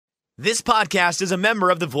This podcast is a member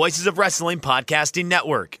of the Voices of Wrestling Podcasting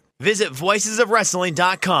Network. Visit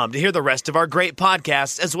voicesofwrestling.com to hear the rest of our great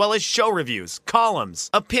podcasts, as well as show reviews, columns,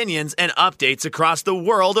 opinions, and updates across the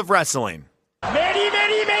world of wrestling.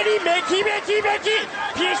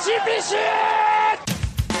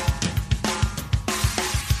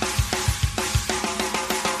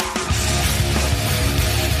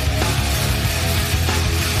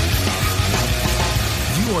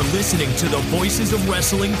 You are listening to the Voices of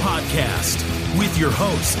Wrestling podcast with your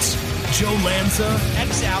hosts, Joe Lanza.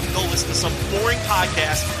 X out and go listen to some boring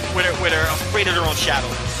podcast where they're afraid of their own shadow.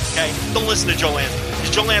 Okay? Don't listen to Joe Lanza,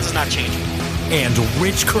 because Joe Lanza's not changing. And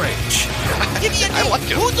Rich Craich. Give me a name. Like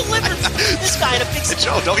who delivers this guy in a big spot?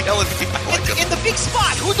 Joe, don't yell at me. I like in the big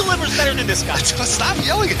spot, who delivers better than this guy? Stop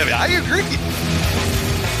yelling at me. I agree.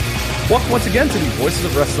 Welcome once again to the Voices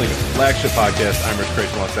of Wrestling Flagship podcast. I'm Rich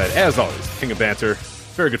Craich, alongside, as always, King of Banter,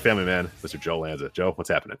 very good family man, Mr. Joe Lanza. Joe, what's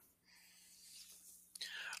happening?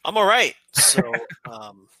 I'm all right. So,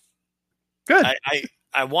 good.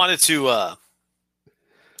 I wanted to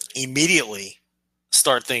immediately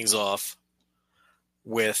start things off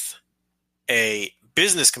with a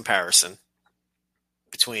business comparison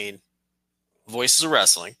between Voices of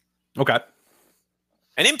Wrestling, Okay.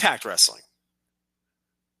 and Impact Wrestling.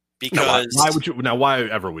 Because why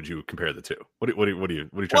ever would you compare the two? What are you trying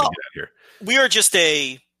to get at here? We are just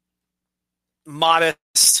a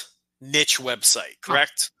modest niche website,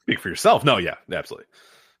 correct? Speak for yourself. No, yeah, absolutely.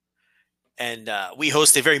 And we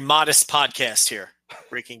host a very modest podcast here,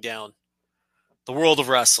 breaking down the world of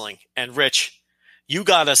wrestling. And Rich, you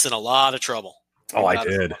got us in a lot of trouble. Oh, I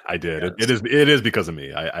did. It is because of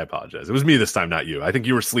me. I apologize. It was me this time, not you. I think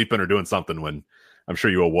you were sleeping or doing something when I'm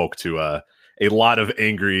sure you awoke to a lot of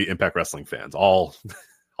angry Impact Wrestling fans, all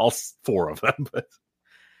four of them.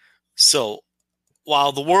 So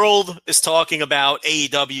while the world is talking about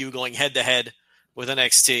AEW going head-to-head with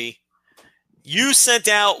NXT, you sent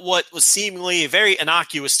out what was seemingly a very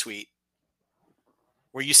innocuous tweet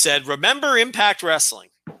where you said, remember Impact Wrestling.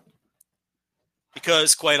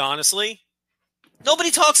 Because, quite honestly,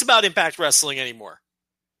 nobody talks about Impact Wrestling anymore.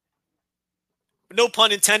 No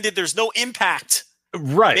pun intended, there's no impact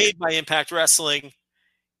made by Impact Wrestling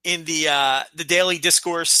in the daily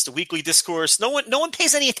discourse, the weekly discourse. No one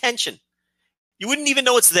pays any attention. You wouldn't even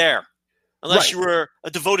know it's there unless you were a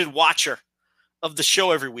devoted watcher of the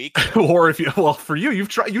show every week. Or for you, you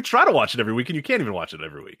try to watch it every week and you can't even watch it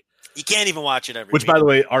every week. You can't even watch it every week. Which, by the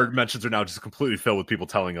way, our mentions are now just completely filled with people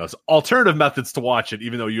telling us alternative methods to watch it,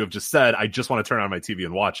 even though you have just said, I just want to turn on my TV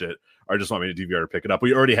and watch it, or I just want me to DVR to pick it up.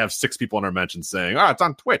 We already have 6 people in our mentions saying, it's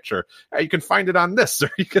on Twitch, or hey, you can find it on this,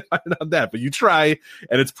 or you can find it on that. But you try,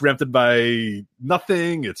 and it's preempted by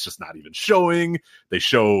nothing. It's just not even showing. They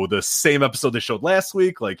show the same episode they showed last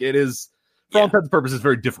week. Like, it is, for all intents and purposes,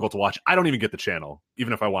 very difficult to watch. I don't even get the channel,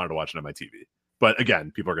 even if I wanted to watch it on my TV. But again,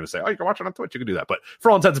 people are going to say, you can watch it on Twitch. You can do that. But for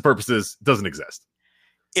all intents and purposes, it doesn't exist.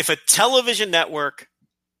 If a television network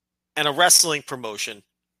and a wrestling promotion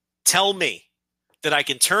tell me that I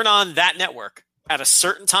can turn on that network at a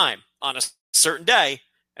certain time on a certain day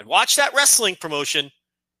and watch that wrestling promotion,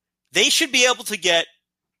 they should be able to get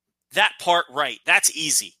that part right. That's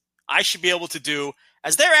easy. I should be able to do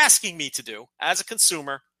as they're asking me to do as a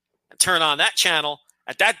consumer and turn on that channel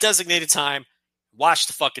at that designated time, watch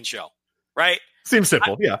the fucking show, right? Seems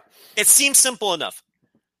simple, yeah. It seems simple enough.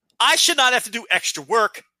 I should not have to do extra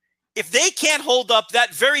work if they can't hold up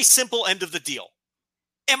that very simple end of the deal.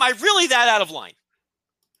 Am I really that out of line?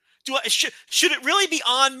 Should it really be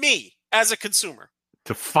on me as a consumer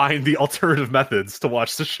to find the alternative methods to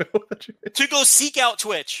watch the show? To go seek out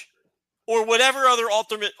Twitch or whatever other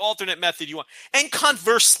alternate method you want? And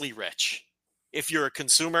conversely, Rich, if you're a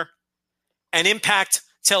consumer and Impact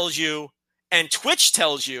tells you and Twitch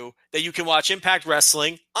tells you that you can watch Impact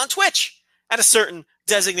Wrestling on Twitch at a certain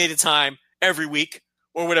designated time every week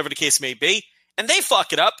or whatever the case may be, and they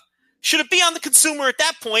fuck it up, should it be on the consumer at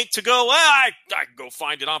that point to go, I can go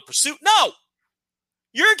find it on Pursuit? No.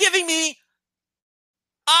 You're giving me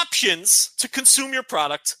options to consume your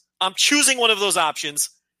product. I'm choosing one of those options.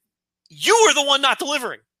 You are the one not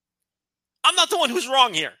delivering. I'm not the one who's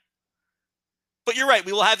wrong here. But you're right.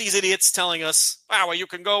 We will have these idiots telling us, you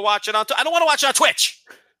can go watch it on I don't want to watch it on Twitch.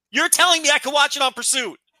 You're telling me I can watch it on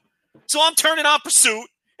Pursuit. So I'm turning on Pursuit,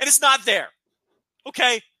 and it's not there.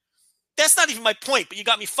 Okay? That's not even my point, but you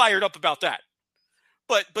got me fired up about that.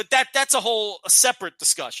 But that's a separate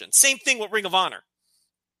discussion. Same thing with Ring of Honor.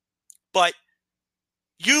 But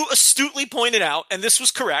you astutely pointed out, and this was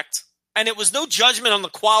correct, and it was no judgment on the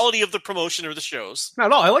quality of the promotion or the shows. Not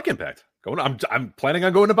at all. I like Impact. I'm planning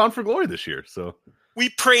on going to Bound for Glory this year. So we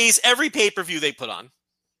praise every pay-per-view they put on.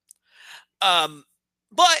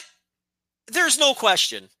 But there's no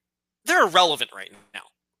question they're irrelevant right now.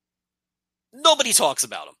 Nobody talks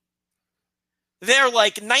about them. They're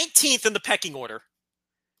like 19th in the pecking order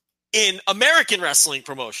in American wrestling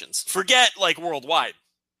promotions. Forget like worldwide.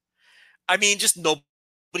 I mean, just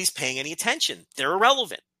nobody's paying any attention. They're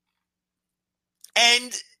irrelevant.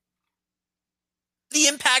 And the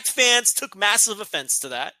Impact fans took massive offense to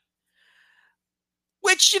that.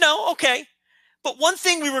 Which, okay. But one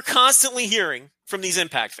thing we were constantly hearing from these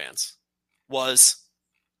Impact fans was,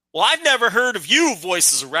 well, I've never heard of you,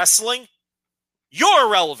 Voices of Wrestling. You're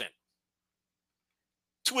irrelevant.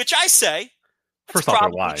 To which I say, that's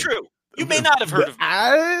probably true. You may not have heard of me.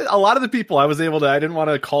 A lot of the people I didn't want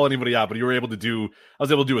to call anybody out, but I was able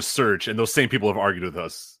to do a search, and those same people have argued with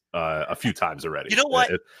us a few times already. You know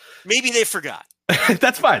what? Maybe they forgot.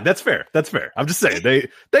 That's fine. That's fair. I'm just saying that's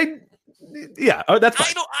fine.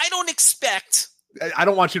 I don't expect. I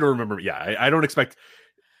don't want you to remember. Yeah, I don't expect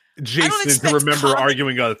Jason to remember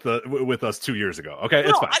arguing with us 2 years ago. Okay,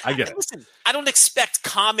 it's fine. I get it. Listen, I don't expect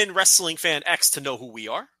common wrestling fan X to know who we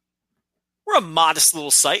are. We're a modest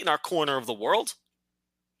little site in our corner of the world.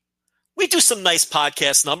 We do some nice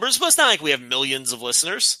podcast numbers, but it's not like we have millions of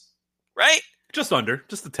listeners, right? Just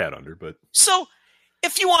a tad under. But so,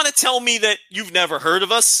 if you want to tell me that you've never heard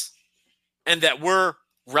of us and that we're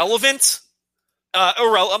relevant,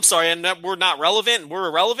 and that we're not relevant and we're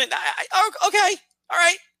irrelevant, okay, all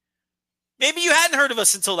right. Maybe you hadn't heard of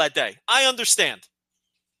us until that day. I understand.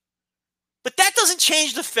 But that doesn't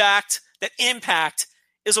change the fact that Impact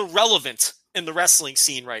is irrelevant in the wrestling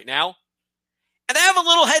scene right now. And I have a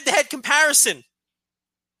little head-to-head comparison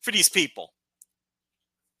for these people.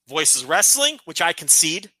 Voices Wrestling, which I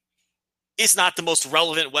concede, is not the most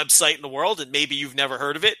relevant website in the world, and maybe you've never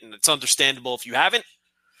heard of it, and it's understandable if you haven't,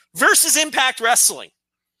 versus Impact Wrestling.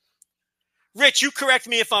 Rich, you correct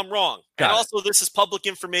me if I'm wrong. And also, this is public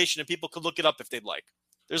information, and people could look it up if they'd like.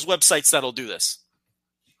 There's websites that'll do this.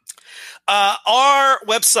 Our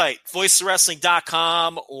website,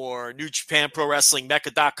 voicesofwrestling.com or New Japan Pro Wrestling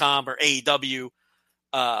Mecca.com or AEW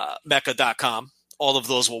Mecca.com. All of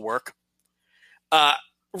those will work.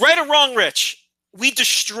 Right or wrong, Rich, we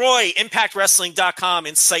destroy ImpactWrestling.com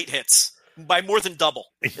in site hits by more than double.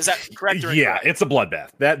 Is that correct? Or yeah, it's a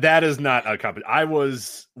bloodbath. That is not a company.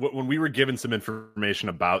 When we were given some information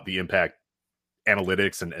about the Impact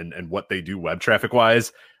analytics and what they do web traffic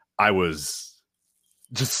wise, I was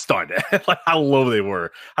just stunned at like how low they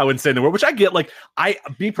were, how insane they were, which I get. Like,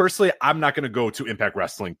 personally, I'm not going to go to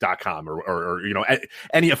impactwrestling.com or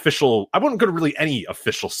any official, I wouldn't go to really any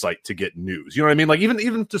official site to get news. You know what I mean? Like,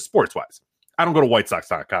 even to sports wise, I don't go to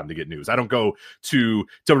whitesox.com to get news. I don't go to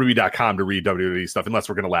WWE.com to read WWE stuff unless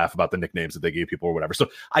we're going to laugh about the nicknames that they gave people or whatever. So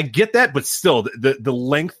I get that, but still the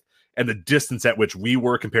length and the distance at which we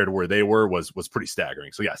were compared to where they were was pretty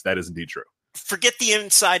staggering. So yes, that is indeed true. Forget the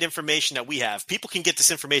inside information that we have. People can get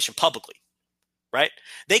this information publicly, right?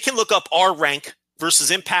 They can look up our rank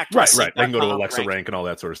versus Impact Wrestling. Right. They can go to Alexa rank and all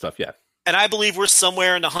that sort of stuff. Yeah. And I believe we're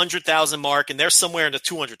somewhere in the 100,000 mark, and they're somewhere in the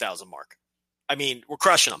 200,000 mark. I mean, we're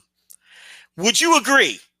crushing them. Would you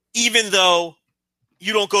agree, even though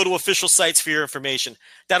you don't go to official sites for your information,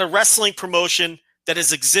 that a wrestling promotion that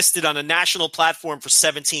has existed on a national platform for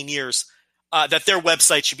 17 years, that their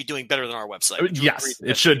website should be doing better than our website? Yes,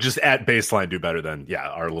 it should just at baseline do better than,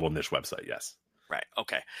 our little niche website, yes. Right,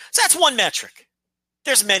 okay. So that's one metric.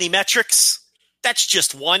 There's many metrics. That's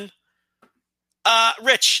just one.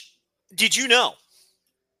 Rich, did you know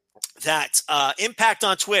that Impact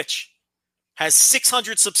on Twitch has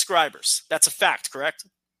 600 subscribers? That's a fact, correct?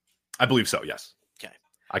 I believe so, yes. Okay.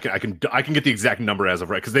 I can get the exact number as of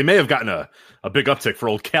right, because they may have gotten a big uptick for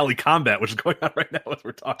old Cali Combat, which is going on right now as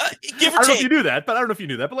we're talking. Give or I don't take. know if you knew that, but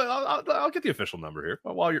I'll get the official number here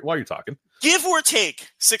while you're talking. Give or take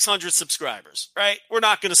 600 subscribers, right? We're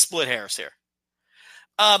not going to split hairs here.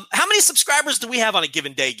 How many subscribers do we have on a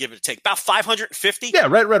given day, give or take? About 550? Yeah,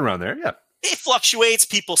 right around there, yeah. It fluctuates.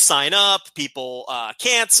 People sign up, people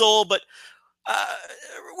cancel, but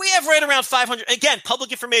we have right around 500. Again,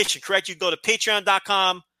 public information, correct? You go to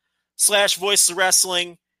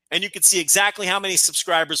patreon.com/voicesofwrestling, and you can see exactly how many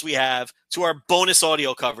subscribers we have to our bonus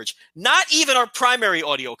audio coverage. Not even our primary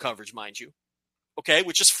audio coverage, mind you, okay,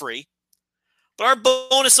 which is free. But our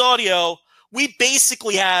bonus audio, we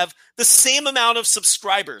basically have the same amount of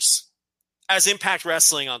subscribers as Impact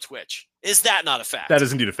Wrestling on Twitch. Is that not a fact? That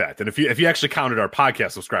is indeed a fact. And if you actually counted our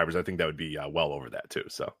podcast subscribers, I think that would be well over that too.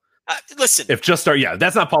 So listen, if just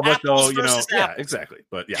that's not public though, apples. Yeah, exactly.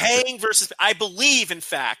 But yeah, paying versus, I believe, in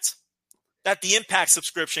fact, that the Impact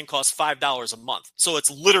subscription costs $5 a month. So it's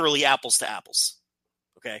literally apples to apples.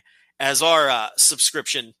 Okay. As our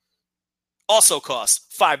subscription also costs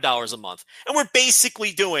 $5 a month. And we're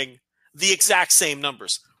basically doing the exact same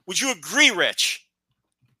numbers. Would you agree, Rich,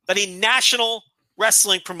 that a national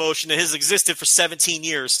wrestling promotion that has existed for 17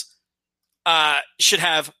 years should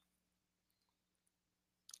have,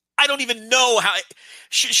 I don't even know how,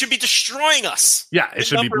 should be destroying us? Yeah, it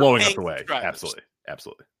should be blowing us away. Absolutely.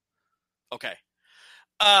 Absolutely. Okay.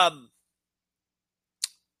 How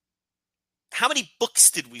many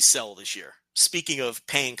books did we sell this year? Speaking of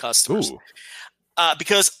paying customers.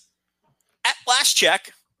 Because at last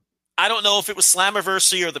check, I don't know if it was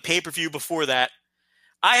Slammiversary or the pay-per-view before that,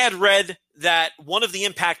 I had read that one of the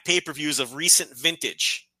Impact pay-per-views of recent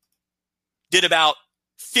vintage did about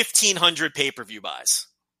 1,500 pay-per-view buys.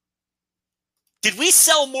 Did we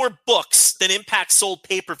sell more books than Impact sold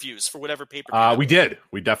pay-per-views for whatever pay-per-view? We did.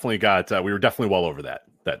 We definitely got. We were definitely well over that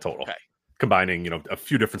total. Okay. Combining, a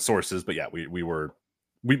few different sources, but yeah, we were.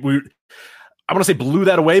 I want to say blew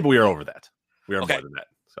that away, but we are over that. We are more than that.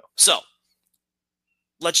 So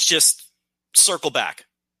let's just circle back.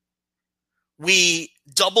 We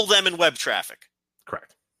double them in web traffic.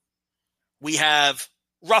 Correct. We have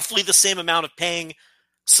roughly the same amount of paying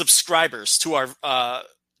subscribers to our,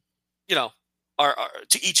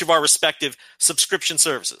 to each of our respective subscription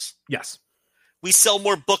services. Yes. We sell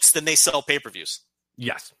more books than they sell pay-per-views.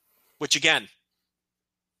 Yes. Which, again,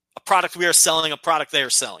 a product we are selling, a product they are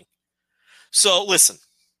selling. So, listen.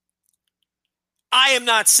 I am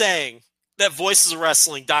not saying that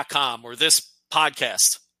voicesofwrestling.com or this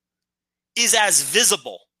podcast is as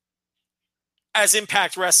visible as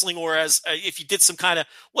Impact Wrestling or as if you did some kind of,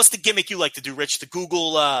 what's the gimmick you like to do, Rich? The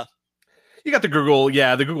Google... You got the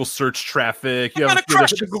Google search traffic. You have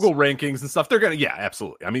the Google rankings and stuff. They're going to,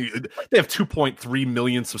 absolutely. I mean, they have 2.3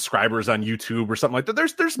 million subscribers on YouTube or something like that.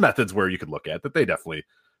 There's methods where you could look at that. They definitely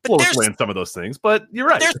blow away in some of those things, but you're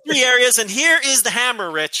right. There's 3 areas, and here is the hammer,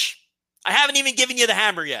 Rich. I haven't even given you the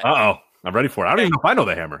hammer yet. Uh-oh. I'm ready for it. I don't even know if I know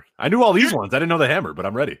the hammer. I knew all these ones. I didn't know the hammer, but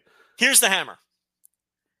I'm ready. Here's the hammer.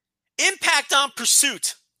 Impact on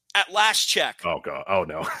Pursuit at last check. Oh, God. Oh,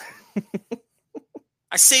 no.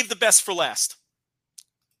 I saved the best for last.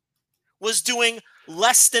 Was doing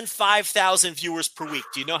less than 5,000 viewers per week.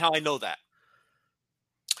 Do you know how I know that?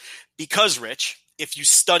 Because, Rich, if you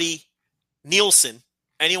study Nielsen,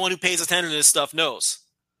 anyone who pays attention to this stuff knows.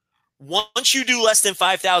 Once you do less than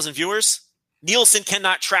 5,000 viewers, Nielsen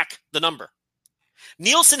cannot track the number.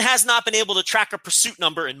 Nielsen has not been able to track a Pursuit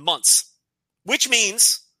number in months, which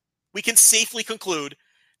means we can safely conclude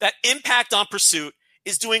that Impact on Pursuit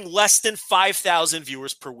is doing less than 5,000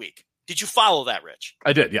 viewers per week. Did you follow that, Rich?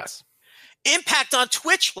 I did, yes. Impact on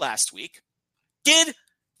Twitch last week did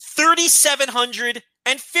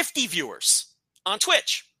 3,750 viewers on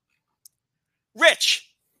Twitch. Rich,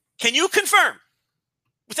 can you confirm,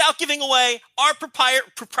 without giving away our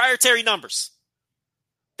proprietary numbers,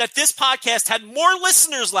 that this podcast had more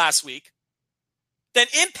listeners last week than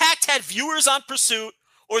Impact had viewers on Pursuit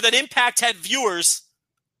or that Impact had viewers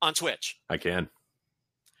on Twitch? I can.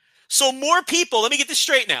 So more people, let me get this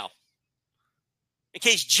straight now, in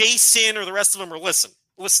case Jason or the rest of them are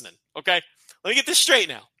listening, okay? Let me get this straight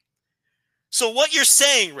now. So what you're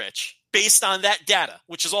saying, Rich, based on that data,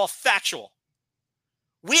 which is all factual,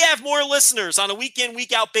 we have more listeners on a week-in,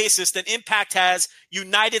 week-out basis than Impact has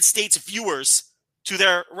United States viewers to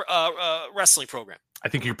their wrestling program. I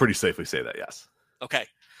think you can pretty safely say that, yes. Okay.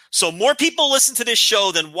 So more people listen to this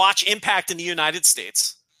show than watch Impact in the United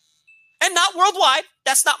States. And not worldwide.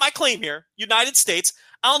 That's not my claim here. United States.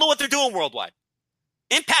 I don't know what they're doing worldwide.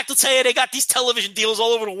 Impact will tell you they got these television deals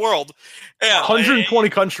all over the world. 120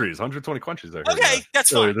 countries. 120 countries. I heard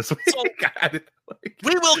that's fine. This week. So,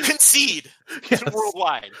 we will concede to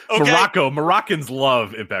worldwide. Okay? Moroccans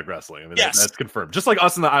love Impact Wrestling. I mean, that's confirmed. Just like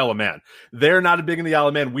us in the Isle of Man. They're not big in the Isle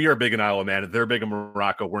of Man. We are big in Isle of Man. They're big in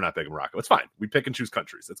Morocco. We're not big in Morocco. It's fine. We pick and choose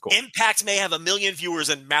countries. It's cool. Impact may have 1 million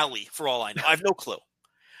viewers in Mali, for all I know. I have no clue.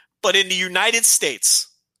 But in the United States,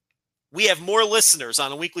 we have more listeners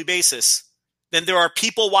on a weekly basis than there are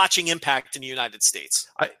people watching Impact in the United States.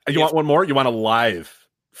 You want one more? You want a live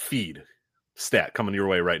feed stat coming your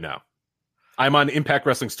way right now? I'm on Impact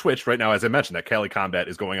Wrestling's Twitch right now. As I mentioned, that Cali Combat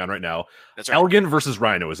is going on right now. That's right. Elgin versus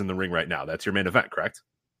Rhino is in the ring right now. That's your main event, correct?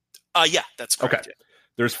 Yeah, that's correct. Okay.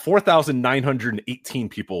 There's 4,918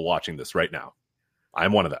 people watching this right now.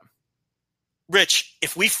 I'm one of them. Rich,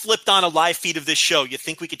 if we flipped on a live feed of this show, you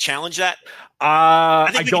think we could challenge that?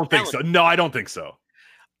 I don't think so. No, I don't think so.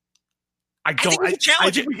 I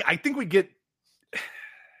think we get.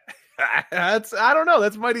 I don't know.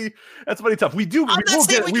 That's mighty tough. We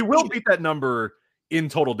will beat that number in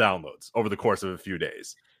total downloads over the course of a few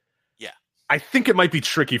days. Yeah. I think it might be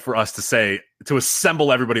tricky for us to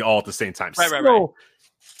assemble everybody all at the same time. Right.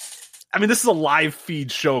 I mean, this is a live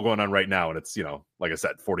feed show going on right now, and it's, like I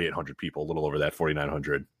said, 4,800 people, a little over that,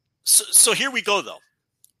 4,900. So here we go, though.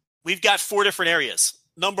 We've got 4 different areas.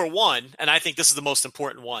 Number one, and I think this is the most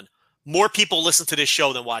important one, more people listen to this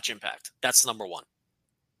show than watch Impact. That's number one.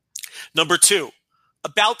 Number 2,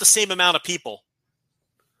 about the same amount of people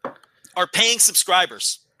are paying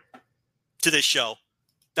subscribers to this show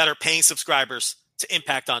that are paying subscribers to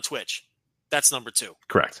Impact on Twitch. That's number 2.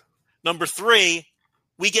 Correct. Number 3,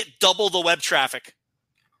 we get double the web traffic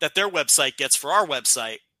that their website gets for our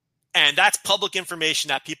website, and that's public information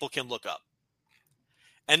that people can look up.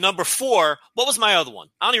 And number 4, what was my other one?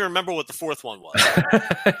 I don't even remember what the 4th one was.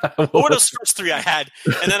 What were those first 3 I had?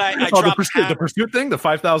 And then I dropped the pursuit thing, the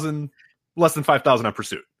 5,000, less than 5,000 on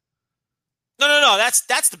pursuit. No.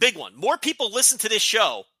 That's the big one. More people listen to this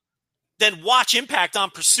show than watch Impact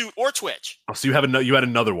on Pursuit or Twitch. Oh, so you had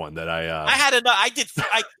another one that I had 3.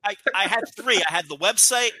 I had the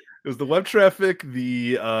website. It was the web traffic,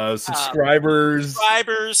 the subscribers,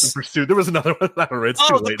 the pursuit. There was another one.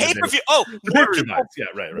 The pay-per-view.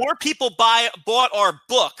 Right. More people bought our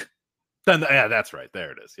book. Then that's right.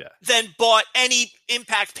 There it is. Yeah. Than bought any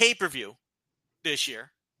Impact pay-per-view this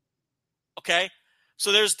year. Okay,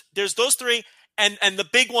 so there's those 3, and the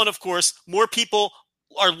big one, of course, more people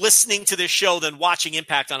are listening to this show than watching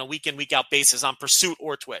Impact on a week in, week out basis on Pursuit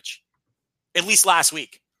or Twitch. At least last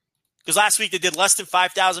week. Because last week they did less than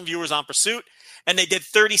 5,000 viewers on Pursuit, and they did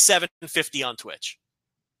 3,750 on Twitch.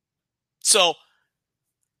 So,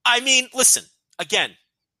 I mean, listen, again,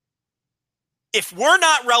 if we're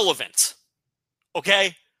not relevant,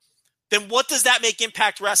 okay, then what does that make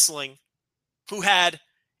Impact Wrestling, who had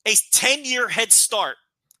a 10-year head start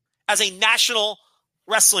as a national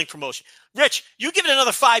wrestling promotion? Rich, you give it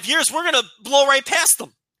another 5 years, we're going to blow right past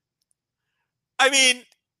them. I mean,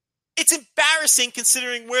 it's embarrassing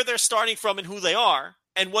considering where they're starting from and who they are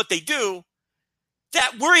and what they do,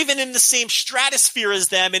 that we're even in the same stratosphere as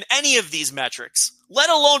them in any of these metrics, let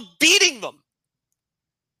alone beating them.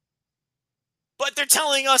 But they're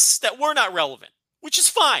telling us that we're not relevant, which is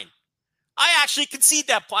fine. I actually concede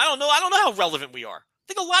that point. I don't know how relevant we are. I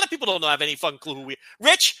think a lot of people don't have any fucking clue who we are.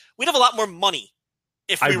 Rich, we'd have a lot more money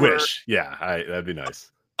if we were. Wish. Yeah, that'd be nice.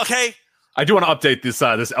 Okay. I do want to update this.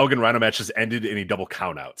 This Elgin Rhino match just ended in a double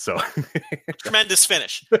count out. So tremendous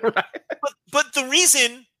finish. Right. But the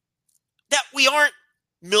reason that we aren't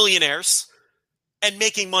millionaires and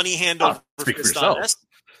making money hand over fist on this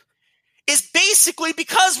is basically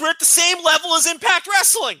because we're at the same level as Impact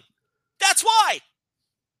Wrestling. That's why.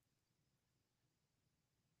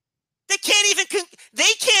 They can't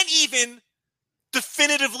even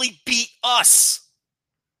definitively beat us.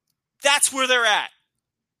 That's where they're at.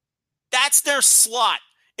 That's their slot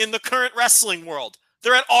in the current wrestling world.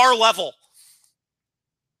 They're at our level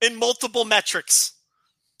in multiple metrics.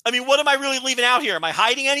 I mean, what am I really leaving out here? Am I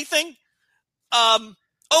hiding anything?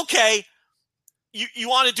 Okay. You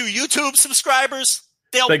want to do YouTube subscribers?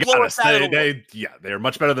 They'll blow us out of the world. They're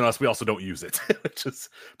much better than us. We also don't use it, which is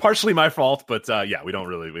partially my fault. But we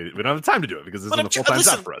don't have the time to do it because this isn't a full-time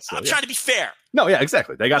job for us. So, I'm trying to be fair. No, yeah,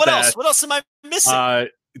 exactly. They got what that. Else? What else am I missing?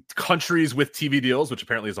 Countries with TV deals, which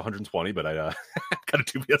apparently is 120, but I kind of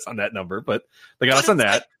dubious on that number. But they got us on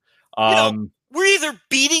that. We're either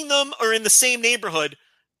beating them or in the same neighborhood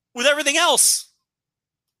with everything else.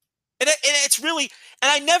 And it's really, and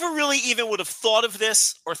I never really even would have thought of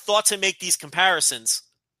this or thought to make these comparisons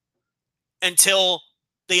until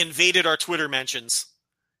they invaded our Twitter mentions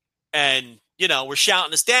and, were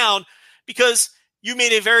shouting us down because you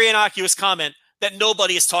made a very innocuous comment that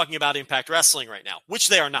nobody is talking about Impact Wrestling right now, which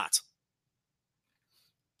they are not.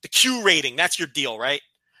 The Q rating, that's your deal, right?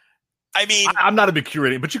 I mean, I'm not a big Q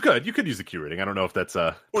rating, but you could use a Q rating. I don't know if that's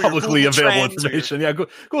publicly available information. Yeah,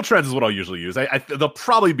 Google Trends is what I'll usually use. They'll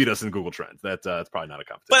probably beat us in Google Trends. That's probably not a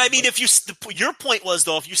competition. But I mean, your point was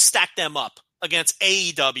though, if you stack them up against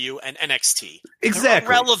AEW and NXT, exactly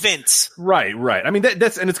relevant. Right. I mean,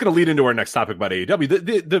 that's and it's going to lead into our next topic about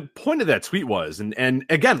AEW. The point of that tweet was, and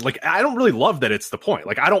again, like I don't really love that it's the point.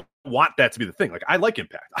 Like I don't want that to be the thing. Like I like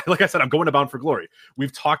Impact. Like I said, I'm going to Bound for Glory.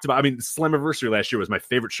 We've talked about. I mean, Slammiversary last year was my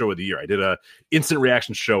favorite show of the year. I did a instant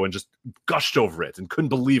reaction show and just gushed over it and couldn't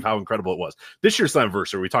believe how incredible it was. This year's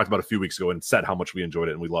Slammiversary we talked about a few weeks ago and said how much we enjoyed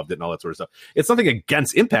it and we loved it and all that sort of stuff. It's nothing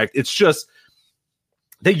against Impact. It's just.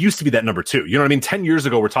 They used to be that number 2. You know what I mean? 10 years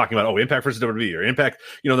ago, we're talking about, Impact versus WWE or Impact,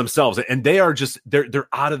 themselves. And they are just, they're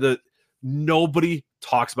out of the, nobody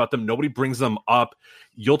talks about them. Nobody brings them up.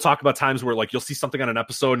 You'll talk about times where like, you'll see something on an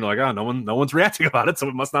episode and you're like, no one's reacting about it. So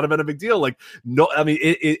it must not have been a big deal. Like, no, I mean,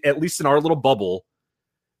 at least in our little bubble,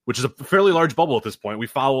 which is a fairly large bubble at this point. We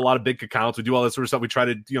follow a lot of big accounts. We do all that sort of stuff. We try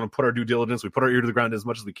to, put our due diligence. We put our ear to the ground as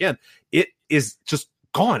much as we can. It is just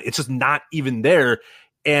gone. It's just not even there.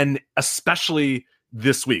 And especially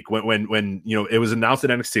this week when it was announced at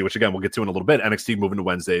NXT, which again, we'll get to in a little bit, NXT moving to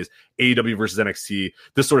Wednesdays, AEW versus NXT,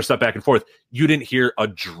 this sort of stuff back and forth. You didn't hear a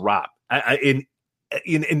drop in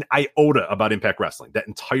iota about Impact Wrestling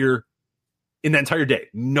in that entire day.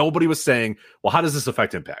 Nobody was saying, well, how does this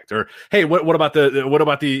affect Impact? Or, hey, what about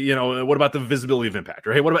the visibility of Impact?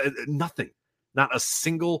 Or, hey, what about nothing? Not a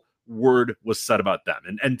single word was said about them.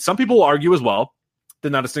 And some people will argue as well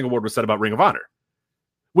that not a single word was said about Ring of Honor,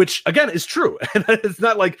 which again is true. And it's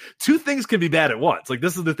not like two things can be bad at once. Like,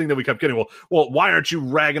 this is the thing that we kept getting. Well, why aren't you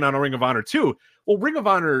ragging on a Ring of Honor too? Well, Ring of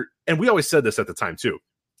Honor, and we always said this at the time too,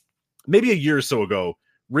 maybe a year or so ago,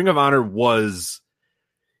 Ring of Honor was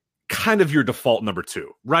kind of your default number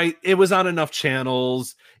two, right? It was on enough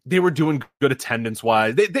channels. They were doing good attendance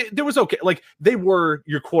wise. They was okay. Like, they were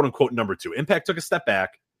your quote unquote number two. Impact took a step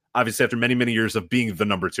back, obviously, after many, many years of being the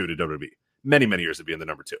number two to WWE. Many, many years of being the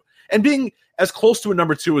number two. And being as close to a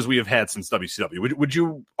number two as we have had since WCW. Would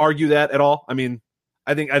you argue that at all? I mean,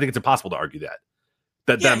 I think it's impossible to argue that.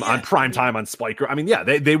 On prime time on Spike. I mean, yeah,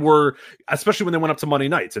 they were, especially when they went up to Monday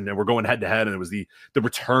nights and they were going head to head, and it was the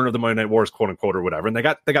return of the Monday Night Wars, quote unquote, or whatever. And they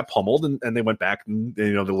got pummeled and they went back and they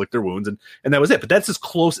licked their wounds and that was it. But that's as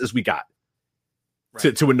close as we got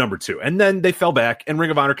to a number two. And then they fell back, and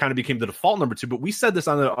Ring of Honor kind of became the default number two. But we said this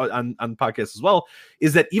on the podcast as well,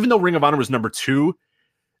 is that even though Ring of Honor was number two,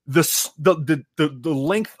 the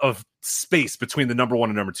length of space between the number one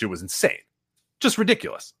and number two was insane, just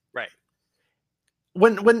ridiculous. Right.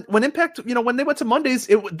 When Impact, when they went to Mondays,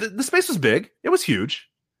 the space was big, it was huge,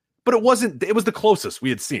 but it was the closest we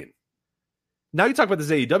had seen. Now you talk about this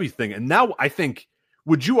AEW thing, and now I think,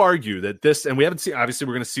 would you argue that this, and we haven't seen, obviously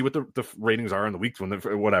we're going to see what the ratings are in the weeks when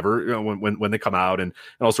they come out and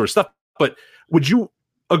all sorts of stuff, but would you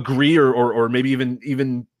agree or maybe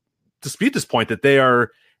even dispute this point that they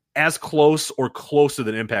are as close or closer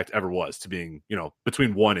than Impact ever was to being,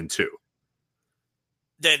 between 1 and 2?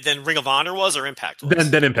 Than Ring of Honor was, or Impact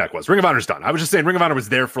was? Then Impact was. Ring of Honor's done. I was just saying Ring of Honor was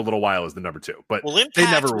there for a little while as the number two, but Impact they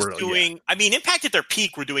never was were doing. Yeah. I mean, Impact at their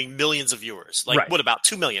peak were doing millions of viewers. Like, what, about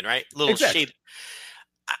 2 million, right? Exactly. Shade.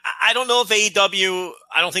 I don't know if AEW.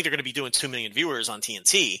 I don't think they're going to be doing 2 million viewers on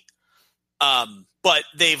TNT. But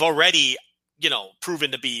they've already,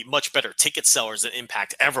 proven to be much better ticket sellers than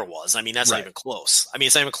Impact ever was. I mean, that's not even close.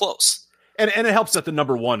 It's not even close. And it helps that the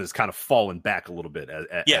number one has kind of fallen back a little bit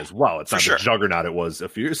as well. It's not the juggernaut it was a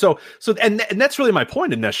few years. So and that's really my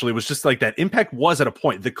point initially, was just like that Impact was at a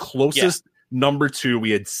point the closest number two we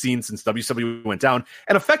had seen since WCW went down,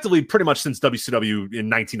 and effectively pretty much since WCW in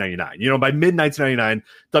 1999. By mid 1999,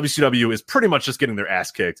 WCW is pretty much just getting their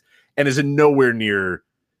ass kicked and is in nowhere near,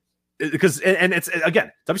 because and it's,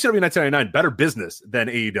 again, WCW in 1999 better business than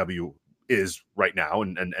AEW is right now,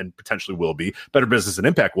 and potentially will be better business than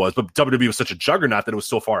Impact was, but WWE was such a juggernaut that it was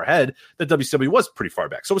so far ahead that WCW was pretty far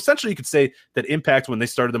back. So essentially you could say that Impact, when they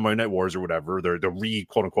started the Monday Night Wars or whatever, the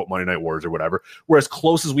quote unquote Monday Night Wars or whatever, were as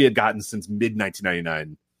close as we had gotten since mid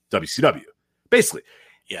 1999 WCW, basically.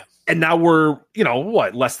 Yeah. And now we're,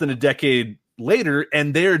 less than a decade later,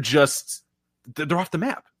 and they're off the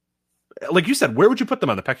map. Like you said, where would you put them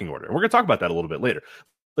on the pecking order? And we're going to talk about that a little bit later.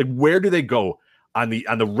 Like, where do they go on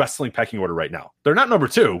the wrestling pecking order right now? They're not number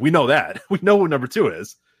two. We know that. We know who number two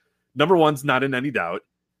is. Number one's not in any doubt.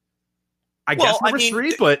 I guess number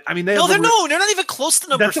three, but they're not even close to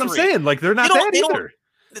number three. That's what I'm saying. Like, they're not that either.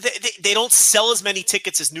 They don't sell as many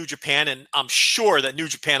tickets as New Japan, and I'm sure that New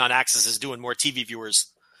Japan on Access is doing more TV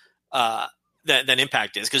viewers than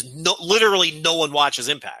Impact is, because literally no one watches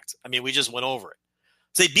Impact. We just went over it.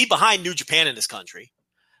 So they'd be behind New Japan in this country.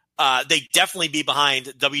 They'd definitely be behind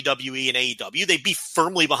WWE and AEW. They'd be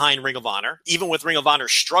firmly behind Ring of Honor, even with Ring of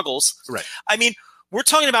Honor's struggles. Right. We're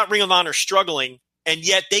talking about Ring of Honor struggling, and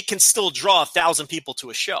yet they can still draw 1,000 people to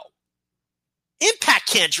a show. Impact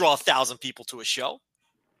can't draw 1,000 people to a show.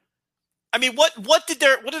 What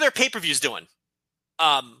are their pay-per-views doing?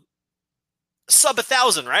 Sub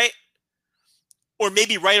 1,000, right? Or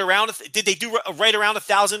maybe right around. Did they do right around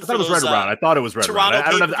 1,000? I thought it was right around. I thought it was right around.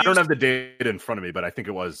 I don't have the data in front of me, but I think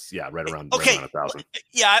it was right around. Okay, right around 1,000.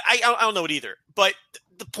 Yeah, I don't know it either. But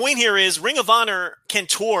the point here is, Ring of Honor can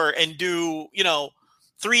tour and do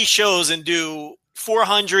 3 shows and do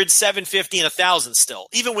 400, 750, and 1,000 still,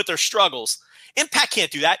 even with their struggles. Impact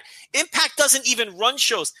can't do that. Impact doesn't even run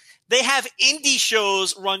shows. They have indie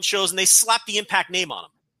shows run shows, and they slap the Impact name on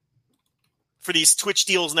them for these Twitch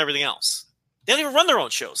deals and everything else. They don't even run their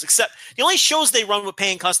own shows, except the only shows they run with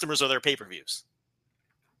paying customers are their pay-per-views.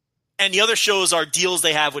 And the other shows are deals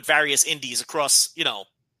they have with various indies across,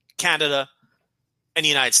 Canada and the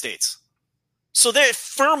United States. So they're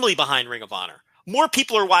firmly behind Ring of Honor. More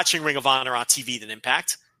people are watching Ring of Honor on TV than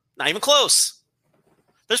Impact. Not even close.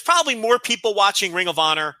 There's probably more people watching Ring of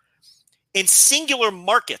Honor in singular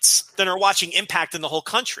markets than are watching Impact in the whole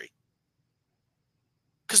country.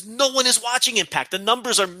 Because no one is watching Impact. The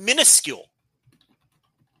numbers are minuscule.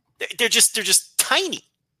 They're just tiny.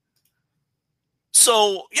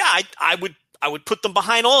 So yeah, I would put them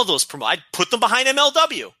behind all of those I'd put them behind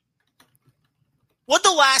MLW. What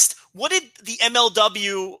did the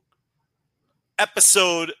MLW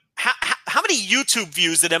episode? How many YouTube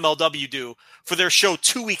views did MLW do for their show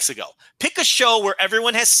 2 weeks ago? Pick a show where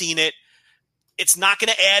everyone has seen it. It's not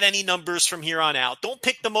going to add any numbers from here on out. Don't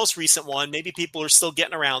pick the most recent one. Maybe people are still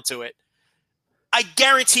getting around to it. I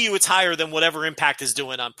guarantee you it's higher than whatever Impact is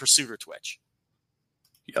doing on Pursuit or Twitch.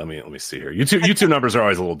 Yeah, let me see here. YouTube numbers are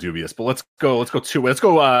always a little dubious, but let's go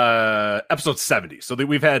episode 70. So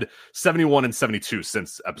we've had 71 and 72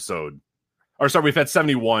 since episode. Or sorry, we've had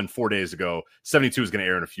 71 4 days ago. 72 is going to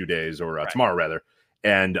air in a few days, or tomorrow rather.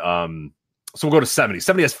 And so we'll go to 70.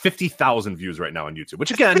 70 has 50,000 views right now on YouTube,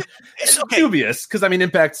 which again is dubious because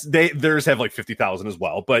Impact theirs have like 50,000 as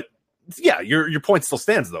well. But yeah, your point still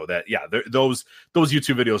stands though. That those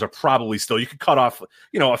YouTube videos are probably still, you could cut off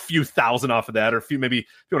a few thousand off of that, or maybe if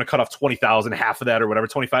you want to cut off 20,000, half of that, or whatever,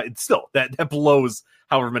 25. It's still that blows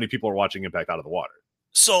however many people are watching Impact out of the water.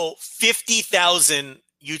 So 50,000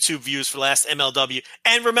 YouTube views for last MLW,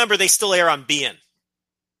 and remember they still air on BN.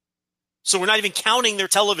 So we're not even counting their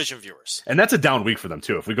television viewers. And that's a down week for them,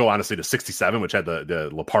 too. If we go, honestly, to 67, which had the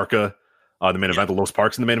La Parca, the main event, the Los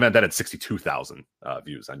Parks in the main event, that had 62,000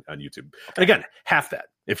 views on YouTube. Okay. And again, half that,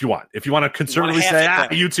 if you want. If you want to conservatively say,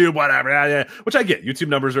 YouTube, whatever, which I get. YouTube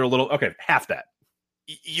numbers are a little, half that.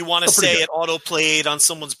 You want to say it auto-played on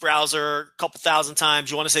someone's browser a couple thousand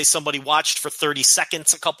times. You want to say somebody watched for 30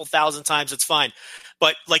 seconds a couple thousand times. It's fine.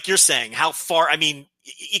 But like you're saying, how far? I mean,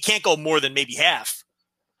 you can't go more than maybe half.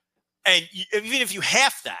 And even if you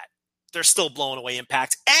half that, they're still blowing away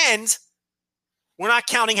Impact. And we're not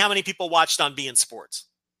counting how many people watched on beIN Sports.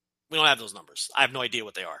 We don't have those numbers. I have no idea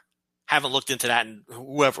what they are. Haven't looked into that in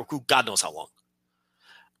who God knows how long.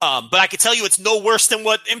 But I can tell you it's no worse than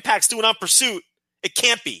what Impact's doing on Pursuit. It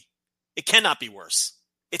can't be. It cannot be worse.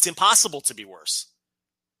 It's impossible to be worse.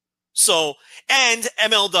 So, and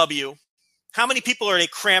MLW, how many people are they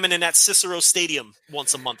cramming in that Cicero Stadium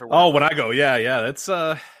once a month or whatever? Oh, when I go, yeah, it's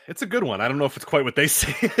a good one. I don't know if it's quite what they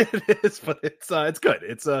say it is, but it's good.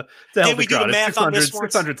 It's a healthy crowd. It's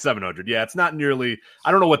 600, 700. Yeah, it's not nearly.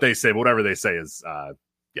 I don't know what they say, but whatever they say is,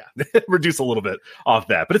 reduce a little bit off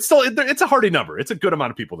that. But it's still it's a hearty number. It's a good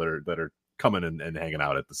amount of people that are coming and hanging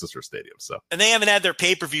out at the Cicero Stadium. So, and they haven't had their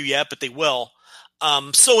pay-per-view yet, but they will.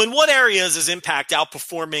 So, in what areas is Impact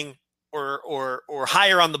outperforming or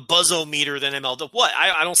higher on the buzzometer than MLW? What?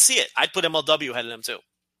 I don't see it. I'd put MLW ahead of them too.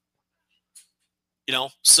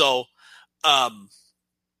 So I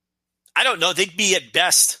don't know. They'd be at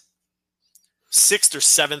best 6th or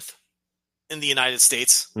 7th in the United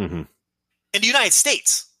States. Mm-hmm. In the United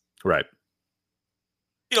States, right?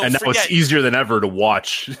 And now it's easier than ever to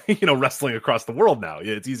watch, wrestling across the world now.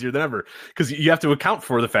 It's easier than ever because you have to account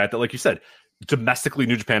for the fact that, like you said, domestically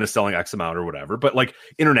New Japan is selling X amount or whatever, but like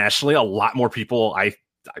internationally, a lot more people, I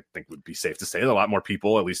think would be safe to say that a lot more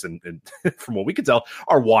people, at least in from what we can tell,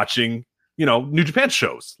 are watching, New Japan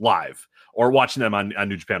shows live or watching them on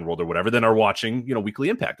New Japan World or whatever, than are watching, weekly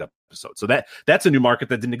Impact episodes. So that's a new market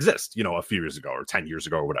that didn't exist, a few years ago or 10 years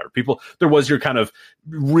ago or whatever. There was your kind of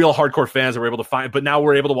real hardcore fans that were able to find, but now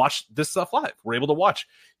we're able to watch this stuff live. We're able to watch,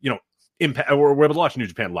 Impact, we're able to watch New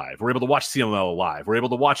Japan live. We're able to watch CMLL live. We're able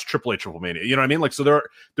to watch Triple H, Triple Mania. You know what I mean? Like, so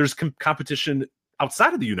there's competition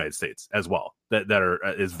outside of the United States as well that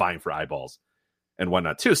is vying for eyeballs and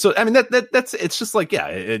whatnot too. So, I mean, that's it's just like,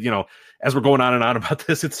 as we're going on and on about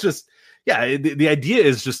this, it's just, the idea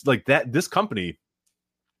is just like that. This company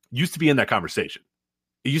used to be in that conversation.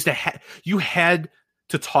 It used to you had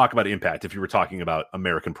to talk about Impact if you were talking about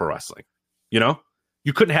American pro wrestling,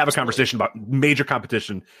 You couldn't have a conversation about major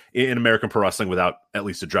competition in American pro wrestling without at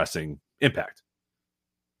least addressing Impact.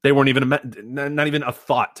 They weren't even not even a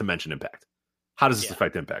thought to mention Impact. How does this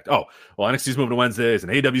affect Impact? Oh, well, NXT's moving to Wednesdays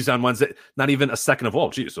and AEW's on Wednesday. Not even a second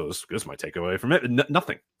of, so this might take away from it.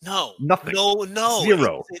 Nothing. No. Nothing. No.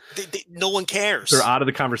 Zero. No one cares. They're out of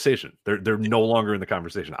the conversation. They're no longer in the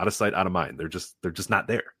conversation. Out of sight, out of mind. They're just not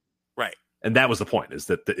there. Right. And that was the point, is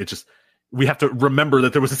that it just, we have to remember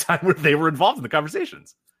that there was a time where they were involved in the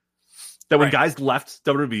conversations. That when guys left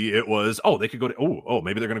WWE, it was, they could go to,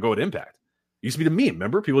 maybe they're going to go to Impact. It used to be the meme,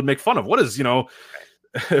 remember? People would make fun of, what is,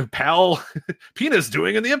 pal Penis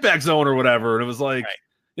doing in the Impact Zone or whatever, and it was like,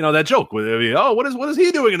 that joke with, what is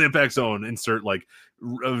he doing in the Impact Zone? Insert like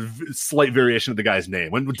a slight variation of the guy's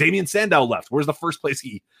name. When Damian Sandow left, where's the first place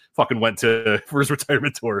he fucking went to for his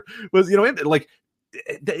retirement tour? Was like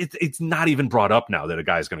it's not even brought up now that a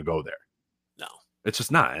guy's going to go there. No, it's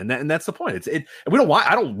just not, and that's the point. We don't want.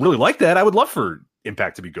 I don't really like that. I would love for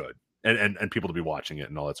Impact to be good and people to be watching it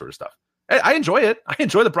and all that sort of stuff. I enjoy it. I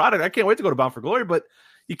enjoy the product. I can't wait to go to Bound for Glory, but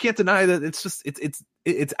you can't deny that it's just it's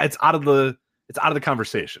out of the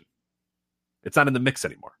conversation. It's not in the mix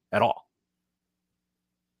anymore at all.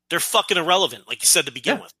 They're fucking irrelevant, like you said to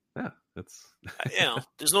begin with. Yeah, that's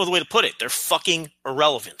there's no other way to put it. They're fucking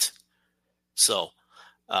irrelevant. So,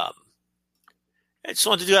 I just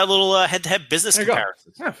wanted to do that little head-to-head business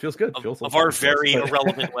comparison. Yeah, feels good. Of our very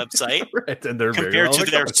irrelevant website, right? And they're compared to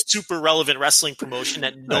their super relevant wrestling promotion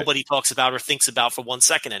that nobody talks about or thinks about for 1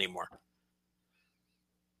 second anymore.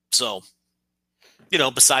 So,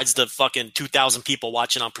 besides the fucking 2,000 people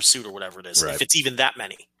watching on Pursuit or whatever it is, if it's even that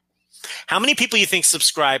many. How many people you think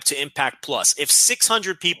subscribe to Impact Plus? If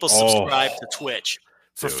 600 people subscribe to Twitch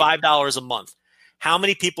for $5 a month, how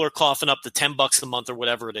many people are coughing up the $10 a month or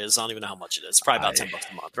whatever it is? I don't even know how much it is. It's probably about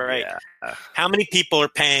 $10 a month, right? Yeah. How many people are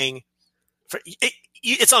paying for it?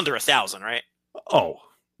 It's under 1,000, right? Oh,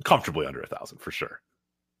 comfortably under 1,000 for sure.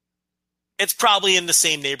 It's probably in the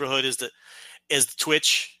same neighborhood as the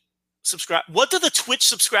Twitch subscribe. What do the Twitch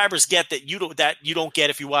subscribers get that you don't get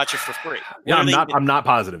if you watch it for free? Yeah, I'm not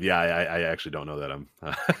positive. Yeah, I actually don't know that. I'm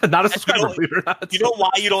not a subscriber. Believe it or not. Do you know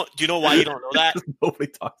why you don't know that? Nobody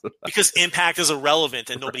talks about it. Because Impact is irrelevant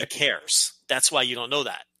and nobody cares. That's why you don't know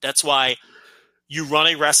that. That's why you run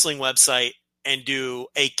a wrestling website and do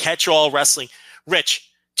a catch-all wrestling. Rich,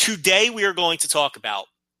 today we are going to talk about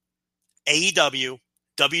AEW,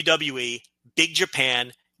 WWE, Big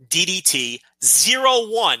Japan, DDT,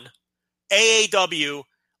 01, AAW,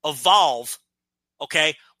 Evolve,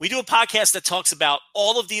 okay? We do a podcast that talks about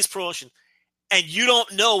all of these promotions, and you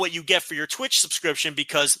don't know what you get for your Twitch subscription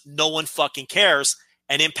because no one fucking cares,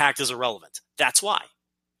 and Impact is irrelevant. That's why.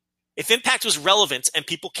 If Impact was relevant and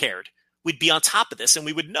people cared, we'd be on top of this, and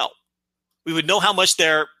we would know. We would know how much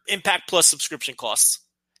their Impact Plus subscription costs.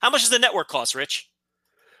 How much does the network cost, Rich?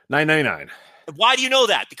 $9.99. Why do you know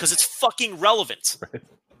that? Because it's fucking relevant. Right.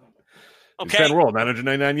 Okay. Japan World,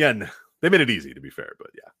 999 yen. They made it easy, to be fair,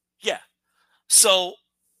 but yeah. Yeah. So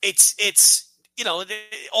it's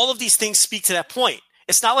all of these things speak to that point.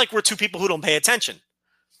 It's not like we're two people who don't pay attention.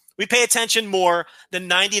 We pay attention more than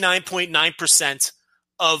 99.9%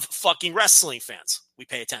 of fucking wrestling fans. We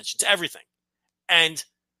pay attention to everything. And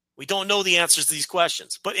we don't know the answers to these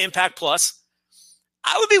questions. But Impact Plus,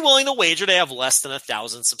 I would be willing to wager they have less than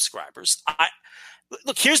 1,000 subscribers.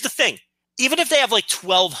 Look, here's the thing. Even if they have like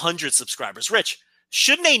 1,200 subscribers, Rich,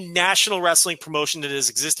 shouldn't a national wrestling promotion that has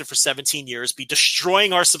existed for 17 years be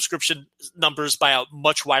destroying our subscription numbers by a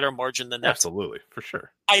much wider margin than that? Absolutely, for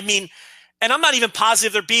sure. I mean, and I'm not even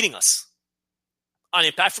positive they're beating us on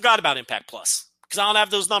Impact. I forgot about Impact Plus because I don't have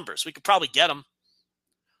those numbers. We could probably get them.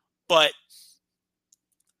 But,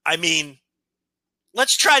 I mean,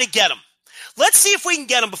 let's try to get them. Let's see if we can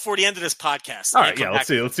get them before the end of this podcast. All right, yeah, let's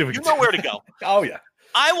see if we can. You know where to go. Oh, yeah.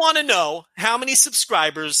 I want to know how many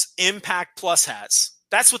subscribers Impact Plus has.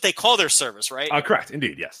 That's what they call their service, right? Correct.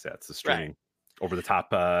 Indeed. Yes. That's the streaming over the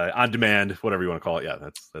top, on demand, whatever you want to call it. Yeah.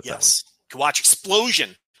 That's yes. You can watch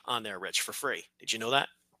Explosion on there, Rich, for free. Did you know that?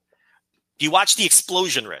 Do you watch The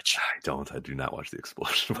Explosion, Rich? I don't. I do not watch The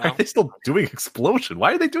Explosion. No. Why are they still doing Explosion?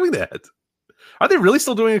 Why are they doing that? Are they really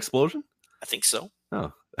still doing Explosion? I think so.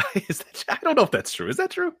 Oh, I don't know if that's true. Is that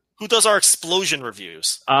true? Who does our Explosion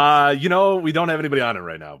reviews? We don't have anybody on it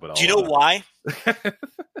right now. But do you know why?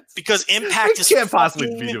 Because Impact they can't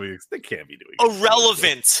possibly be doing. They can't be doing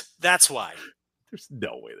irrelevant. Explosion. That's why. There's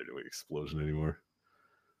no way they're doing Explosion anymore.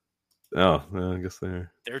 Oh, well, I guess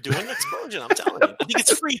they're doing Explosion. I'm telling you. I think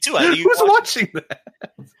it's free too. Who's watching that?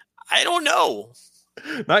 I don't know.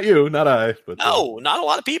 Not you, not I. But no, not a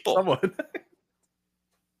lot of people. Someone.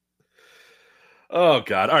 Oh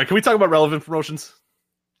God! All right, can we talk about relevant promotions?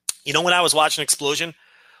 You know, when I was watching Explosion,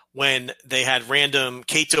 when they had random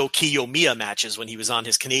Kaito Kiyomiya matches when he was on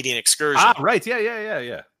his Canadian excursion. Ah, right. Yeah.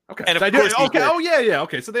 Okay. And of course, okay. Oh, yeah.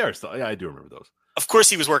 Okay, so they are still. Yeah, I do remember those. Of course,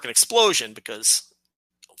 he was working Explosion because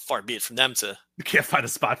far be it from them to. You can't find a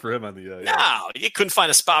spot for him on the. No, you couldn't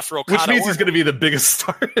find a spot for Okada. Which means he's going to be the biggest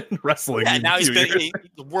star in wrestling. Yeah, now he's been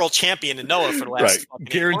the world champion in Noah for the last. Right.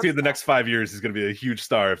 Guaranteed the next 5 years he's going to be a huge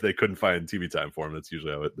star if they couldn't find TV time for him. That's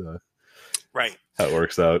usually how it. How it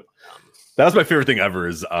works out. That was my favorite thing ever.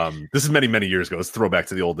 Is this is many years ago. It's throwback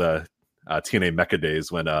to the old TNA Mecha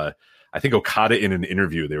days when I think Okada in an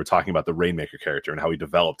interview, they were talking about the Rainmaker character and how he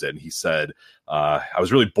developed it. And he said, I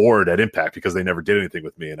was really bored at Impact because they never did anything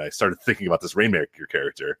with me. And I started thinking about this Rainmaker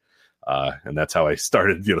character. And that's how I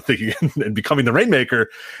started, thinking and becoming the Rainmaker.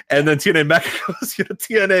 And then TNA Mecca goes,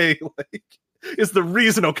 TNA is the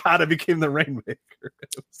reason Okada became the Rainmaker.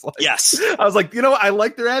 Yes. I was like, I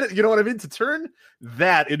like their attitude. You know what I mean? To turn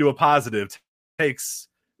that into a positive takes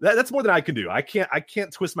that's more than I can do. I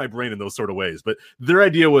can't twist my brain in those sort of ways. But their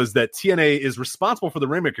idea was that TNA is responsible for the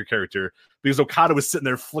Rainmaker character because Okada was sitting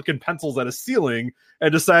there flicking pencils at a ceiling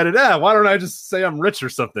and decided, why don't I just say I'm rich or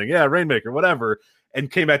something? Yeah, Rainmaker, whatever. And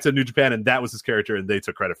came back to New Japan, and that was his character, and they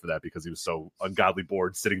took credit for that because he was so ungodly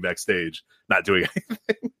bored sitting backstage, not doing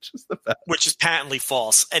anything, which is patently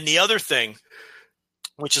false. And the other thing,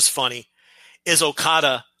 which is funny, is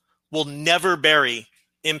Okada will never bury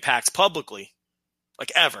Impact publicly,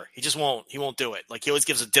 like ever. He just won't. He won't do it. Like, he always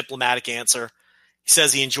gives a diplomatic answer. He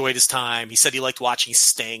says he enjoyed his time. He said he liked watching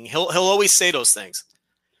Sting. He'll always say those things.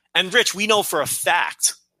 And Rich, we know for a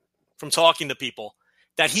fact from talking to people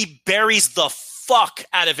that he buries the fuck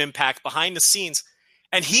out of Impact behind the scenes,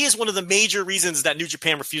 and he is one of the major reasons that New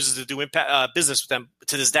Japan refuses to do business with them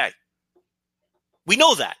to this day. We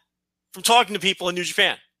know that from talking to people in New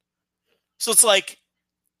Japan. So it's like,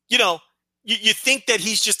 you think that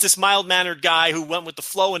he's just this mild-mannered guy who went with the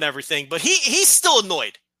flow and everything, but he's still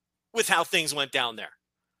annoyed with how things went down there.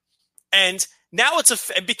 And now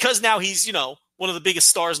because now he's, one of the biggest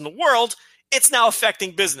stars in the world, it's now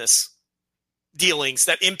affecting business dealings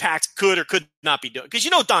that Impact could or could not be doing. Because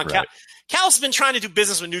Don right. Cal's been trying to do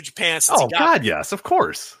business with New Japan since he got God, there. yes, of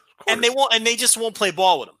course. And they just won't play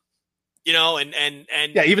ball with him.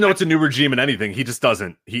 And yeah, even though it's a new regime and anything, he just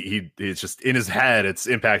doesn't. It's just in his head. It's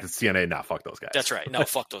Impact, it's TNA. Nah, fuck those guys. That's right. No,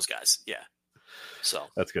 fuck those guys. Yeah. So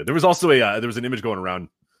that's good. There was also there was an image going around,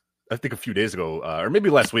 I think a few days ago, or maybe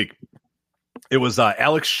last week. It was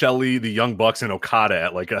Alex Shelley, the Young Bucks, and Okada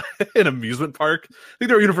at like an amusement park. I think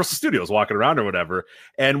they were Universal Studios walking around or whatever.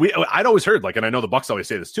 And I'd always heard, and I know the Bucks always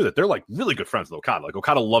say this too, that they're like really good friends with Okada. Like,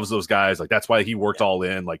 Okada loves those guys. Like, that's why he worked all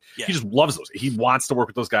in. Like, he just loves those. He wants to work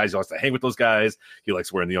with those guys. He wants to hang with those guys. He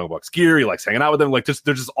likes wearing the Young Bucks gear. He likes hanging out with them. Like, there's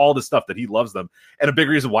just all this stuff that he loves them. And a big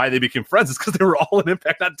reason why they became friends is because they were all in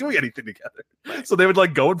Impact, not doing anything together. So they would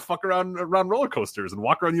like go and fuck around roller coasters and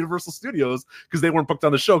walk around Universal Studios because they weren't booked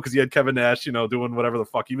on the show because you had Kevin Nash, doing whatever the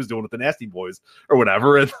fuck he was doing with the Nasty Boys or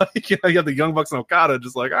whatever. And you had the Young Bucks and Okada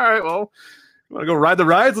just like, all right, well, you want to go ride the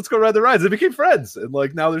rides? Let's go ride the rides. They became friends. And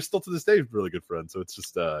like, now they're still to this day really good friends. So it's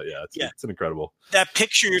just, it's an incredible. That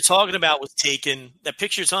picture you're talking about was taken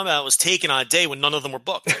on a day when none of them were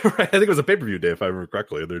booked. Right. I think it was a pay-per-view day, if I remember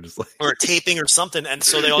correctly. They're just like, or a taping or something. And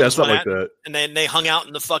so they all just went like that. And then they hung out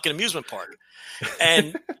in the fucking amusement park.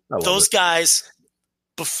 And those guys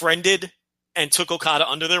befriended and took Okada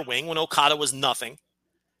under their wing when Okada was nothing.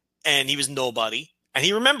 And he was nobody, and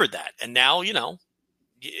he remembered that. And now, and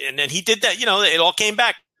then he did that, it all came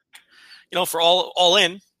back, for all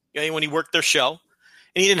in, when he worked their show,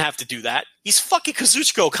 and he didn't have to do that. He's fucking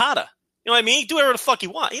Kazuchika Okada. You know what I mean? He do whatever the fuck he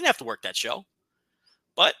want. He didn't have to work that show.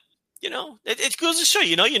 But, it goes to show,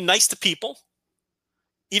 you're nice to people,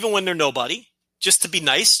 even when they're nobody, just to be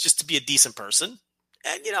nice, just to be a decent person.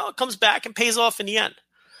 And, it comes back and pays off in the end.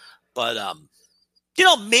 But,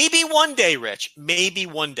 maybe one day, Rich,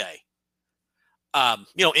 Impact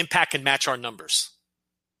can match our numbers.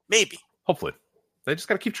 Maybe. Hopefully. They just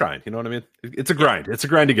got to keep trying. You know what I mean? It's a grind. It's a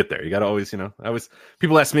grind to get there. You got to always,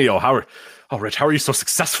 people ask me, Rich, how are you so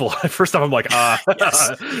successful? First off, I'm like,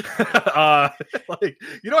 yes. I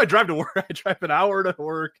drive to work. I drive an hour to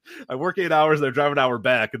work. I work 8 hours. And I drive an hour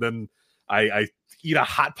back. And then I eat a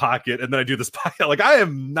Hot Pocket. And then I do this podcast. Like, I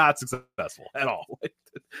am not successful at all.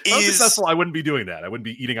 If I'm successful, I wouldn't be doing that. I wouldn't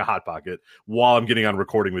be eating a Hot Pocket while I'm getting on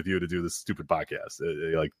recording with you to do this stupid podcast.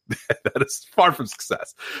 That is far from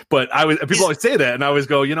success. But people always say that, and I always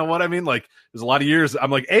go, you know what I mean? Like, there's a lot of years.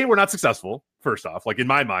 I'm like, we're not successful. First off, like in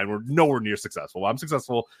my mind, we're nowhere near successful. I'm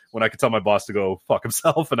successful when I can tell my boss to go fuck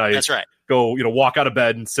himself, and that's right. Go, walk out of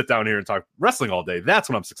bed and sit down here and talk wrestling all day. That's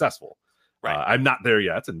when I'm successful. Right. I'm not there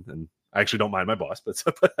yet, and I actually don't mind my boss, but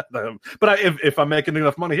if I'm making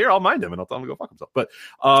enough money here, I'll mind him and I'll tell him to go fuck himself. But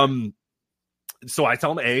so I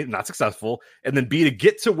tell him A, not successful, and then B, to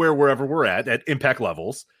get to wherever we're at Impact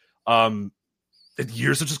levels.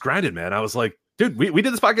 Years of just grinding, man. I was like, dude, we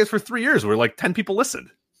did this podcast for 3 years. We're like 10 people listened.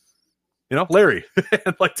 Larry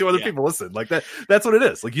and like 2 other people listened. Like that. That's what it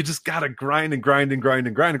is. Like, you just gotta grind and grind and grind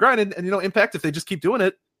and grind and grind. And Impact, if they just keep doing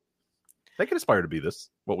it, they can aspire to be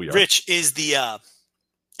what we are. Rich, is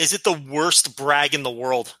it the worst brag in the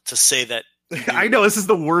world to say that I know this is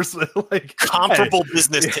the worst, like comparable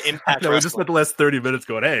business to Impact we Wrestling. just spent the last 30 minutes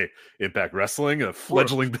going, hey, Impact Wrestling, a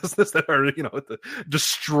fledgling business that are,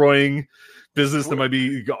 destroying business that might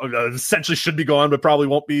be essentially should be gone, but probably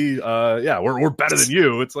won't be. We're better than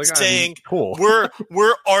you. It's like saying cool.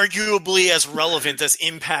 We're arguably as relevant as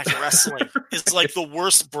Impact Wrestling is like the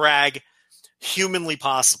worst brag humanly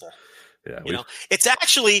possible. Yeah, it's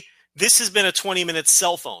actually, this has been a 20-minute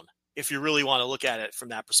cell phone. If you really want to look at it from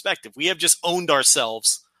that perspective, we have just owned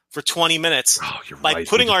ourselves for 20 minutes by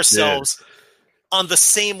putting ourselves on the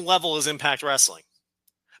same level as Impact Wrestling.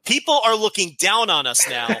 People are looking down on us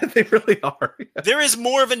now. They really are. Yeah. There is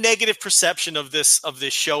more of a negative perception of this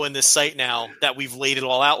show and this site now that we've laid it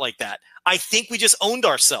all out like that. I think we just owned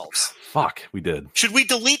ourselves. Fuck, we did. Should we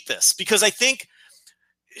delete this? Because I think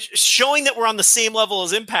showing that we're on the same level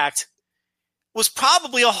as Impact was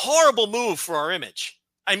probably a horrible move for our image.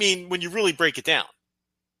 I mean, when you really break it down.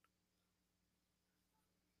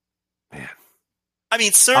 Man. I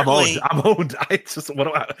mean, certainly. I'm owned.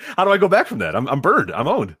 How do I go back from that? I'm burned. I'm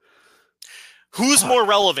owned. Who's more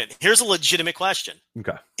relevant? Here's a legitimate question.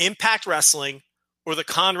 Okay. Impact Wrestling or the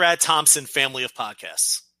Conrad Thompson family of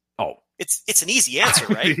podcasts? Oh. It's an easy answer,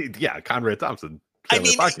 right? Yeah, Conrad Thompson. I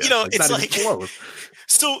mean, it's like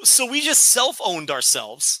so we just self-owned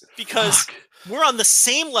ourselves because we're on the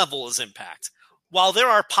same level as Impact. While there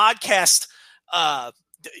are podcast,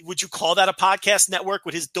 would you call that a podcast network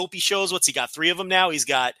with his dopey shows? What's he got? 3 of them now. He's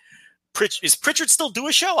got. Is Pritchard still do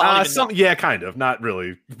a show? I don't even know. Yeah, kind of. Not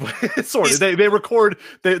really. Sort of. They record.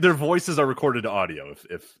 Their voices are recorded to audio.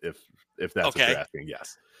 If that's what you're asking.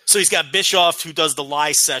 Yes. So he's got Bischoff who does the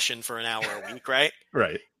live session for an hour a week, right?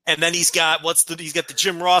 Right. And then he's got the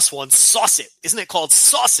Jim Ross one, Sauce It. Isn't it called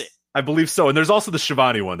Sauce It? I believe so. And there's also the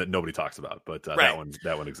Shivani one that nobody talks about, but right.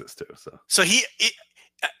 that one exists too. So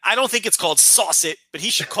I don't think it's called Sauce It, but he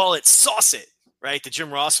should call it Sauce It, right? The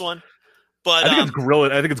Jim Ross one. But I think it's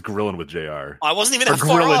grilling. I think it's grilling with JR. I wasn't even that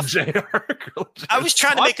far off. JR. I was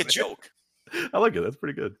trying to make a joke. I like it. That's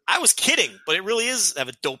pretty good. I was kidding, but it really is have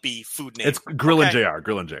a dopey food name. It's Grillin' JR.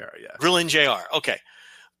 Grillin' JR. Yeah. Grillin' JR. Okay,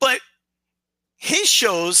 but his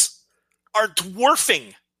shows are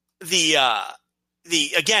dwarfing the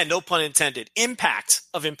again, no pun intended, impact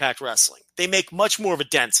of Impact Wrestling. They make much more of a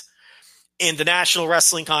dent in the national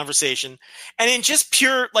wrestling conversation and in just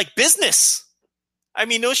pure like business. I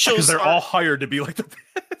mean, those shows they're all hired to be like the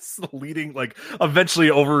leading. Like eventually,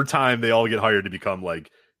 over time, they all get hired to become like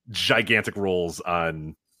gigantic roles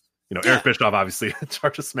on. Eric Bischoff obviously in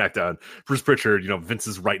charge of SmackDown. Bruce Pritchard,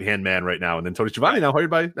 Vince's right hand man right now, and then Tony Schiavone now hired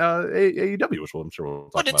by AEW, which I'm sure we'll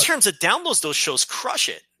talk about. But in terms of downloads, those shows crush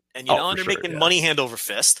it. And, they're making money hand over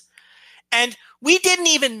fist. And we didn't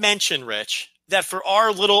even mention, Rich, that for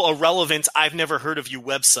our little irrelevant I've never heard of you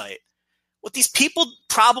website, what these people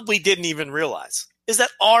probably didn't even realize is that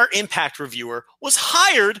our Impact reviewer was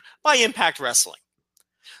hired by Impact Wrestling.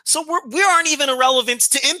 So we aren't even irrelevant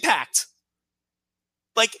to Impact.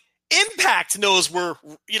 Like, Impact knows we're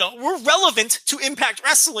relevant to Impact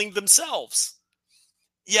Wrestling themselves.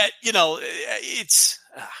 Yet, it's,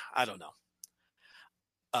 I don't know.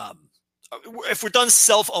 If we're done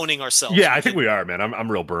self-owning ourselves, I think we are, man. I'm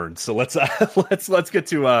real burned. So let's get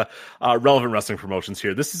to relevant wrestling promotions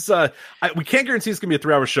here. This is we can't guarantee it's gonna be a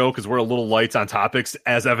 3-hour show because we're a little light on topics,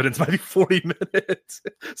 as evidence by the 40 minutes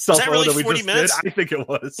self-own really that we 40 just minutes? did. I think it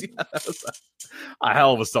was. Yeah, that was a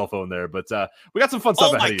hell of a cell phone there, but we got some fun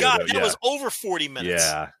stuff ahead of you. Oh my god, that was over 40 minutes.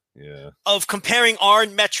 Yeah. Of comparing our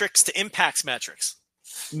metrics to Impact's metrics.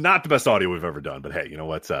 Not the best audio we've ever done, but hey, you know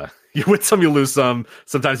what? You win some, you lose some.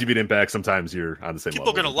 Sometimes you beat Impact, sometimes you're on the same level.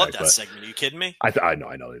 People are going to love that segment. Are you kidding me? I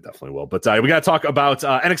know they definitely will. But we got to talk about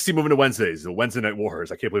NXT moving to Wednesdays, the Wednesday Night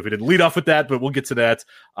Wars. I can't believe we didn't lead off with that, but we'll get to that.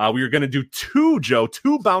 We are going to do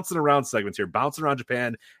two bouncing around segments here, bouncing around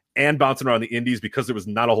Japan and bouncing around the Indies, because there was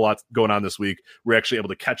not a whole lot going on this week. We're actually able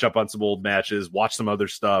to catch up on some old matches, watch some other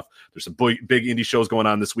stuff. There's some big indie shows going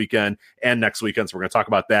on this weekend and next weekend, so we're going to talk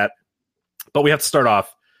about that. But we have to start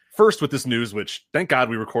off first with this news, which thank God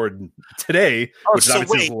we record today, which is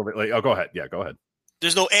obviously a little bit late. Oh, go ahead. Yeah, go ahead.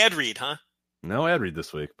 There's no ad read, huh? No ad read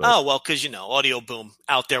this week. But... Oh, well, because, Audio Boom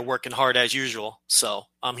out there working hard as usual. So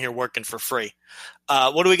I'm here working for free.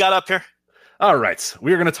 What do we got up here? All right.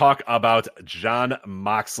 We are going to talk about Jon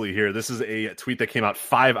Moxley here. This is a tweet that came out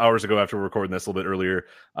 5 hours ago after we're recording this, a little bit earlier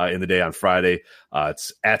in the day on Friday.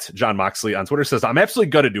 It's at Jon Moxley on Twitter. It says, I'm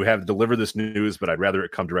absolutely gutted to have to deliver this news, but I'd rather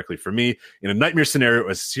it come directly from me. In a nightmare scenario,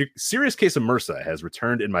 a serious case of MRSA has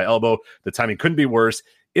returned in my elbow. The timing couldn't be worse.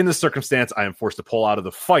 In this circumstance, I am forced to pull out of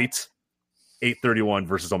the fight 831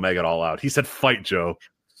 versus Omega at All Out. He said fight, Joe.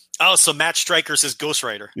 Oh, so Matt Stryker's his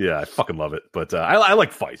ghostwriter. Yeah, I fucking love it. But I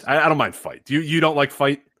like fight. I don't mind fight. You don't like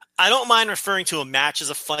fight? I don't mind referring to a match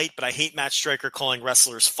as a fight, but I hate Matt Stryker calling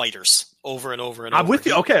wrestlers fighters over and over and over. I'm with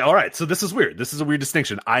you. Okay, all right. So this is weird. This is a weird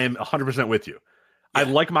distinction. I am 100% with you. Yeah. I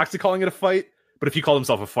like Moxley calling it a fight, but if he called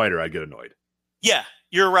himself a fighter, I'd get annoyed. Yeah,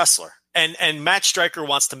 you're a wrestler. And Matt Stryker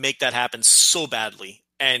wants to make that happen so badly,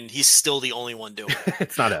 and he's still the only one doing it.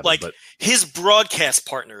 It's not happening. Like, his broadcast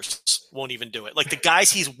partners won't even do it. Like, the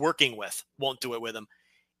guys he's working with won't do it with him.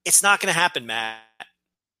 It's not going to happen, Matt.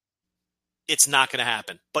 It's not going to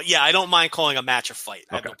happen. But yeah, I don't mind calling a match a fight.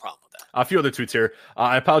 I have no problem with that. A few other tweets here.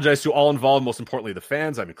 I apologize to all involved, most importantly the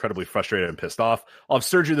fans. I'm incredibly frustrated and pissed off. I'll have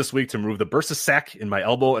surgery this week to remove the bursa sac in my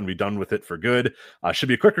elbow and be done with it for good. Should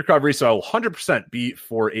be a quick recovery, so I will 100% be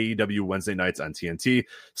for AEW Wednesday nights on TNT.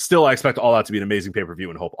 Still, I expect All Out to be an amazing pay-per-view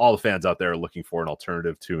and hope all the fans out there are looking for an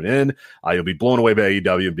alternative tune in. You'll be blown away by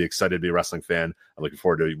AEW and be excited to be a wrestling fan. I'm looking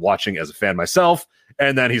forward to watching as a fan myself.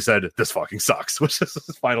 And then he said, "This fucking sucks," which is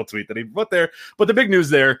his final tweet that he put there. But the big news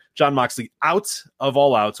there, Jon Moxley out of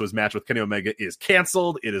All Out, so his match with Kenny Omega is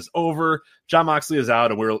canceled. It is over. Jon Moxley is out,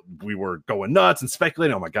 and we were going nuts and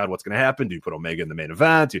speculating, oh my God, what's going to happen? Do you put Omega in the main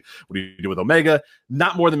event? What do you do with Omega?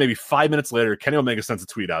 Not more than maybe 5 minutes later, Kenny Omega sends a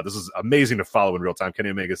tweet out. This is amazing to follow in real time. Kenny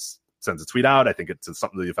Omega sends a tweet out. I think it's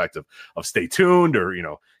something to the effect of stay tuned, or,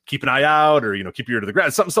 keep an eye out, or, keep your ear to the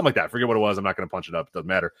ground, something like that. I forget what it was. I'm not going to punch it up. It doesn't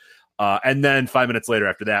matter. And then 5 minutes later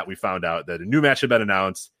after that, we found out that a new match had been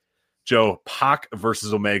announced. Joe, Pac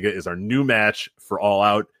versus Omega is our new match for All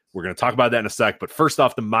Out. We're going to talk about that in a sec. But first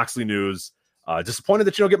off, the Moxley news. Disappointed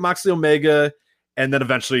that you don't get Moxley Omega. And then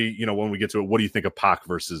eventually, when we get to it, what do you think of Pac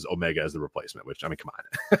versus Omega as the replacement? Which, I mean, come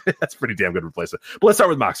on. That's a pretty damn good replacement. But let's start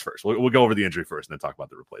with Mox first. We'll go over the injury first and then talk about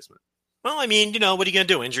the replacement. Well, I mean, what are you going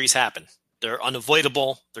to do? Injuries happen. They're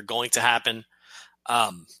unavoidable. They're going to happen.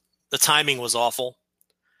 The timing was awful.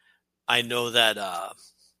 I know that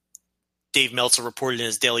Dave Meltzer reported in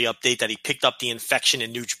his daily update that he picked up the infection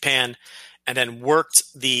in New Japan and then worked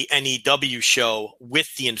the NEW show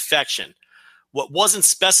with the infection. What wasn't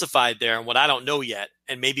specified there, and what I don't know yet,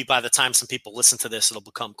 and maybe by the time some people listen to this, it'll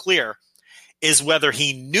become clear, is whether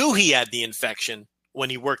he knew he had the infection when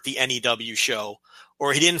he worked the NEW show,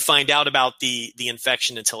 or he didn't find out about the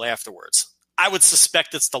infection until afterwards. I would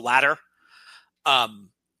suspect it's the latter,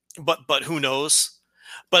 but who knows?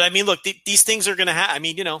 But I mean, look, these things are going to happen. I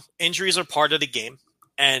mean, injuries are part of the game,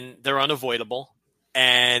 and they're unavoidable.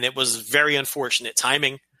 And it was very unfortunate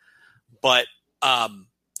timing. But about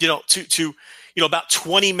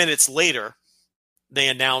 20 minutes later, they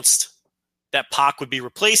announced that Pac would be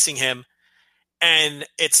replacing him, and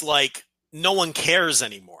it's like no one cares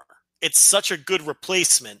anymore. It's such a good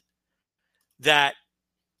replacement that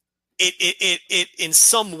it in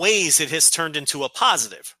some ways it has turned into a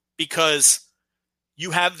positive, because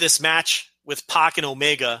you have this match with Pac and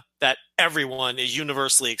Omega that everyone is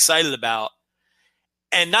universally excited about.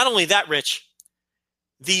 And not only that, Rich,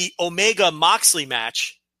 the Omega Moxley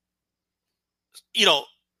match,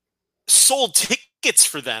 sold tickets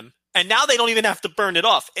for them, and now they don't even have to burn it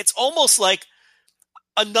off. It's almost like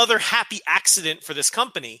another happy accident for this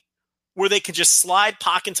company where they can just slide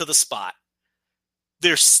Pac into the spot.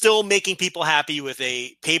 They're still making people happy with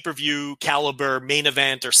a pay-per-view caliber main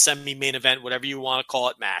event or semi-main event, whatever you want to call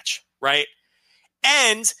it, match, right?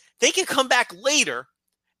 And they can come back later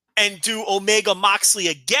and do Omega Moxley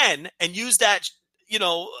again and use that,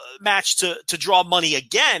 match to draw money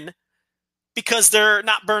again, because they're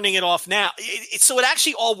not burning it off now. So it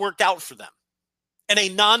actually all worked out for them. In a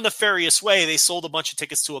non-nefarious way, they sold a bunch of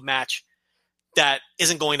tickets to a match that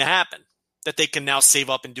isn't going to happen, that they can now save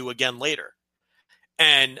up and do again later.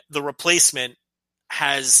 And the replacement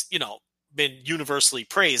has, been universally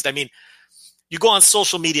praised. I mean, you go on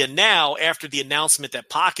social media now after the announcement that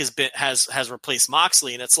Pac has replaced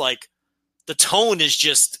Moxley, and it's like the tone is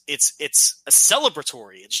just it's a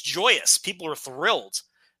celebratory. It's joyous. People are thrilled.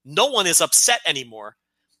 No one is upset anymore,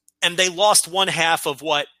 and they lost one half of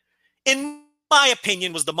what, in my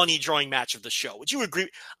opinion, was the money drawing match of the show. Would you agree?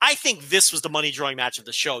 I think this was the money drawing match of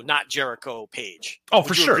the show, not Jericho Page. Oh,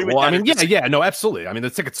 for sure. Well, I mean, yeah, no, absolutely. I mean, the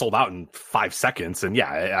ticket sold out in 5 seconds, and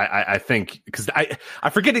yeah, I think, because I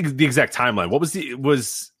forget the exact timeline. What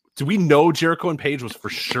do we know Jericho and Page was for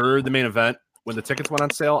sure the main event when the tickets went on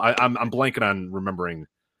sale? I'm blanking on remembering.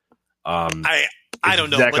 I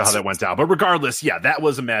don't know exactly how that went down, but regardless, yeah, that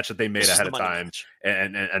was a match that they made ahead of time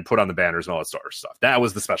and put on the banners and all that sort of stuff. That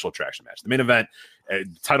was the special attraction match. The main event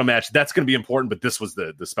title match, that's going to be important, but this was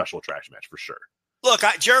the special attraction match for sure. Look,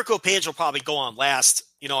 Jericho Page will probably go on last.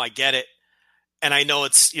 I get it, and I know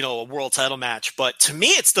it's a world title match, but to me,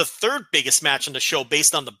 it's the third biggest match on the show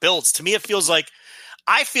based on the builds. To me, it feels like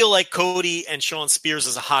I feel like Cody and Shawn Spears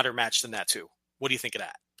is a hotter match than that too. What do you think of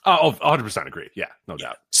that? Oh, 100% agree. Yeah, no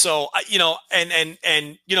doubt. So,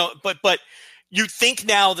 but you'd think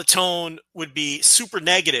now the tone would be super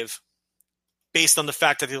negative based on the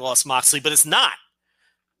fact that they lost Moxley, but it's not.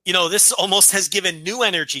 This almost has given new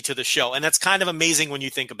energy to the show, and that's kind of amazing when you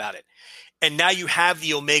think about it. And now you have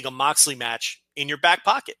the Omega Moxley match in your back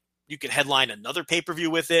pocket. You can headline another pay-per-view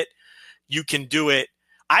with it. You can do it.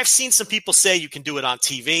 I've seen some people say you can do it on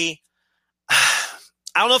TV.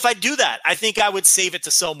 I don't know if I'd do that. I think I would save it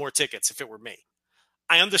to sell more tickets if it were me.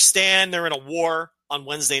 I understand they're in a war on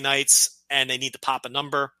Wednesday nights and they need to pop a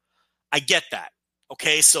number. I get that.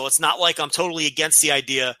 Okay, so it's not like I'm totally against the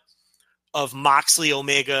idea of Moxley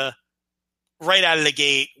Omega right out of the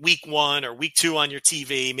gate, week 1 or week 2 on your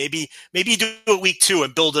TV. Maybe you do it week 2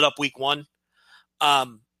 and build it up week 1.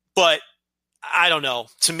 But I don't know.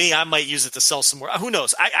 To me, I might use it to sell some more. Who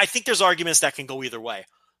knows? I think there's arguments that can go either way.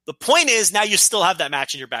 The point is now you still have that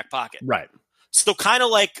match in your back pocket. Right. So kind of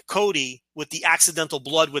like Cody with the accidental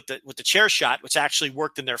blood with the chair shot, which actually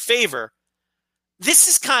worked in their favor. This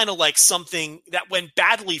is kind of like something that went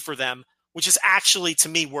badly for them, which is actually, to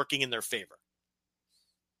me, working in their favor.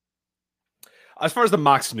 As far as the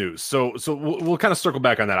Mox news, so we'll kind of circle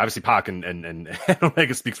back on that. Obviously, Pac and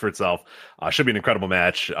Omega speaks for itself. Should be an incredible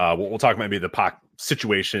match. We'll talk maybe the Pac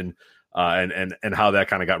situation and how that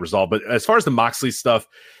kind of got resolved. But as far as the Moxley stuff,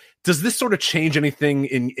 does this sort of change anything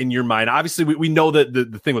in your mind? Obviously, we know that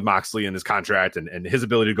the thing with Moxley and his contract and his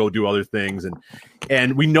ability to go do other things.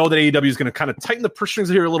 And we know that AEW is going to kind of tighten the purse strings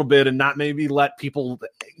here a little bit and not maybe let people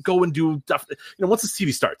go and do stuff. Once this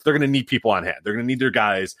TV starts, they're going to need people on hand. They're going to need their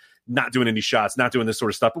guys not doing any shots, not doing this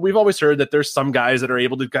sort of stuff. But we've always heard that there's some guys that are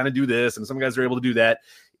able to kind of do this and some guys are able to do that.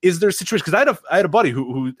 Is there a situation? Because I had a buddy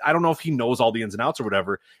who I don't know if he knows all the ins and outs or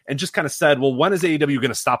whatever, and just kind of said, well, when is AEW going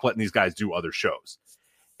to stop letting these guys do other shows?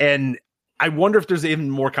 And I wonder if there's even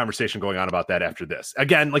more conversation going on about that after this.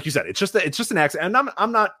 Again, like you said, it's just an accident, and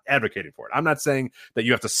I'm not advocating for it. I'm not saying that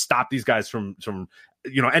you have to stop these guys from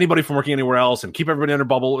anybody from working anywhere else and keep everybody under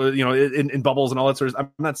bubble, in bubbles and all that sort of.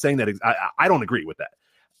 I'm not saying that. I don't agree with that.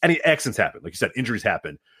 Any accidents happen, like you said, injuries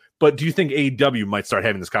happen. But do you think AEW might start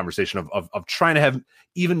having this conversation of trying to have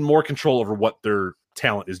even more control over what their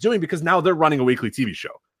talent is doing, because now they're running a weekly TV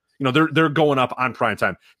show? They're going up on prime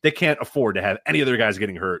time. They can't afford to have any other guys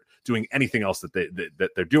getting hurt doing anything else that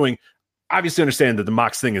they're doing. Obviously, understand that the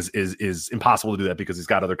Mox thing is impossible to do that because he's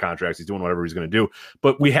got other contracts. He's doing whatever he's going to do.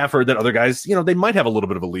 But we have heard that other guys, they might have a little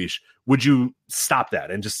bit of a leash. Would you stop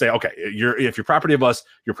that and just say, okay, if you're property of us,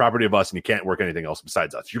 you're property of us, and you can't work anything else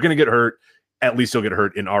besides us? If you're going to get hurt, at least you'll get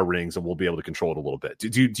hurt in our rings, and we'll be able to control it a little bit.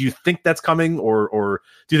 Do you think that's coming, or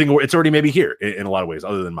do you think it's already maybe here in a lot of ways,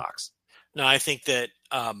 other than Mox? No, I think that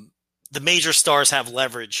the major stars have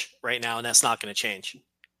leverage right now, and that's not going to change.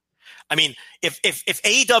 I mean, if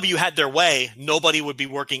AEW had their way, nobody would be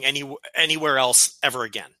working anywhere else ever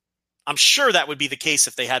again. I'm sure that would be the case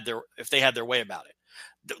if they had their way about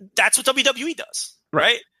it. That's what WWE does,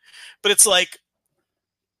 right? But it's like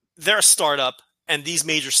they're a startup, and these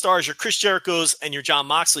major stars, your Chris Jericho's and your Jon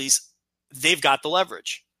Moxley's, they've got the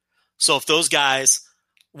leverage. So if those guys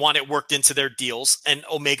want it worked into their deals, and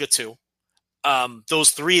Omega too, those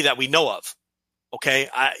three that we know of, okay,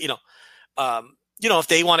 if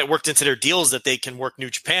they want it worked into their deals that they can work New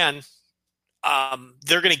Japan,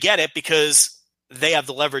 they're going to get it because they have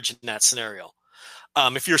the leverage in that scenario.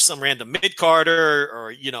 If you're some random mid-carder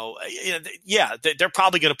or, they're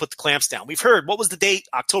probably going to put the clamps down. We've heard, what was the date?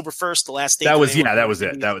 October 1st, the last date? That was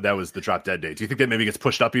it. That was the drop dead date. Do you think that maybe gets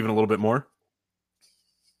pushed up even a little bit more?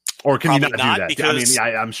 Or can probably you not do that? Because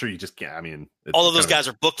I'm sure you just can't. I mean, all of those guys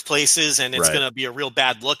are booked places, and it's going to be a real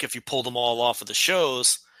bad look if you pull them all off of the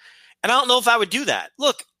shows. And I don't know if I would do that.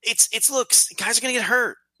 Look, it's guys are going to get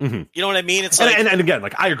hurt. Mm-hmm. You know what I mean? It's and again,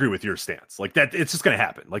 like I agree with your stance. Like that, it's just going to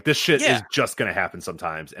happen. Like this shit is just going to happen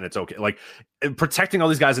sometimes, and it's okay. Like protecting all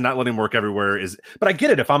these guys and not letting them work everywhere is. But I get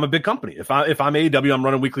it. If I'm a big company, if I'm AEW, I'm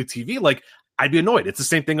running weekly TV. Like I'd be annoyed. It's the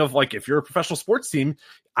same thing of like if you're a professional sports team,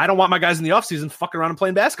 I don't want my guys in the offseason fucking around and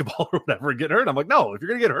playing basketball or whatever and getting hurt. I'm like, no, if you're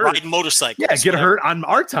going to get hurt, riding motorcycles, get hurt on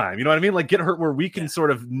our time. You know what I mean? Like get hurt where we can sort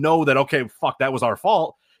of know that okay, fuck, that was our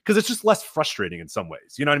fault. Because it's just less frustrating in some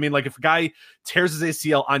ways. You know what I mean? Like if a guy tears his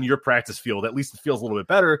ACL on your practice field, at least it feels a little bit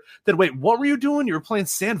better than, wait, what were you doing? You were playing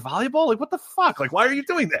sand volleyball? Like, what the fuck? Like, why are you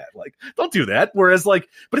doing that? Like, don't do that. Whereas but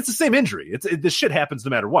it's the same injury. This shit happens no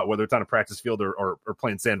matter what, whether it's on a practice field or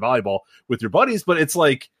playing sand volleyball with your buddies. But it's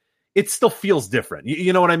like, it still feels different.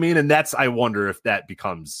 You know what I mean? And I wonder if that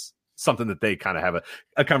becomes something that they kind of have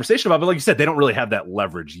a conversation about. But like you said, they don't really have that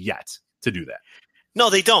leverage yet to do that. No,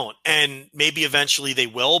 they don't. And maybe eventually they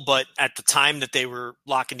will, but at the time that they were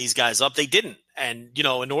locking these guys up, they didn't. And,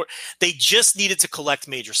 they just needed to collect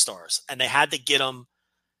major stars, and they had to get them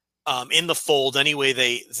in the fold any way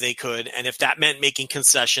they could. And if that meant making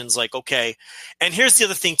concessions, like, okay. And here's the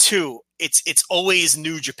other thing too. It's always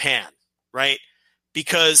New Japan, right?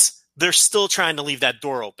 Because they're still trying to leave that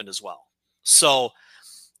door open as well. So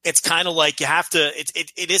it's kind of like you have to,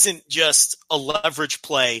 it isn't just a leverage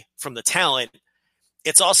play from the talent.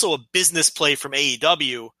 It's also a business play from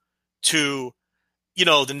AEW to,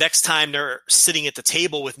 the next time they're sitting at the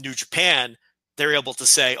table with New Japan, they're able to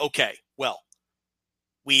say, okay, well,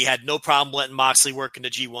 we had no problem letting Moxley work in the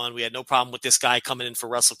G1. We had no problem with this guy coming in for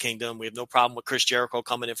Wrestle Kingdom. We have no problem with Chris Jericho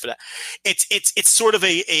coming in for that. It's sort of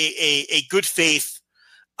a good faith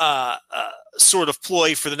sort of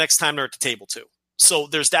ploy for the next time they're at the table too. So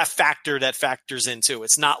there's that factor that factors into.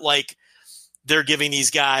 It's not like they're giving these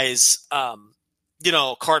guys,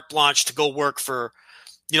 carte blanche to go work for,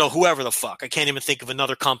 whoever the fuck. I can't even think of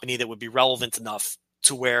another company that would be relevant enough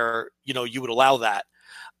to where, you would allow that.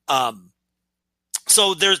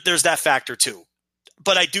 So there's that factor too.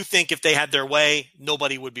 But I do think if they had their way,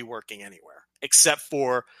 nobody would be working anywhere except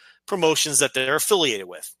for promotions that they're affiliated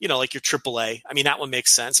with, like your AAA. I mean, that one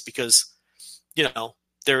makes sense because,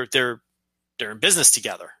 they're in business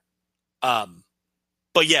together.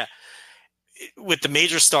 But yeah, with the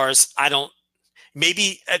major stars,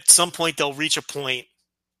 maybe at some point they'll reach a point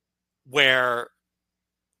where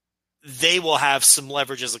they will have some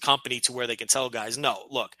leverage as a company to where they can tell guys, no,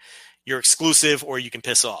 look, you're exclusive or you can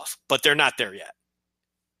piss off, but they're not there yet.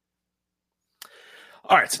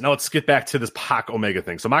 All right, so now let's get back to this Pac Omega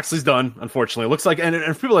thing. So Moxley's done, unfortunately. It looks like, and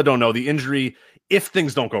for people that don't know, the injury, if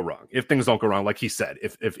things don't go wrong, like he said,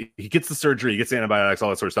 if he gets the surgery, he gets the antibiotics, all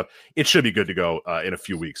that sort of stuff, it should be good to go in a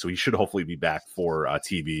few weeks. So he should hopefully be back for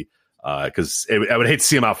TV. Because I would hate to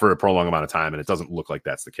see him out for a prolonged amount of time, and it doesn't look like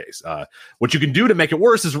that's the case. What you can do to make it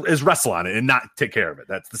worse is wrestle on it and not take care of it.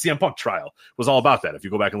 That's the CM Punk trial was all about that. If you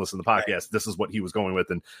go back and listen to the podcast, This is what he was going with,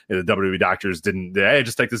 and the WWE doctors didn't. Hey,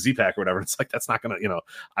 just take the Z-Pack or whatever. It's like that's not gonna,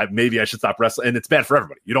 maybe I should stop wrestling, and it's bad for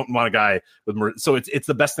everybody. You don't want a guy with more. So it's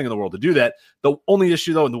the best thing in the world to do that. The only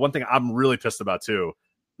issue though, and the one thing I'm really pissed about too,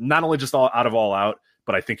 not only just all out.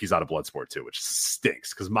 But I think he's out of Bloodsport too, which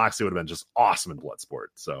stinks because Moxley would have been just awesome in Bloodsport.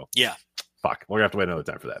 So yeah, fuck, we're gonna have to wait another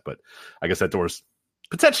time for that. But I guess that door's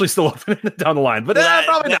potentially still open down the line. But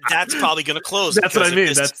probably not. That's probably going to close. That's what I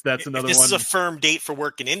mean. That's another one. If this is a firm date for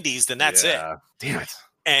working indies, then that's it. Damn it.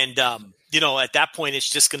 And at that point, it's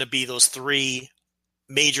just going to be those three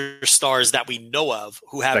major stars that we know of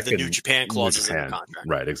who have the New Japan clauses in the contract.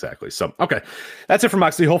 Right, exactly. So, okay. That's it for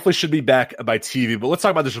Moxley. Hopefully should be back by TV. But let's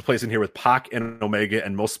talk about this replacement here with Pac and Omega,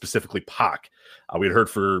 and most specifically Pac. We had heard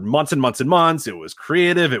for months and months and months. It was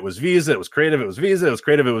creative. It was Visa. It was creative. It was Visa. It was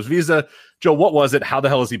creative. It was Visa. Joe, what was it? How the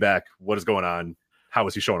hell is he back? What is going on? How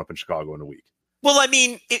is he showing up in Chicago in a week? Well, I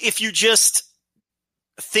mean, if you just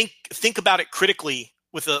think about it critically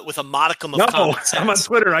with a modicum of common sense. I'm on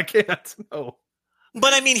Twitter. I can't. No.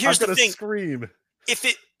 But I mean, here's the thing. Scream. If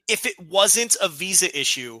it wasn't a visa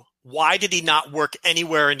issue, why did he not work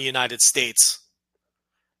anywhere in the United States?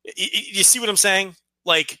 You see what I'm saying?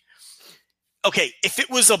 Like, okay, if it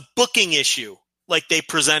was a booking issue, like they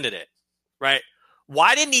presented it, right?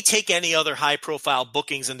 Why didn't he take any other high-profile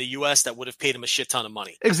bookings in the U.S. that would have paid him a shit ton of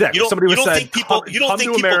money? Exactly. Somebody would say, come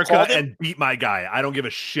to America him? and beat my guy. I don't give a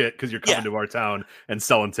shit because you're coming to our town and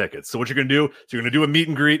selling tickets. So what you're going to do is you're going to do a meet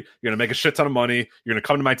and greet. You're going to make a shit ton of money. You're going to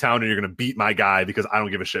come to my town and you're going to beat my guy because I don't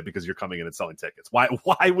give a shit because you're coming in and selling tickets. Why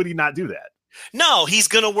would he not do that? No, he's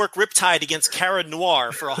going to work Riptide against Cara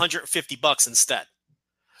Noir for $150 instead.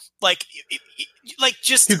 Like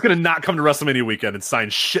just he's going to not come to WrestleMania weekend and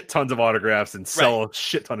sign shit tons of autographs and sell a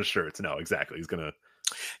shit ton of shirts. No, exactly. He's going to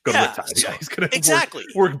go to Riptide. Yeah, he's going to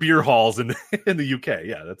work beer halls in the UK.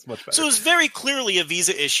 Yeah, that's much better. So it's very clearly a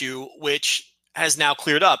visa issue, which has now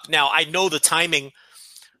cleared up. Now I know the timing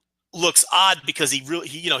looks odd because he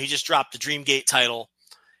just dropped the Dreamgate title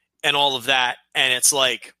and all of that, and it's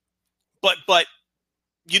like, but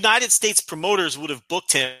United States promoters would have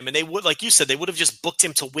booked him, and they would, like you said, they would have just booked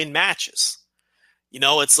him to win matches.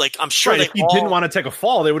 It's like, I'm sure if he didn't want to take a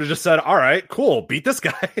fall, they would have just said, all right, cool, beat this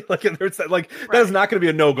guy. That is not going to be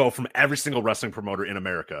a no-go from every single wrestling promoter in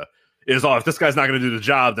America. If this guy's not going to do the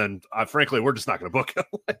job, then frankly, we're just not going to book him.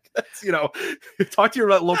 Talk to your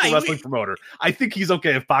local wrestling promoter. I think he's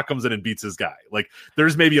okay if Pac comes in and beats his guy. Like,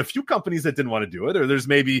 there's maybe a few companies that didn't want to do it, or there's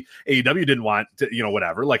maybe AEW didn't want to,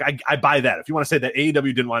 whatever. Like, I buy that. If you want to say that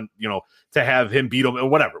AEW didn't want, to have him beat him or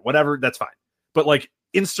whatever, that's fine. But like,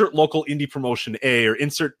 insert local indie promotion A or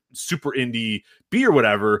insert super indie B or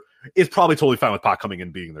whatever is probably totally fine with Pac coming in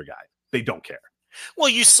and being their guy. They don't care. Well,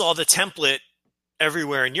 you saw the template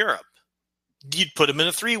everywhere in Europe. You'd put him in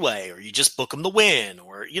a 3-way, or you just book him to win,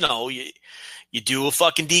 or, you do a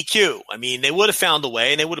fucking DQ. I mean, they would have found a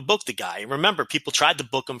way, and they would have booked the guy. And remember, people tried to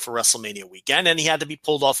book him for WrestleMania weekend, and he had to be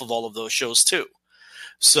pulled off of all of those shows too.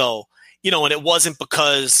 So, and it wasn't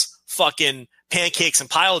because fucking Pancakes and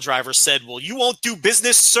Pile Driver said, well, you won't do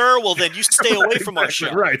business, sir? Well, then you stay away from our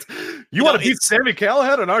show. Right. You want to beat Sami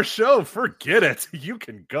Callihan on our show? Forget it. You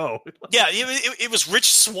can go. Yeah, it was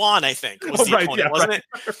Rich Swann, I think, was the opponent, wasn't it?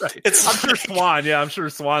 Right. I'm sure Swann. Yeah, I'm sure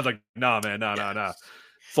Swann's like, nah, man, no.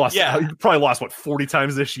 He probably lost 40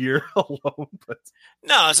 times this year alone. But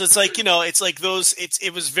no, so it's like,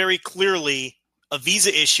 it was very clearly a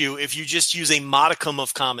visa issue if you just use a modicum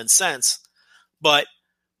of common sense. But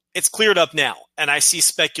it's cleared up now, and I see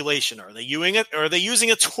speculation. Are they using it? Or are they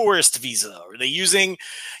using a tourist visa? Or are they using,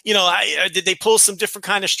 did they pull some different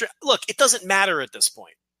kind of look, it doesn't matter at this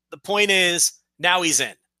point. The point is now he's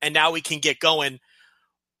in, and now we can get going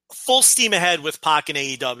full steam ahead with Pac and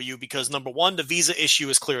AEW because, number one, the visa issue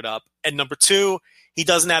is cleared up, and number two, he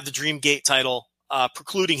doesn't have the Dream Gate title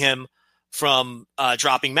precluding him from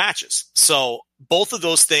dropping matches. So both of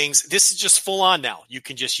those things, this is just full on now. You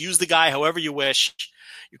can just use the guy however you wish.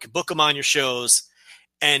 You can book him on your shows.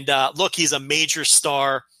 And look, he's a major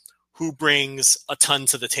star who brings a ton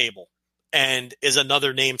to the table and is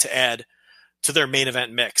another name to add to their main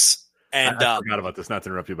event mix. And I forgot about this, not to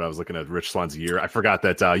interrupt you, but I was looking at Rich Swann's year. I forgot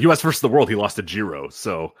that US versus the World, he lost to Jiro.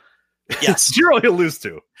 So yes, Jiro he'll lose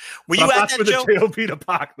to. Were you at that show? The JOB to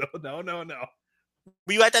Pac, though. No.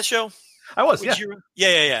 Were you at that show? I was, yeah.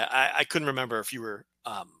 Yeah. I couldn't remember if you were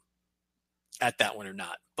at that one or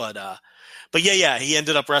not. But yeah, he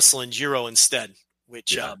ended up wrestling Jiro instead,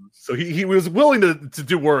 which so he was willing to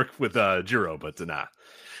do work with Jiro, but nah.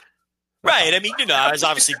 Right. I mean, I was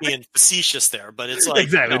obviously being facetious there, but it's like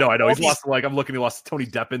exactly. No, I know. He's lost he lost to Tony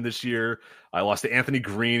Deppen this year. I lost to Anthony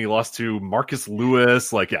Green. He lost to Marcus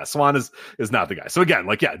Lewis. Swann is not the guy. So again,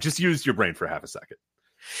 just use your brain for half a second.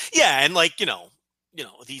 Yeah, and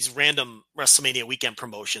these random WrestleMania weekend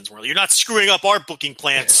promotions where you're not screwing up our booking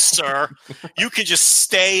plans, sir. You can just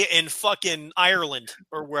stay in fucking Ireland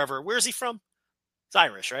or wherever. Where's he from? It's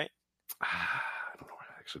Irish, right? I don't know.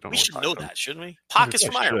 I actually don't. We should know that, shouldn't we? Pac is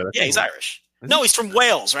from Ireland. Yeah, he's Irish. No, he's from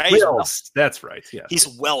Wales, right? Wales. That's right. Yeah, he's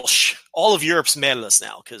Welsh. All of Europe's mad at us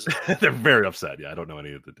now because they're very upset. Yeah, I don't know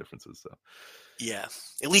any of the differences. So yeah,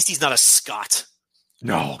 at least he's not a Scot.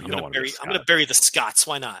 No, you don't want to. I'm going to bury the Scots.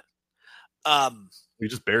 Why not? We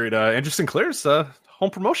just buried Andrew Sinclair's home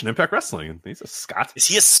promotion, Impact Wrestling. He's a Scot. Is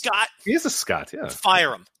he a Scot? He is a Scot. Yeah.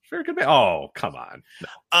 Fire him. Very good man. Oh, come on.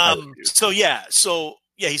 No, So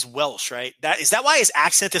he's Welsh, right? Is that why his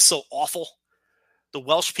accent is so awful? The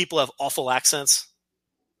Welsh people have awful accents.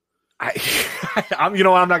 I'm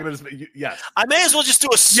not going to. Yes. I may as well just do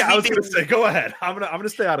a sweeping. Yeah, I was going to say, go ahead. I'm going to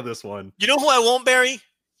stay out of this one. You know who I won't bury?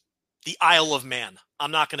 The Isle of Man. I'm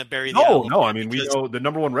not going to bury the Isle of Man. I mean, we know the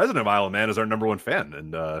number one resident of Isle of Man is our number one fan,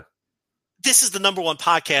 and this is the number one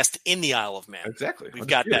podcast in the Isle of Man. Exactly. We've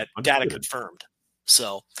got that data confirmed.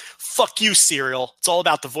 So, fuck you, Serial. It's all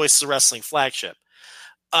about the Voices of Wrestling flagship.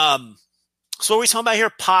 So what are we talking about here?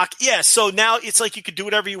 Pac. Yeah, so now it's like you could do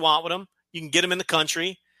whatever you want with him. You can get him in the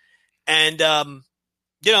country. And,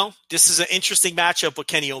 this is an interesting matchup with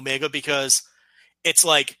Kenny Omega because it's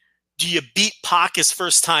like, do you beat Pac his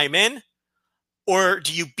first time in? Or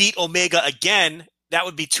do you beat Omega again? That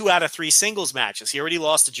would be 2 out of 3 singles matches. He already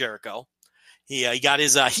lost to Jericho. He got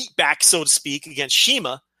his heat back, so to speak, against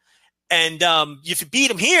Shima. And if you beat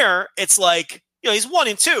him here, it's like, he's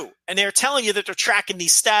 1-2. And they're telling you that they're tracking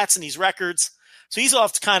these stats and these records. So he's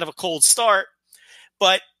off to kind of a cold start.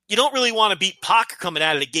 But you don't really want to beat Pac coming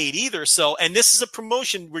out of the gate either. So, and this is a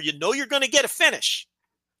promotion where you're going to get a finish.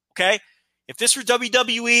 Okay? If this were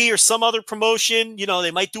WWE or some other promotion,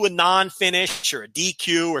 they might do a non-finish or a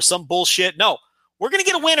DQ or some bullshit. No, we're going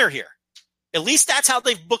to get a winner here. At least that's how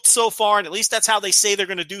they've booked so far, and at least that's how they say they're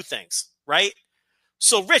going to do things, right?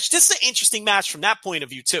 So, Rich, this is an interesting match from that point of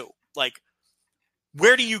view, too. Like,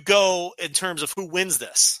 where do you go in terms of who wins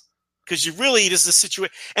this? Because this is a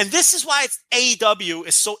situation. And this is why AEW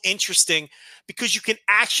is so interesting, because you can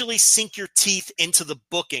actually sink your teeth into the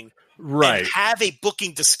booking and have a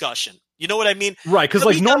booking discussion. You know what I mean? Right,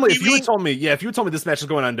 because normally if you had told me this match is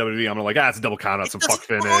going on in WWE, I'm like, it's a double count out, some fuck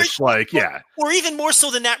finish. Or even more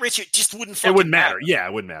so than that, Rich, it just wouldn't fucking It wouldn't matter. Yeah,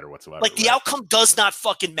 it wouldn't matter whatsoever. Like, the outcome does not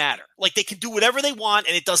fucking matter. Like, they can do whatever they want,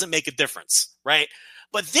 and it doesn't make a difference, right?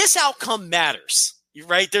 But this outcome matters,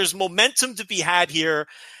 right? There's momentum to be had here,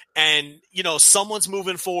 and, someone's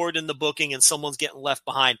moving forward in the booking and someone's getting left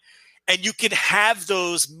behind. And you can have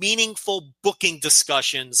those meaningful booking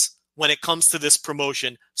discussions when it comes to this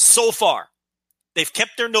promotion. So far, they've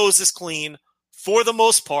kept their noses clean for the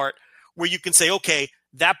most part, where you can say, okay,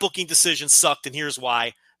 that booking decision sucked and here's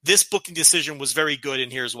why. This booking decision was very good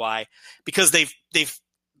and here's why. Because they've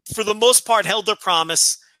for the most part held their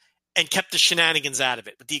promise and kept the shenanigans out of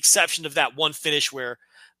it. With the exception of that one finish where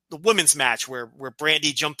the women's match where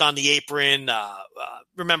Brandy jumped on the apron,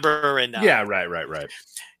 remember? And yeah, right.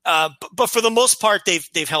 But for the most part,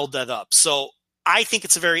 they've held that up. So I think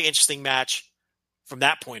it's a very interesting match from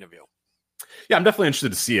that point of view. Yeah, I'm definitely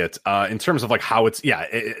interested to see it in terms of like how it's,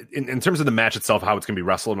 in terms of the match itself, how it's going to be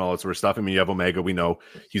wrestled and all that sort of stuff. I mean, you have Omega, we know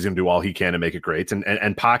he's going to do all he can to make it great.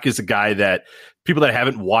 And Pac is a guy that people that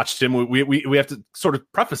haven't watched him, we have to sort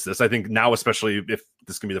of preface this. I think now, especially if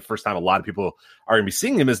this can be the first time a lot of people are going to be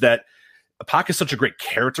seeing him, is that Pac is such a great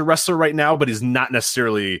character wrestler right now, but he's not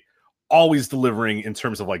necessarily always delivering in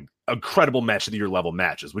terms of like incredible match of the year level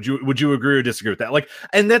matches. Would you agree or disagree with that? Like,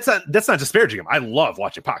 and that's not disparaging him. I love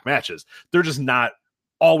watching Pac matches. They're just not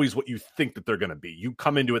always what you think that they're going to be. You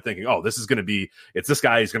come into it thinking, oh, this is going to be, it's this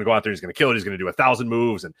guy. He's going to go out there. He's going to kill it. He's going to do 1,000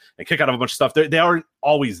 moves and kick out of a bunch of stuff. They aren't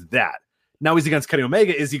always that. Now he's against Kenny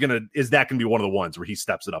Omega. Is that going to be one of the ones where he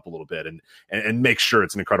steps it up a little bit and makes sure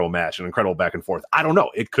it's an incredible match, an incredible back and forth? I don't know.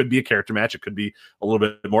 It could be a character match. It could be a little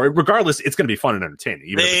bit more. Regardless, it's going to be fun and entertaining.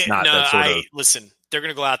 Even if it's not that sort of. Listen, they're going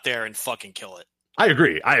to go out there and fucking kill it. I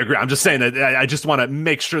agree. I'm just saying that I just want to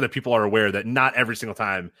make sure that people are aware that not every single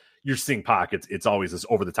time you're seeing Pac, it's always this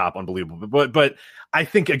over the top, unbelievable. But I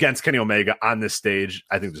think against Kenny Omega on this stage,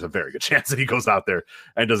 I think there's a very good chance that he goes out there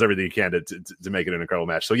and does everything he can to make it an incredible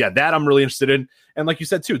match. So yeah, that I'm really interested in. And like you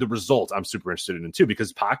said too, the result I'm super interested in too,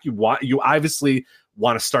 because Pac, you obviously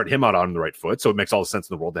want to start him out on the right foot. So it makes all the sense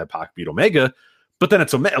in the world to have Pac beat Omega. But then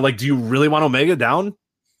it's Omega. Like, do you really want Omega down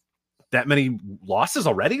that many losses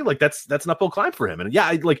already? Like that's an uphill climb for him. And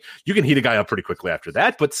yeah, like you can heat a guy up pretty quickly after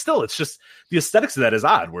that, but still it's just the aesthetics of that is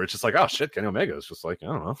odd, where it's just like, oh shit, Kenny Omega is just like, I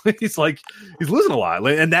don't know. he's losing a lot.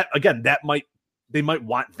 And that, again, they might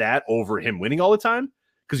want that over him winning all the time.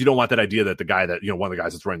 Because you don't want that idea that the guy that, one of the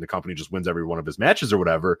guys that's running the company just wins every one of his matches or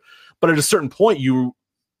whatever. But at a certain point,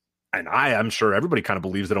 I'm sure everybody kind of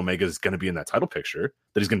believes that Omega is going to be in that title picture,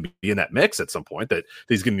 that he's going to be in that mix at some point, that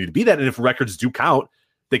he's going to need to be that. And if records do count,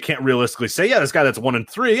 they can't realistically say, yeah, this guy that's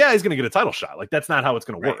 1-3, yeah, he's going to get a title shot. Like that's not how it's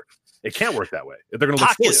going to work. It can't work that way. They're going to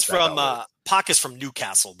Pac is from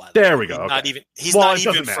Newcastle, by the way. There we go. He's not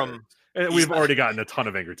even from. We've already gotten a ton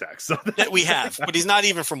of angry texts. So we have, but he's not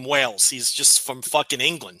even from Wales. He's just from fucking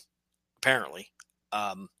England, apparently.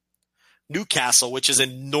 Newcastle, which is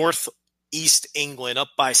in northeast England, up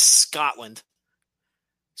by Scotland.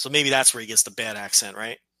 So maybe that's where he gets the bad accent,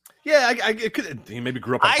 right? Yeah, he maybe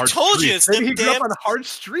grew up on hard streets. I told you, maybe he grew up on hard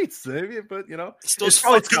streets, maybe, but it's those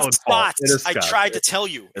fucking Scots. I tried to tell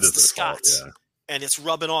you, it's the Scots, and it's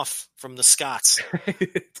rubbing off from the Scots.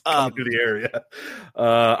 It's coming through the area.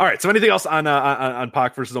 All right. So, anything else on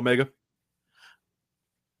Pac versus Omega?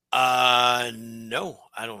 No,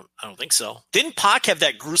 I don't think so. Didn't Pac have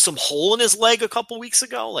that gruesome hole in his leg a couple weeks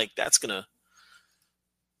ago? Like that's gonna.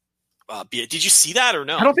 Did you see that or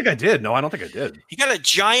no? I don't think I did. No, I don't think I did. He got a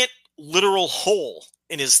giant literal hole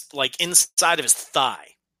in his inside of his thigh,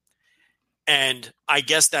 and I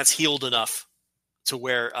guess that's healed enough to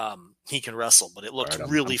where he can wrestle. But it looked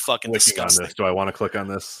really fucking disgusting. On this. Do I want to click on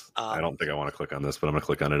this? I don't think I want to click on this, but I'm going to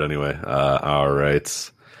click on it anyway. All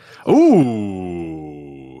right.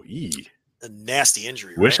 Ooh, a nasty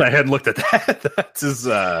injury. Wish I had looked at that. That is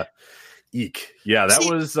eek. Yeah, that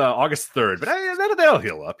was August 3rd, but that'll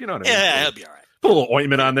heal up. You know what I mean? Yeah, it'll be all right. Put a little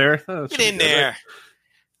ointment on there. Get in there.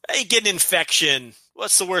 Right? Hey, get an infection.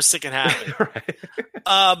 What's the worst that can happen? Right.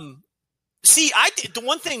 The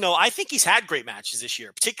one thing though, I think he's had great matches this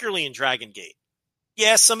year, particularly in Dragon Gate.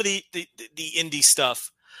 Yeah, some of the indie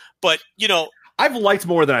stuff, but I've liked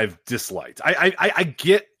more than I've disliked. I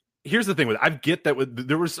get. Here's the thing with it. I get that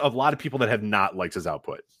there was a lot of people that have not liked his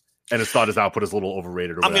output and has thought his output is a little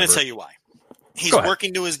overrated. Or I'm going to tell you why. He's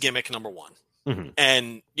working to his gimmick, number one. Mm-hmm.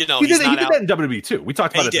 And, he did that in WWE too. We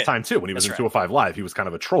talked about it at the time too. When he was in 205 Live, he was kind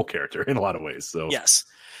of a troll character in a lot of ways. So yes.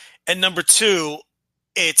 And number two,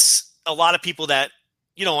 it's a lot of people that,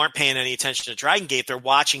 aren't paying any attention to Dragon Gate. They're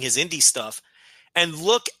watching his indie stuff and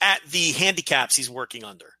look at the handicaps he's working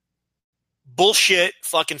under. Bullshit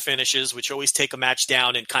fucking finishes, which always take a match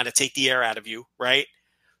down and kind of take the air out of you, right?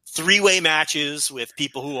 3-way matches with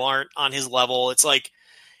people who aren't on his level. It's like,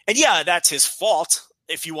 and yeah, that's his fault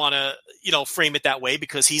if you want to, frame it that way,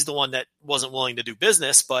 because he's the one that wasn't willing to do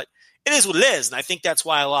business. But it is what it is. And I think that's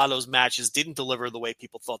why a lot of those matches didn't deliver the way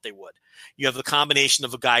people thought they would. You have the combination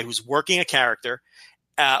of a guy who's working a character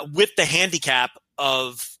with the handicap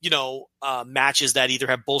of, matches that either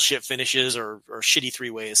have bullshit finishes or shitty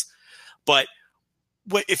three-ways. But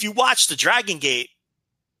if you watch the Dragon Gate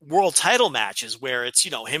world title matches where it's,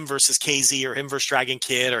 him versus KZ or him versus Dragon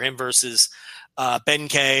Kid or him versus Ben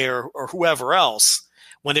K or whoever else,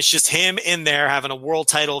 when it's just him in there having a world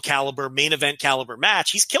title caliber, main event caliber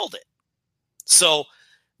match, he's killed it. So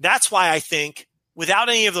that's why I think without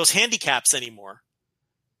any of those handicaps anymore,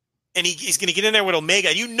 and he's going to get in there with Omega,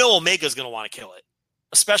 and Omega's going to want to kill it,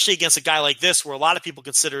 especially against a guy like this where a lot of people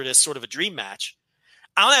consider it as sort of a dream match.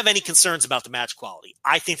 I don't have any concerns about the match quality.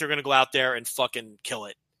 I think they're going to go out there and fucking kill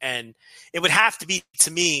it. And it would have to be,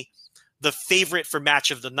 to me, the favorite for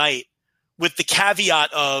match of the night with the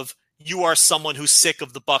caveat of you are someone who's sick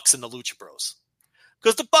of the Bucks and the Lucha Bros.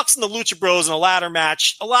 Because the Bucks and the Lucha Bros in a ladder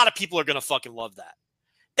match, a lot of people are going to fucking love that.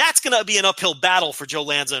 That's going to be an uphill battle for Joe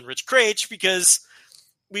Lanza and Rich Kraetsch because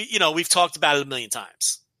we've talked about it a million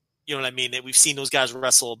times. You know what I mean? We've seen those guys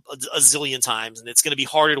wrestle a zillion times, and it's going to be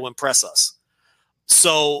harder to impress us.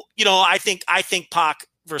 So, I think Pac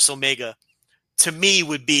versus Omega, to me,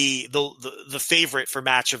 would be the favorite for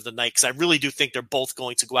match of the night because I really do think they're both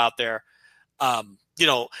going to go out there. And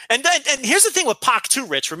here's the thing with Pac too,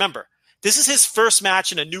 Rich. Remember, this is his first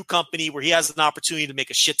match in a new company where he has an opportunity to make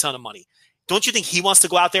a shit ton of money. Don't you think he wants to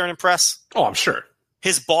go out there and impress? Oh, I'm sure.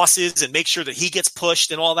 His bosses and make sure that he gets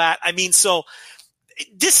pushed and all that. I mean, so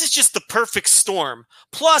this is just the perfect storm.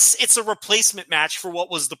 Plus, it's a replacement match for what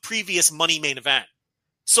was the previous Money main event.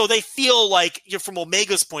 So they feel like, from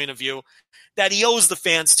Omega's point of view, that he owes the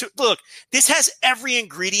fans to. Look, this has every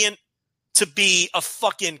ingredient to be a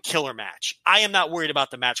fucking killer match. I am not worried about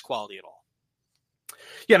the match quality at all.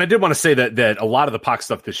 Yeah, and I did want to say that a lot of the Pac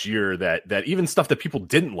stuff this year, that even stuff that people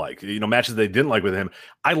didn't like, matches they didn't like with him,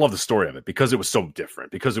 I love the story of it because it was so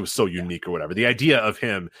different, because it was so unique or whatever. The idea of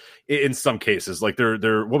him, in some cases, like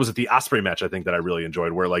what was it, the Ospreay match, I think that I really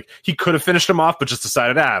enjoyed, where like he could have finished him off, but just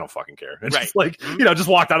decided, I don't fucking care. And just like, just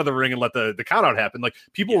walked out of the ring and let the count out happen. Like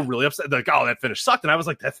people were really upset, like, oh, that finish sucked. And I was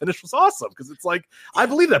like, that finish was awesome. Because it's like, I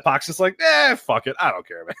believe that Pac's just like, fuck it. I don't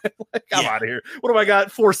care, man. Like, I'm out of here. What do I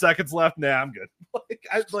got? 4 seconds left. Nah, I'm good.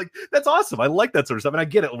 That's awesome. I like that sort of stuff, and I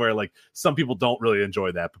get it where like some people don't really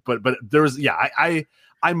enjoy that, but there was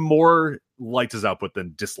I more liked his output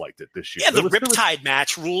than disliked it this year. Yeah, the Riptide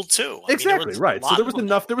match ruled too. Exactly, right. So there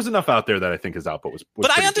was enough out there that I think his output was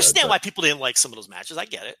but I understand why people didn't like some of those matches. I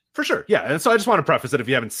get it for sure. Yeah, and so I just want to preface that if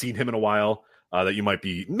you haven't seen him in a while, that you might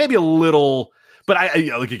be maybe a little. But I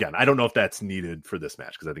I don't know if that's needed for this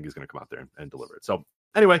match because I think he's going to come out there and deliver it. So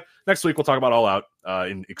anyway, next week we'll talk about All Out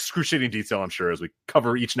in excruciating detail, I'm sure, as we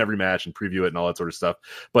cover each and every match and preview it and all that sort of stuff.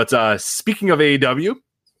 But speaking of AEW,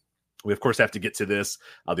 we of course have to get to this.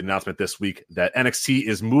 The announcement this week that NXT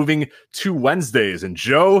is moving to Wednesdays. And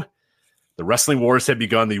Joe, the Wrestling Wars have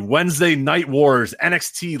begun. The Wednesday Night Wars,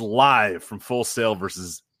 NXT Live from Full Sail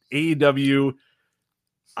versus AEW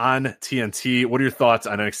on TNT. What are your thoughts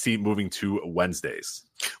on NXT moving to Wednesdays?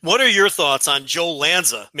 What are your thoughts on Joe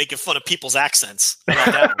Lanza making fun of people's accents? How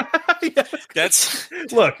about that? That's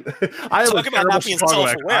look. I talk about not being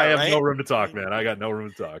self-aware. I have no room to talk, man. I got no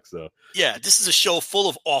room to talk. So yeah, this is a show full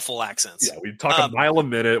of awful accents. Yeah, we talk a mile a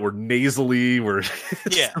minute. We're nasally. We're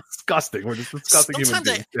disgusting. We're just disgusting human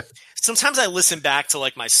beings. Sometimes I listen back to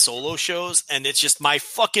like my solo shows, and it's just my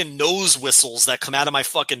fucking nose whistles that come out of my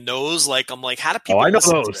fucking nose. Like I'm like, how do people? Oh, I know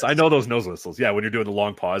those. I know those nose whistles. Yeah, when you're doing the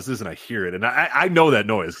long pauses, and I hear it, and I know that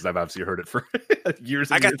noise because I've obviously heard it for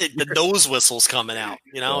years. I got the nose whistles coming out.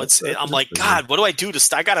 I'm like, God, what do I do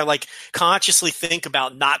I gotta like consciously think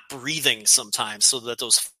about not breathing sometimes so that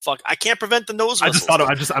those I can't prevent the nose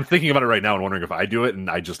whistles. I'm thinking about it right now and wondering if I do it, and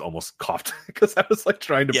I just almost coughed because I was like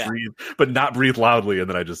trying to breathe but not breathe loudly, and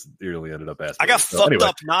then I just nearly ended up asking. I got fucked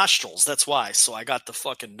up nostrils, that's why. So I got the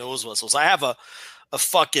fucking nose whistles. I have a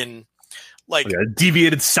fucking like a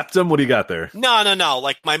deviated septum. What do you got there? No.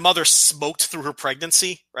 Like my mother smoked through her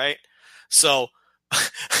pregnancy, right? So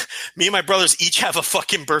me and my brothers each have a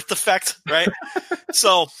fucking birth defect, right?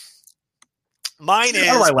 So mine is.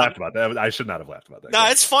 How do I laugh about that? I should not have laughed about that. No,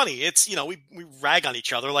 it's funny. It's we rag on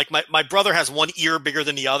each other. Like my brother has one ear bigger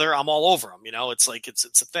than the other. I'm all over him. It's like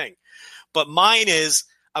it's a thing. But mine is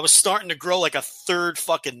I was starting to grow like a third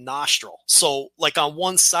fucking nostril. So like on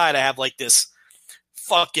one side I have like this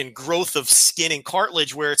fucking growth of skin and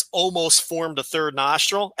cartilage where it's almost formed a third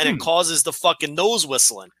nostril, and it causes the fucking nose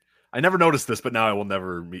whistling. I never noticed this, but now I will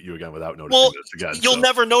never meet you again without noticing this again. You'll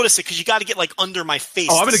never notice it because you got to get like under my face.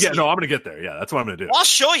 Oh, I'm gonna get there. Yeah, that's what I'm gonna do. I'll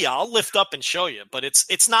show you. I'll lift up and show you, but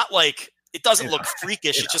it's not like It doesn't look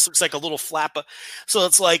freakish. It just looks like a little flap. So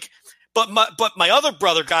it's like, but my other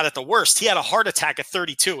brother got it the worst. He had a heart attack at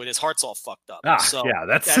 32 and his heart's all fucked up. So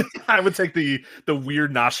that's I would take the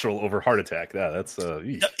weird nostril over heart attack. Yeah, that's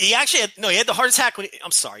he actually he had the heart attack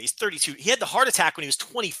I'm sorry, he's 32. He had the heart attack when he was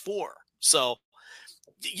 24. So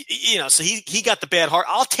so he got the bad heart.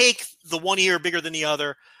 I'll take the one ear bigger than the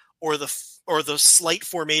other, or the slight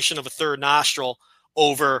formation of a third nostril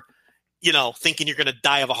over, thinking you're going to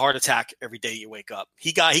die of a heart attack every day you wake up.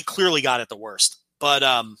 He clearly got it the worst. But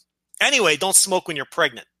anyway, don't smoke when you're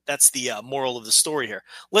pregnant. That's the moral of the story here.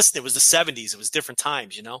 Listen, it was the 70s. It was different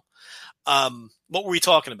times, What were we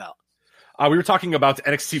talking about? We were talking about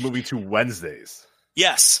NXT moving to Wednesdays.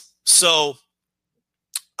 Yes. So,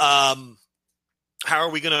 how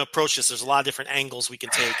are we going to approach this? There's a lot of different angles we can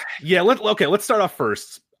take. Yeah. Let's start off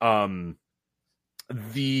first.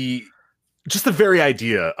 Just the very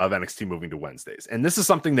idea of NXT moving to Wednesdays. And this is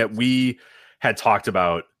something that we had talked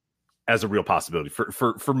about as a real possibility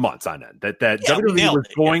for months on end, that WWE was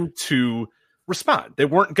going to respond. They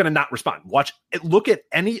weren't going to not respond. Look at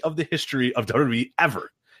any of the history of WWE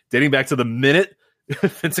ever, dating back to the minute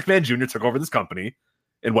Vince McMahon Jr. took over this company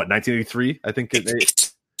in 1983, I think.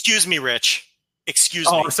 Excuse me, Rich. Excuse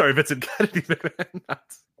me. Oh, I'm sorry, Vincent Kennedy McMahon.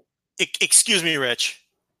 Excuse me, Rich.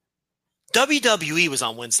 WWE was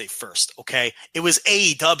on Wednesday first, okay? It was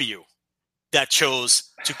AEW that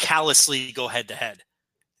chose to callously go head-to-head.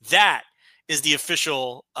 That is the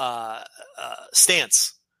official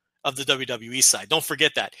stance of the WWE side. Don't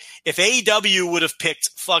forget that. If AEW would have picked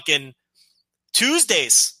fucking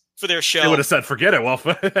Tuesdays for their show, they would have said, forget it. Well,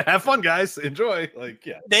 have fun, guys. Enjoy.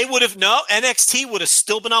 They would have, NXT would have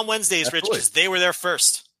still been on Wednesdays, Absolutely. Rich, because they were there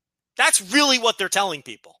first. That's really what they're telling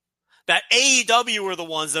people. That AEW are the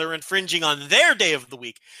ones that are infringing on their day of the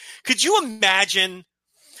week. Could you imagine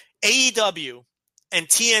AEW and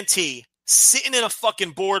TNT sitting in a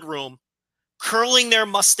fucking boardroom, curling their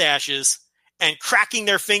mustaches and cracking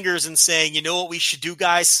their fingers and saying, you know what we should do,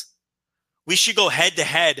 guys? We should go head to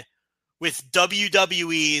head with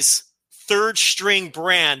WWE's third string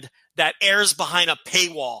brand that airs behind a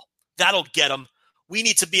paywall. That'll get them. We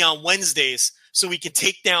need to be on Wednesdays so we can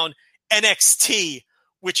take down NXT,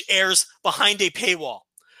 which airs behind a paywall.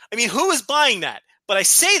 I mean, who is buying that? But I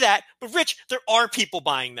say that, but Rich, there are people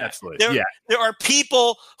buying that. Absolutely. There are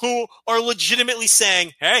people who are legitimately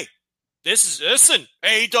saying, hey, listen,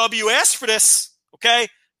 AEW asked for this, okay?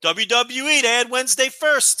 WWE, they had Wednesday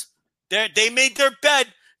first. They made their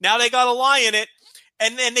bed. Now they got to lie in it.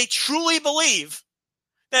 And then they truly believe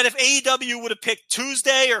that if AEW would have picked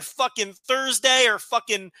Tuesday or fucking Thursday or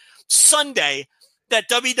fucking Sunday, that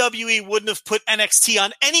WWE wouldn't have put NXT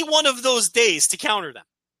on any one of those days to counter them.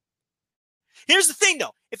 Here's the thing,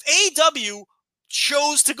 though. If AEW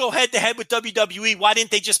chose to go head-to-head with WWE, why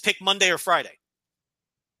didn't they just pick Monday or Friday?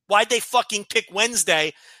 Why'd they fucking pick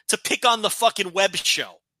Wednesday to pick on the fucking web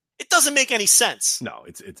show? It doesn't make any sense. No,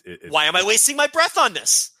 it's why am I wasting my breath on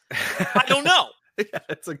this? I don't know. Yeah,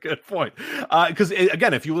 that's a good point. Because,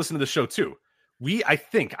 again, if you listen to the show, too,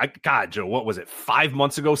 God, Joe, what was it, 5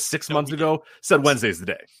 months ago, 6 months ago, said Wednesday's the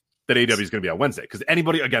day that AEW is going to be on Wednesday. Because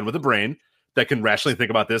anybody, again, with a brain that can rationally think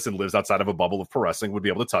about this and lives outside of a bubble of pro wrestling would be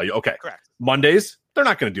able to tell you, okay, correct. Mondays, they're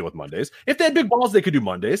not going to deal with Mondays. If they had big balls, they could do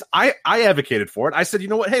Mondays. I advocated for it. I said, you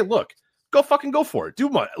know what? Hey, look, go for it. Do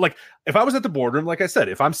like if I was at the boardroom, like I said,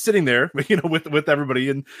 if I'm sitting there, with everybody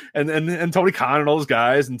and Tony Khan and all those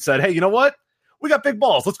guys and said, hey, you know what? We got big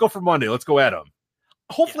balls. Let's go for Monday. Let's go at them.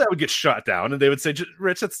 Hopefully I would get shot down and they would say,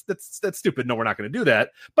 Rich, that's stupid. No, we're not going to do that.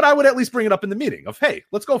 But I would at least bring it up in the meeting of, hey,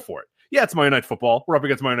 let's go for it. Yeah, it's Monday Night Football. We're up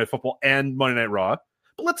against Monday Night Football and Monday Night Raw.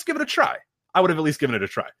 But let's give it a try. I would have at least given it a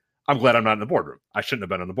try. I'm glad I'm not in the boardroom. I shouldn't have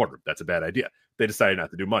been in the boardroom. That's a bad idea. They decided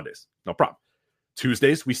not to do Mondays. No problem.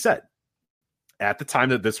 Tuesdays, we said at the time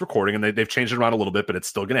that this recording, and they've changed it around a little bit, but it's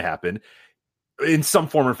still going to happen in some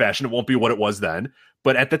form or fashion. It won't be what it was then.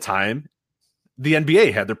 But at the time, the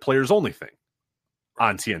NBA had their players only thing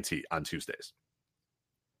on TNT on Tuesdays.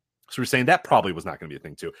 So we're saying that probably was not going to be a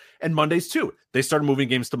thing too. And Mondays too. They started moving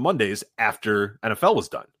games to Mondays after NFL was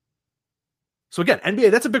done. So again, NBA,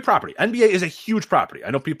 that's a big property. NBA is a huge property. I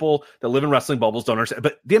know people that live in wrestling bubbles don't understand,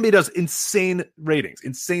 but the NBA does insane ratings,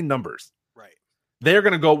 insane numbers. Right. They're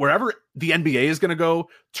going to go wherever the NBA is going to go.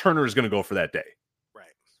 Turner is going to go for that day. Right.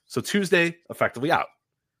 So Tuesday, effectively out.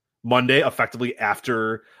 Monday, effectively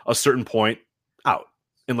after a certain point, out.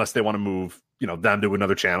 Unless they want to move, them to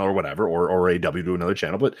another channel or whatever, or AW to another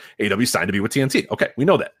channel, but AW signed to be with TNT. Okay, we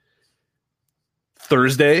know that.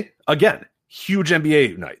 Thursday, again, huge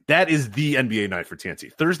NBA night. That is the NBA night for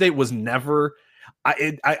TNT. Thursday was never,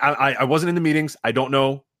 I wasn't in the meetings. I don't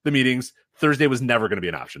know the meetings. Thursday was never going to be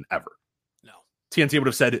an option, ever. TNT would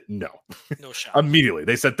have said no. No shot. Immediately.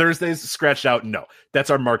 They said Thursdays, scratched out. No. That's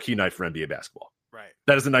our marquee night for NBA basketball. Right.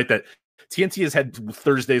 That is the night that TNT has had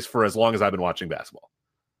Thursdays for as long as I've been watching basketball.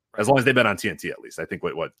 As long as they've been on TNT, at least. I think,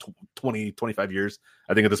 20, 25 years?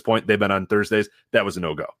 I think at this point, they've been on Thursdays. That was a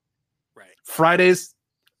no-go. Right. Fridays,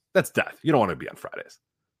 that's death. You don't want to be on Fridays.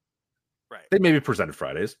 Right. They maybe presented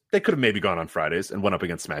Fridays. They could have maybe gone on Fridays and went up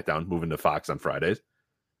against SmackDown, moving to Fox on Fridays.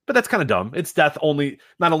 But that's kind of dumb. It's death only,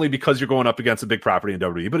 not only because you're going up against a big property in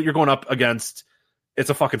WWE, but you're going up against, it's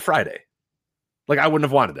a fucking Friday. Like, I wouldn't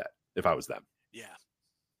have wanted that if I was them. Yeah.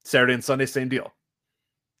 Saturday and Sunday, same deal.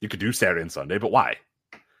 You could do Saturday and Sunday, but why?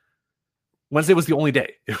 Wednesday was the only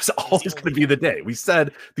day. It was always going to be the day. We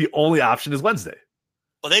said the only option is Wednesday.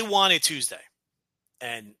 Well, they wanted Tuesday.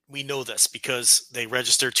 And we know this because they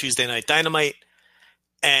registered Tuesday Night Dynamite.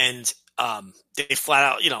 And they flat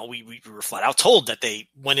out, we were flat out told that they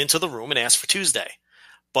went into the room and asked for Tuesday.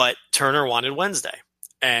 But Turner wanted Wednesday.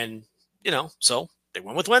 And, so they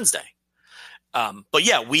went with Wednesday. But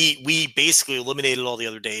yeah, we basically eliminated all the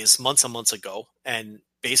other days months and months ago. And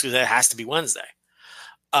basically that has to be Wednesday.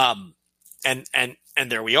 And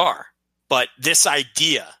there we are. But this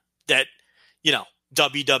idea that,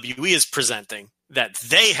 WWE is presenting that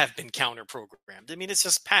they have been counter-programmed, I mean, it's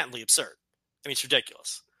just patently absurd. I mean, it's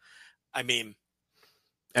ridiculous. I mean...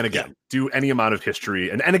 And again, do any amount of history.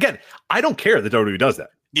 And again, I don't care that WWE does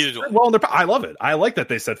that. Neither do I. Well, I love it. I like that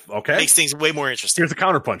they said, okay. Makes things way more interesting. Here's a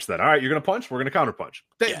counterpunch then. All right, you're going to punch? We're going to counterpunch.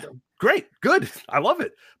 Great. Good. I love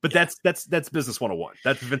it. But that's business 101.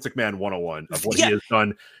 That's Vince McMahon 101 of what he has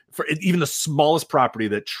done for even the smallest property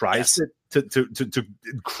that tries to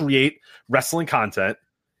create wrestling content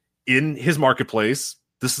in his marketplace.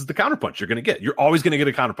 This is the counterpunch you're going to get. You're always going to get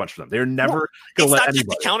a counterpunch from them. They're never going to let anybody. It's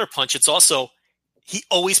not just the counterpunch. It's also he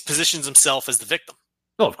always positions himself as the victim.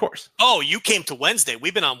 Oh, of course. Oh, you came to Wednesday.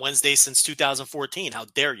 We've been on Wednesday since 2014. How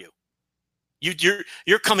dare you?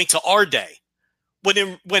 You're coming to our day.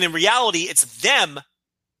 When in reality, it's them,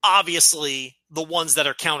 obviously, the ones that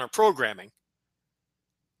are counter-programming.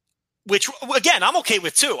 Which, again, I'm okay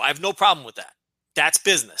with too. I have no problem with that. That's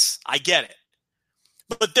business. I get it.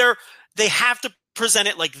 But they have to present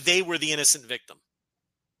it like they were the innocent victim.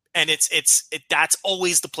 And that's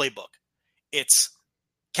always the playbook. It's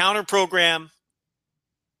counter-program,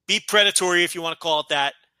 be predatory if you want to call it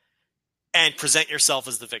that, and present yourself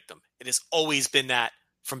as the victim. It has always been that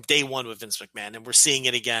from day one with Vince McMahon, and we're seeing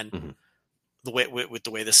it again the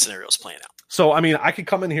way this scenario is playing out. So, I mean, I could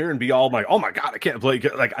come in here and be all like, oh my God, I can't play.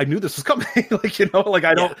 Like, I knew this was coming. We're going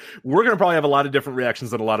to probably have a lot of different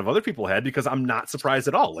reactions than a lot of other people had because I'm not surprised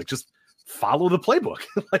at all. Like, just follow the playbook.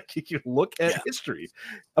 Like, if you look at history,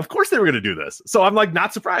 of course they were going to do this. So I'm like,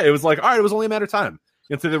 not surprised. It was like, all right, it was only a matter of time.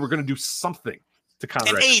 And so they were going to do something to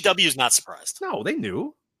counteract. And AEW is not surprised. No, they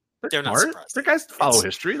knew. They're not surprised. Their guys follow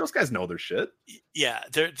history. Those guys know their shit. Yeah,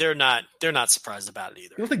 they're not surprised about it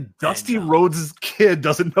either. You don't think Dusty Rhodes' kid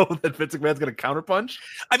doesn't know that Vince McMahon's going to counterpunch?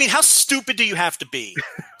 I mean, how stupid do you have to be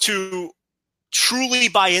to truly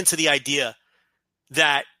buy into the idea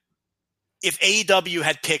that if AEW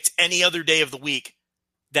had picked any other day of the week,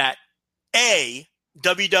 that A,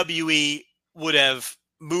 WWE would have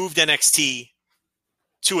moved NXT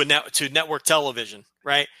to network television,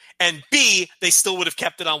 right? And B, they still would have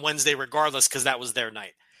kept it on Wednesday regardless because that was their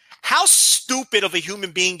night. How stupid of a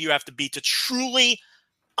human being do you have to be to truly,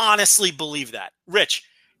 honestly believe that? Rich,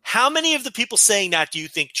 how many of the people saying that do you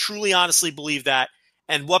think truly, honestly believe that?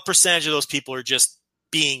 And what percentage of those people are just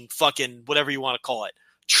being fucking whatever you want to call it?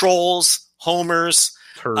 Trolls, homers?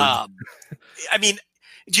 I mean,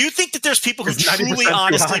 do you think that there's people who truly,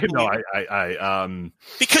 honestly believe it?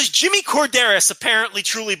 Because Jimmy Corderas apparently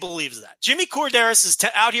truly believes that. Jimmy Corderas is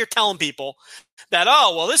out here telling people that,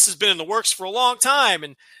 this has been in the works for a long time,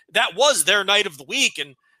 and that was their night of the week,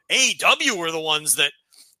 and AEW were the ones that,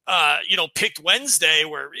 picked Wednesday,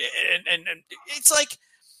 and it's like,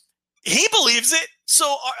 he believes it.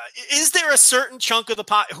 So is there a certain chunk of the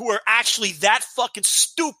pot who are actually that fucking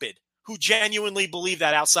stupid who genuinely believe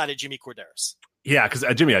that outside of Jimmy Corderas? Yeah, because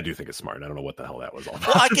Jimmy, I do think is smart. I don't know what the hell that was all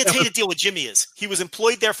about. Well, I can tell you the deal with Jimmy is he was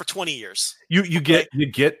employed there for 20 years. You get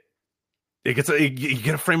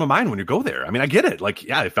a frame of mind when you go there. I mean, I get it. Like,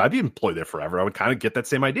 yeah, if I'd be employed there forever, I would kind of get that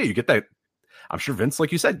same idea. You get that. I'm sure Vince,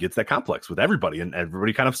 like you said, gets that complex with everybody, and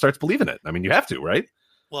everybody kind of starts believing it. I mean, you have to, right?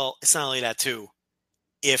 Well, it's not only that too.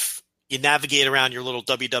 If you navigate around your little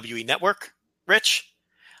WWE network, Rich,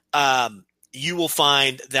 you will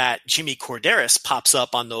find that Jimmy Corderas pops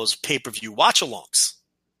up on those pay-per-view watch-alongs.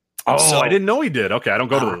 Oh, I didn't know he did. Okay, I don't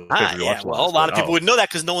go to the pay-per-view watch-alongs. Well, a lot of people wouldn't know that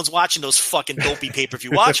because no one's watching those fucking dopey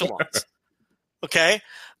pay-per-view watch-alongs. Okay?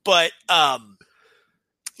 But,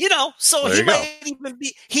 So he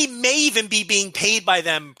may even be being paid by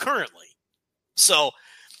them currently. So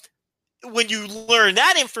when you learn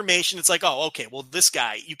that information, it's like, oh, okay, well, this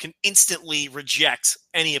guy, you can instantly reject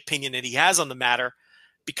any opinion that he has on the matter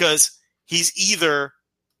because he's either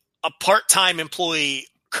a part-time employee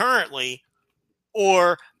currently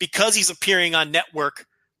or because he's appearing on network,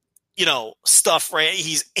 stuff, right?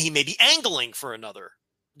 He may be angling for another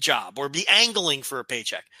job or be angling for a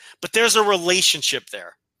paycheck. But there's a relationship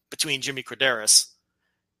there between Jimmy Corderas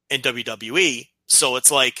and WWE. So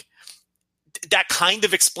it's like that kind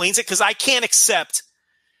of explains it because I can't accept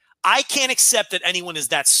that anyone is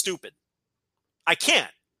that stupid. I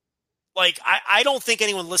can't. Like, I don't think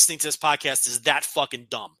anyone listening to this podcast is that fucking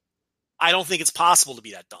dumb. I don't think it's possible to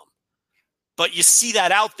be that dumb. But you see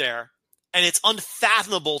that out there, and it's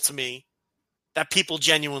unfathomable to me that people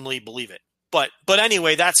genuinely believe it. But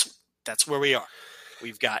anyway, that's where we are.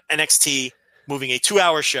 We've got NXT moving a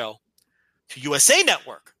 2-hour show to USA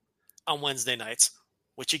Network on Wednesday nights,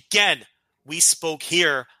 which again, we spoke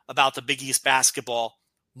here about the Big East basketball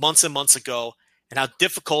months and months ago and how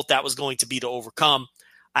difficult that was going to be to overcome.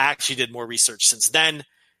 I actually did more research since then.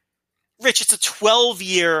 Rich, it's a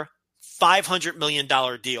 12-year, $500 million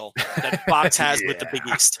deal that Fox has with the Big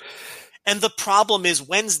East. And the problem is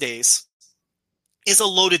Wednesdays is a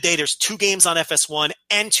loaded day. There's 2 games on FS1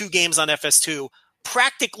 and 2 games on FS2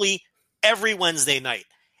 practically every Wednesday night.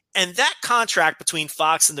 And that contract between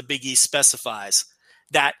Fox and the Big East specifies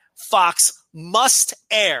that Fox must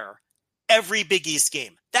air every Big East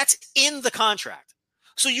game. That's in the contract.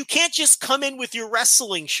 So you can't just come in with your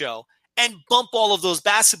wrestling show and bump all of those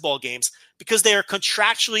basketball games because they are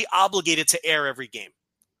contractually obligated to air every game,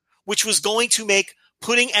 which was going to make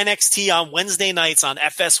putting NXT on Wednesday nights on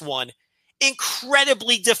FS1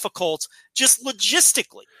 incredibly difficult just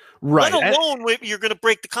logistically. Right. Let alone you're going to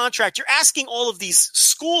break the contract. You're asking all of these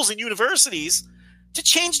schools and universities to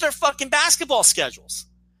change their fucking basketball schedules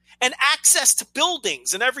and access to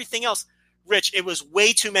buildings and everything else. Rich, it was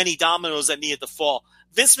way too many dominoes that needed to fall.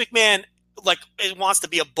 Vince McMahon, wants to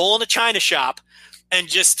be a bull in a china shop and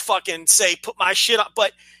just fucking say, put my shit up.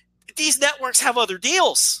 But these networks have other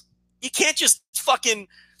deals. You can't just fucking,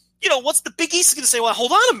 what's the Big East going to say? Well,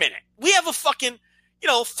 hold on a minute. We have a fucking,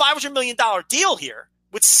 $500 million deal here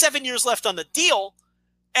with 7 years left on the deal.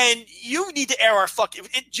 And you need to air our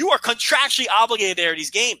you are contractually obligated to air these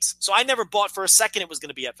games. So I never bought for a second it was going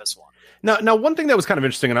to be FS1. Now, one thing that was kind of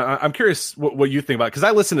interesting, and I'm curious what you think about it, because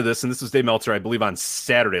I listened to this, and this was Dave Meltzer, I believe, on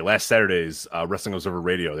last Saturday's Wrestling Observer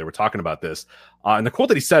Radio. They were talking about this. And the quote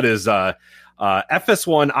that he said is,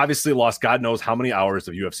 FS1 obviously lost God knows how many hours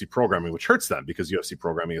of UFC programming, which hurts them because UFC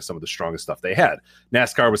programming is some of the strongest stuff they had.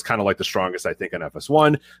 NASCAR was kind of like the strongest, I think, on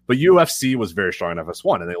FS1, but UFC was very strong on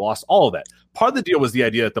FS1, and they lost all of that. Part of the deal was the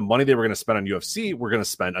idea that the money they were going to spend on UFC were going to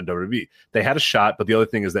spend on WWE. They had a shot, but the other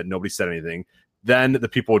thing is that nobody said anything. Then the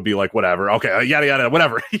people would be like, whatever, okay, yada, yada,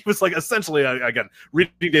 whatever. He was like, essentially, again,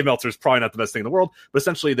 reading Dave Meltzer is probably not the best thing in the world, but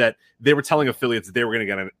essentially that they were telling affiliates that they were going to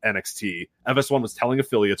get an NXT. FS1 was telling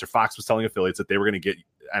affiliates, or Fox was telling affiliates that they were going to get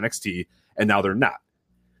NXT, and now they're not.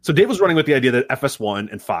 So Dave was running with the idea that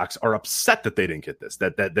FS1 and Fox are upset that they didn't get this,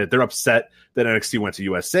 that they're upset that NXT went to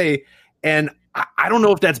USA. And I don't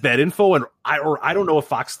know if that's bad info, or I don't know if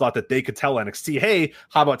Fox thought that they could tell NXT, hey,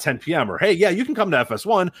 how about 10 p.m. or hey, yeah, you can come to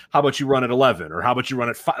FS1. How about you run at 11 or how about you run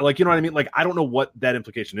at 5? Like, you know what I mean? Like, I don't know what that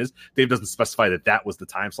implication is. Dave doesn't specify that was the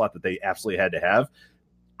time slot that they absolutely had to have.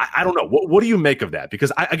 I don't know. What do you make of that?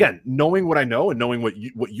 Because again, knowing what I know and knowing what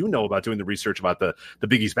you know about doing the research about the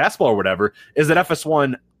Big East basketball or whatever, is that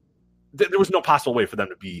FS1, there was no possible way for them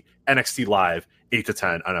to be NXT live 8 to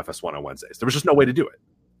 10 on FS1 on Wednesdays. There was just no way to do it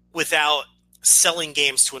without selling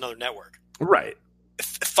games to another network. Right.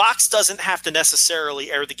 Fox doesn't have to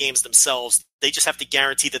necessarily air the games themselves. They just have to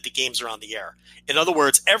guarantee that the games are on the air. In other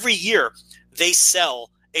words, every year they sell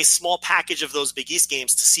a small package of those Big East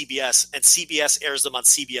games to CBS, and CBS airs them on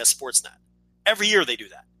CBS Sportsnet. Every year they do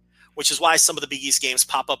that, which is why some of the Big East games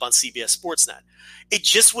pop up on CBS Sportsnet. It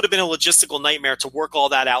just would have been a logistical nightmare to work all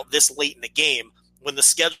that out this late in the game when the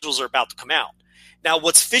schedules are about to come out. Now,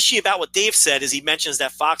 what's fishy about what Dave said is he mentions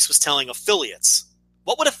that Fox was telling affiliates.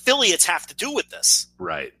 What would affiliates have to do with this?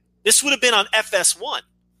 Right. This would have been on FS1.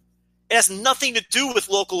 It has nothing to do with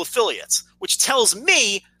local affiliates, which tells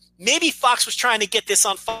me maybe Fox was trying to get this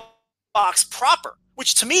on Fox proper,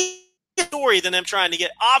 which to me is a story than them trying to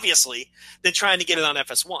get, obviously, than trying to get it on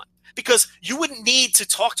FS1. Because you wouldn't need to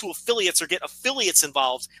talk to affiliates or get affiliates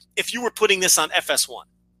involved if you were putting this on FS1.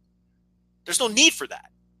 There's no need for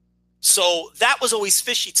that. So that was always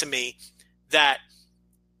fishy to me, that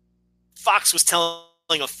Fox was telling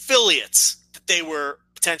affiliates that they were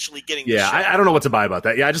potentially getting the Yeah, show. I don't know what to buy about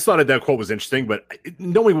that. Yeah, I just thought that quote was interesting, but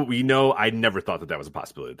knowing what we know, I never thought that was a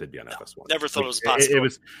possibility that they'd be on FS1. Never thought it was a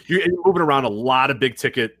possibility. You're moving around a lot of big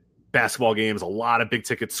ticket basketball games, a lot of big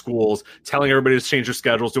ticket schools, telling everybody to change their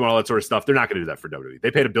schedules, doing all that sort of stuff. They're not going to do that for WWE.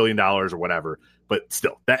 They paid $1 billion or whatever, but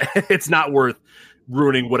still, that it's not worth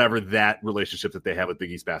ruining whatever that relationship that they have with Big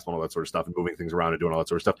East basketball and all that sort of stuff, and moving things around and doing all that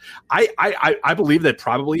sort of stuff. I believe that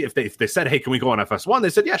probably if they said, hey, can we go on FS1? They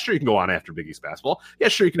said, yeah, sure, you can go on after Big East basketball. Yeah,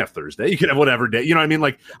 sure, you can have Thursday. You can have whatever day. You know what I mean?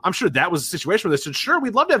 Like, I'm sure that was a situation where they said, sure,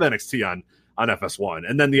 we'd love to have NXT on FS1.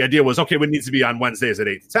 And then the idea was, okay, it needs to be on Wednesdays at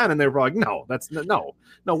 8 to 10. And they were like, no, that's no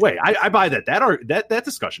way. I buy that. That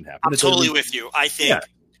discussion happened. I'm totally with you. I think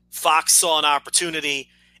Fox saw an opportunity,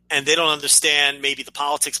 and they don't understand maybe the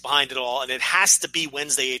politics behind it all, and it has to be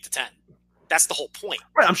Wednesday 8 to 10. That's the whole point.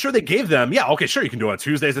 Right. I'm sure they gave them, okay, sure, you can do it on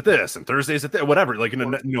Tuesdays at this and Thursdays at that, whatever. Like,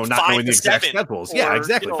 not knowing the exact schedules. Yeah,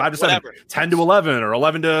 exactly. 5 to 7, whatever. 10 to 11, or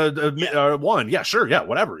 11 to 1. Yeah, sure. Yeah,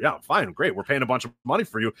 whatever. Yeah, fine. Great. We're paying a bunch of money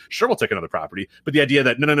for you. Sure, we'll take another property. But the idea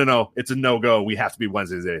that, no, it's a no-go. We have to be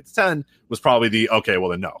Wednesdays at 8 to 10 was probably the, okay, well,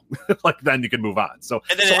 then no. Like, then you can move on. So,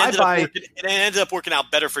 and then it ended up working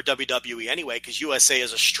out better for WWE anyway, because USA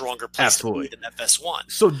is a stronger place to be than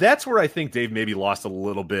FS1. So that's where I think Dave maybe lost a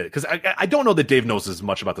little bit, because I don't know that Dave knows as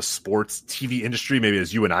much about the sports TV industry maybe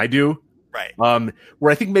as you and I do. Right.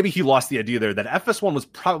 Where I think maybe he lost the idea there that FS1 was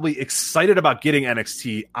probably excited about getting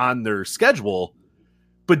NXT on their schedule,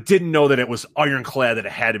 but didn't know that it was ironclad that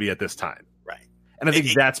it had to be at this time. Right. And I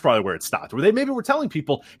think that's probably where it stopped, where they maybe were telling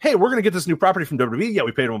people, hey, we're going to get this new property from WWE. Yeah,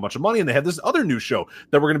 we paid them a bunch of money, and they have this other new show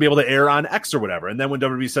that we're going to be able to air on X or whatever. And then when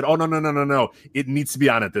WWE said, oh, no, it needs to be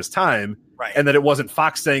on at this time. Right. And that it wasn't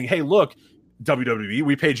Fox saying, hey, look, WWE,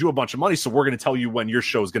 we paid you a bunch of money, so we're going to tell you when your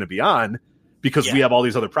show is going to be on, because we have all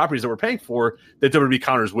these other properties that we're paying for, that WWE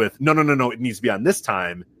counters with, no, it needs to be on this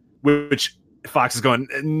time, which Fox is going,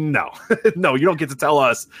 no, you don't get to tell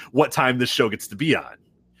us what time this show gets to be on.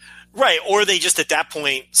 Right, or they just at that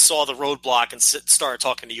point saw the roadblock and started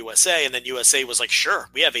talking to USA, and then USA was like, sure,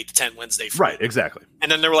 we have 8 to 10 Wednesday. Right, exactly. And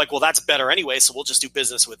then they were like, well, that's better anyway, so we'll just do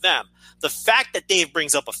business with them. The fact that Dave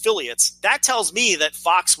brings up affiliates, that tells me that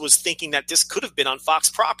Fox was thinking that this could have been on Fox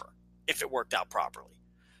proper if it worked out properly.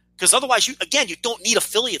 Because otherwise, you don't need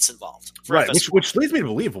affiliates involved. Right, which leads me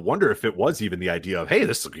to wonder if it was even the idea of, hey,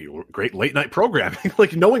 this will be great late-night programming.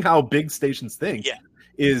 Like, knowing how big stations think. Yeah.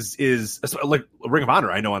 Is like Ring of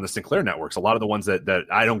Honor, I know on the Sinclair networks, a lot of the ones that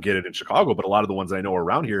I don't get it in Chicago, but a lot of the ones I know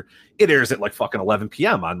around here, it airs at like fucking 11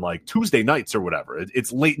 p.m. on like Tuesday nights or whatever.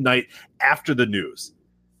 It's late night after the news.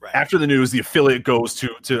 Right. After the news, the affiliate goes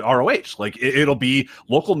to ROH. Like, it'll be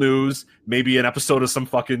local news, maybe an episode of some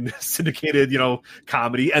fucking syndicated,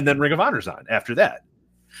 comedy, and then Ring of Honor's on after that.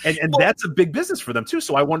 And that's a big business for them, too.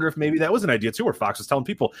 So I wonder if maybe that was an idea, too, where Fox was telling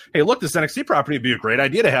people, hey, look, this NXT property would be a great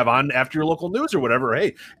idea to have on after your local news or whatever.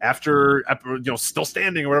 Hey, after Still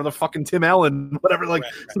Standing or whatever the fucking Tim Allen, whatever, some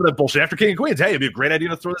of that bullshit. After King and Queens, hey, it'd be a great idea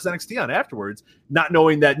to throw this NXT on afterwards, not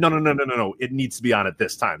knowing that, no, it needs to be on at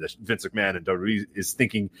this time. That Vince McMahon and WWE is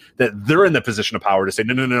thinking that they're in the position of power to say,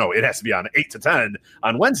 no, it has to be on 8 to 10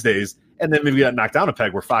 on Wednesdays. And then maybe got knocked down a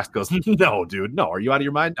peg where Fox goes, no, dude, no. Are you out of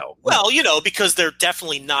your mind? No. Well, because they're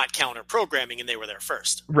definitely not counter programming, and they were there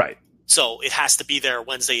first. Right. So it has to be there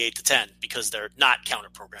Wednesday 8 to 10 because they're not counter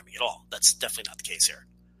programming at all. That's definitely not the case here.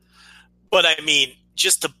 But I mean,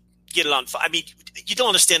 just to get it on, you don't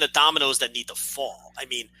understand the dominoes that need to fall. I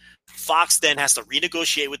mean, Fox then has to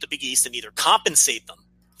renegotiate with the Big East and either compensate them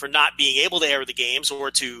for not being able to air the games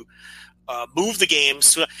or to move the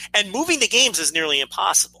games. And moving the games is nearly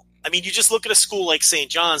impossible. I mean, you just look at a school like St.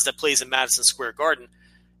 John's that plays in Madison Square Garden.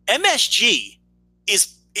 MSG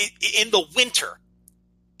is in the winter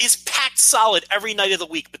is packed solid every night of the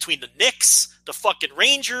week between the Knicks, the fucking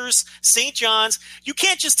Rangers, St. John's. You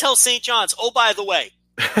can't just tell St. John's, oh, by the way,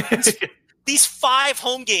 these 5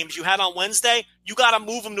 home games you had on Wednesday, you got to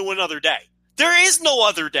move them to another day. There is no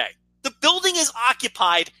other day. The building is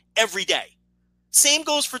occupied every day. Same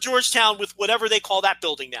goes for Georgetown with whatever they call that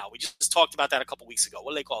building now. We just talked about that a couple weeks ago.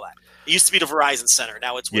 What do they call that? It used to be the Verizon Center.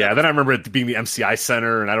 Now it's whatever. Yeah. Then I remember it being the MCI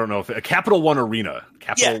Center, and I don't know if Capital One Arena.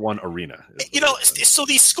 One Arena. So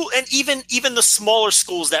these schools, and even the smaller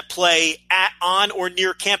schools that play on or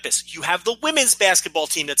near campus, you have the women's basketball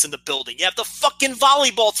team that's in the building. You have the fucking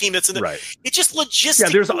volleyball team that's in the. Right. It's just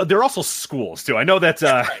logistics. Yeah. There are also schools too. I know that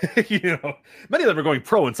many of them are going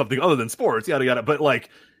pro in something other than sports. Yada yada. But like,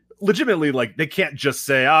 legitimately, like, they can't just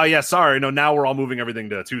say, oh yeah, sorry, no, now we're all moving everything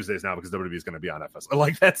to Tuesdays now because WWE is going to be on FS.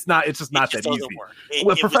 Like, it's just not that easy.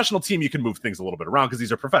 With a professional team, you can move things a little bit around because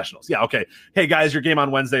these are professionals. Yeah, okay. Hey guys, your game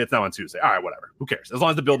on Wednesday, it's now on Tuesday. All right, whatever. Who cares? As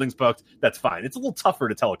long as the building's booked, that's fine. It's a little tougher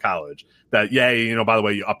to tell a college that, yeah, you know, by the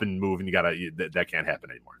way, you up and move and that can't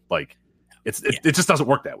happen anymore. Like, it just doesn't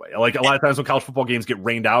work that way. Like, a lot of times when college football games get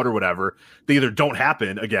rained out or whatever, they either don't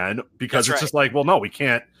happen again because it's just like, well, no, we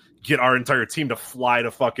can't get our entire team to fly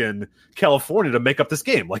to fucking California to make up this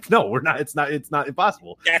game. Like, no, we're not. It's not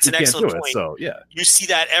impossible. That's an excellent point. So yeah, you see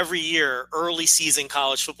that every year. Early season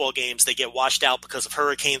college football games, they get washed out because of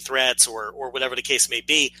hurricane threats or whatever the case may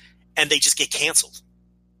be, and they just get canceled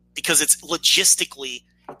because it's logistically.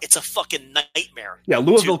 It's a fucking nightmare. Yeah,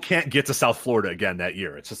 Louisville can't get to South Florida again that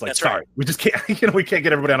year. It's just like, sorry, we just can't. You know, we can't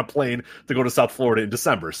get everybody on a plane to go to South Florida in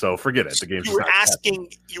December. So forget it. The game's you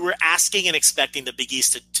were asking and expecting the Big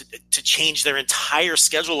East to change their entire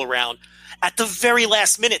schedule around at the very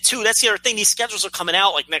last minute too. That's the other thing. These schedules are coming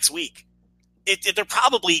out like next week. They're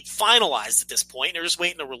probably finalized at this point. They're just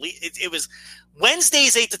waiting to release. It was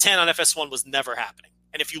Wednesdays 8 to 10 on FS1 was never happening.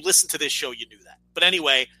 And if you listen to this show, you knew that. But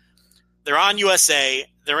anyway. They're on USA.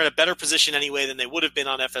 They're in a better position anyway than they would have been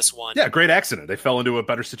on FS1. Yeah, great accident. They fell into a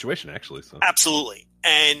better situation, actually. So. Absolutely.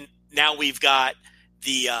 And now we've got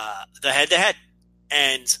the head-to-head.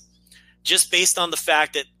 And just based on the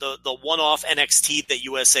fact that the one-off NXT that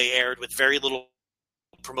USA aired with very little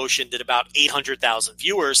promotion did about 800,000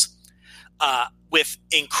 viewers, with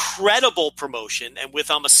incredible promotion and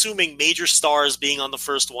with, I'm assuming, major stars being on the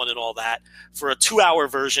first one and all that, for a 2-hour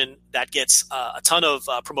version that gets a ton of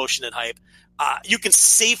promotion and hype, you can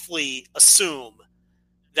safely assume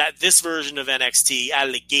that this version of NXT out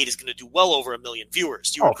of the gate is going to do well over 1 million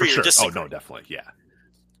viewers. Do you agree or disagree? Oh, no, definitely, yeah.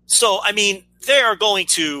 So, I mean, they are going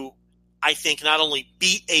to, I think, not only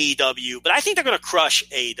beat AEW, but I think they're going to crush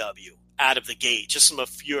AEW out of the gate. Just from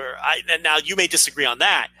now, you may disagree on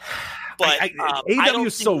that. But AEW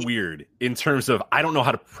is so weird in terms of I don't know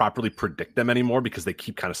how to properly predict them anymore because they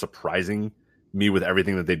keep kind of surprising me with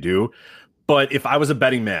everything that they do. But if I was a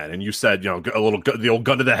betting man and you said, you know, the old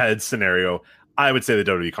gun to the head scenario, I would say that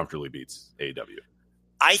WWE comfortably beats AEW.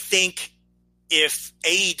 I think if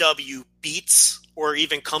AEW beats or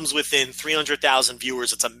even comes within 300,000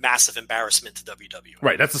 viewers, it's a massive embarrassment to WWE.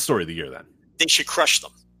 Right, that's the story of the year then. They should crush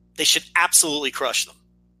them. They should absolutely crush them.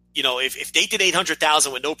 You know, if they did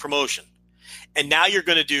 800,000 with no promotion, and now you're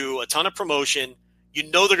going to do a ton of promotion,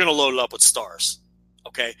 you know they're going to load it up with stars.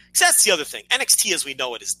 Okay? Because that's the other thing. NXT as we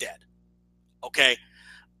know it is dead. Okay?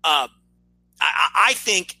 I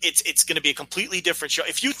think it's going to be a completely different show.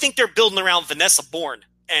 If you think they're building around Vanessa Bourne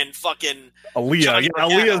and fucking Aaliyah.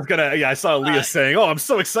 Aaliyah's gonna. Yeah, I saw Aaliyah saying, "Oh, I'm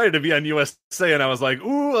so excited to be on USA," and I was like,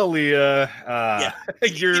 "Ooh, Aaliyah,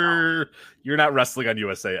 you're not wrestling on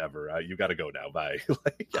USA ever. You got to go now." Bye.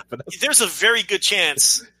 There's a very good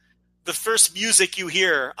chance the first music you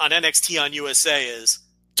hear on NXT on USA is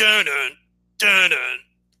dun dun dun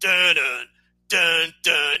dun dun dun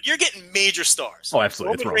dun. You're getting major stars. Oh,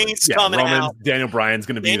 absolutely. Roman Reigns coming out. Daniel Bryan's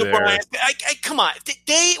going to be there. Come on.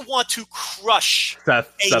 They want to crush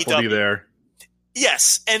Seth will be there.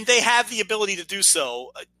 Yes, and they have the ability to do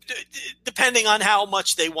so, depending on how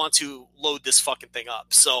much they want to load this fucking thing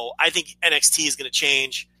up. So I think NXT is going to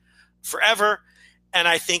change forever, and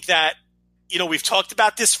I think that, you know, we've talked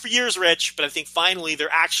about this for years, Rich, but I think finally they're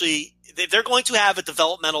going to have a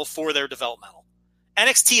developmental for their developmental.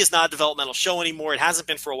 NXT is not a developmental show anymore. It hasn't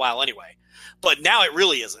been for a while anyway. But now it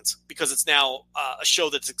really isn't because it's now a show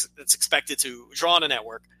that's expected to draw on a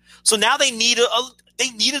network. So now they need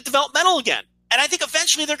a developmental again. And I think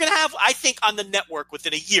eventually they're going to have, I think on the network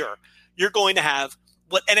within a year, you're going to have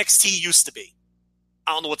what NXT used to be.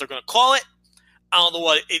 I don't know what they're going to call it. I don't know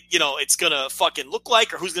what it's going to fucking look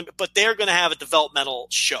like or who's going to, but they're going to have a developmental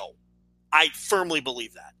show. I firmly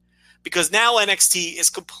believe that because now NXT is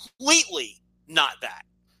completely not that.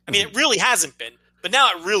 I mean, it really hasn't been, but now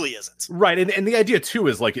it really isn't. Right. And the idea too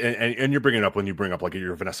is like, and you're bringing it up when you bring up like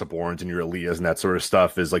your Vanessa Bournes and your Aaliyahs and that sort of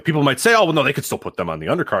stuff is like, people might say, oh, well, no, they could still put them on the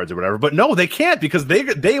undercards or whatever, but no, they can't because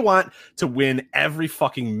they want to win every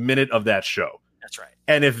fucking minute of that show. That's right.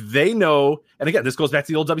 And if they know, and again, this goes back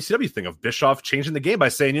to the old WCW thing of Bischoff changing the game by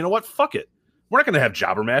saying, you know what, fuck it. We're not going to have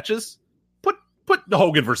jobber matches. Put the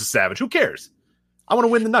Hogan versus Savage. Who cares? I want to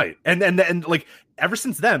win the night. And like ever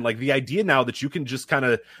since then, like the idea now that you can just kind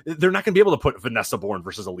of, they're not going to be able to put Vanessa Bourne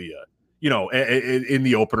versus Aaliyah, you know, in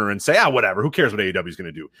the opener and say, whatever, who cares what AEW is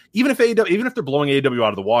going to do? Even if they're blowing AEW out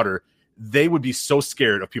of the water, they would be so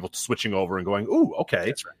scared of people switching over and going, ooh, okay.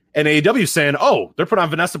 That's right. And AEW saying, oh, they're putting on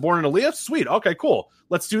Vanessa Borne and Aaliyah? Sweet. Okay, cool.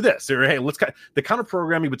 Let's do this. Or, hey, the counter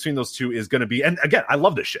programming between those two is going to be, and again, I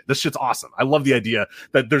love this shit. This shit's awesome. I love the idea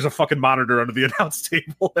that there's a fucking monitor under the announce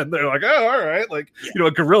table and they're like, oh, all right. Like,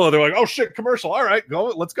 a Gorilla, they're like, oh shit, commercial. All right,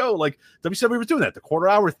 let's go. Like WCW was doing that. The quarter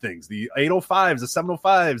hour things, the 805s, the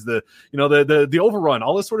 705s, the overrun,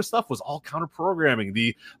 all this sort of stuff was all counter programming.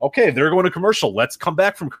 Okay, they're going to commercial. Let's come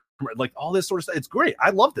back from like all this sort of stuff. It's great.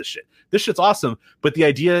 I love this shit. This shit's awesome. But the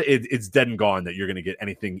idea it's dead and gone that you're going to get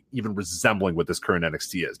anything even resembling what this current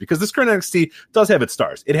NXT is, because this current NXT does have its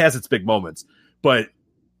stars. It has its big moments. But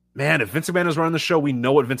man, if Vince McMahon is running the show, we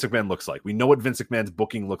know what Vince McMahon looks like. We know what Vince McMahon's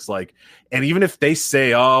booking looks like. And even if they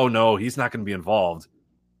say, oh no, he's not going to be involved,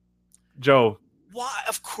 Joe. Why?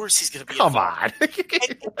 Of course he's going to be Come involved.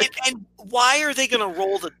 on. and why are they going to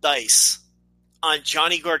roll the dice on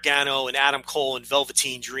Johnny Gargano and Adam Cole and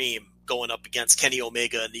Velveteen Dream going up against Kenny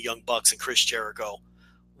Omega and the Young Bucks and Chris Jericho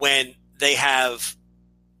when they have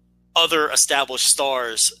other established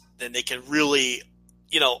stars? Then they can really,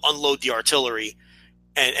 unload the artillery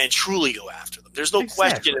and truly go after them. There's no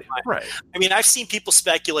question. Right. I mean, I've seen people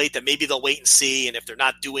speculate that maybe they'll wait and see, and if they're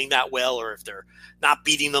not doing that well, or if they're not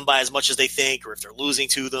beating them by as much as they think, or if they're losing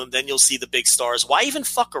to them, then you'll see the big stars. Why even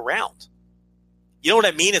fuck around? You know what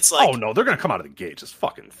I mean? It's like, oh no, they're going to come out of the gate just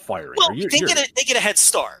fucking firing. Well, they get a head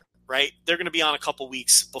start, right? They're going to be on a couple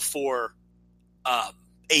weeks before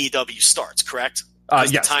AEW starts, correct?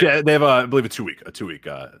 Yes, they have I believe a two week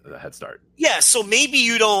head start. Yeah, so maybe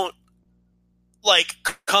you don't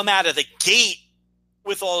come out of the gate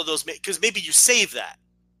with all of those, because maybe you save that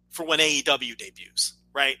for when AEW debuts,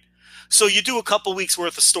 right? So you do a couple weeks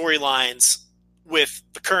worth of storylines with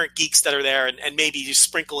the current geeks that are there, and maybe you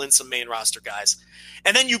sprinkle in some main roster guys.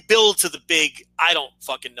 And then you build to the big, I don't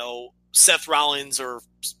fucking know, Seth Rollins or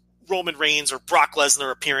Roman Reigns or Brock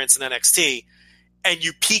Lesnar appearance in NXT, and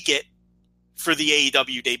you peak it for the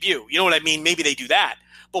AEW debut. You know what I mean? Maybe they do that.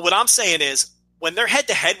 But what I'm saying is, when they're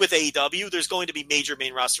head-to-head with AEW, there's going to be major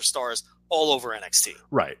main roster stars all over NXT.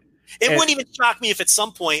 Right. It wouldn't even shock me if at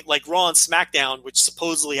some point, like Raw and SmackDown, which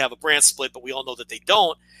supposedly have a brand split, but we all know that they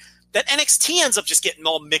don't, that NXT ends up just getting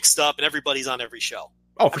all mixed up and everybody's on every show.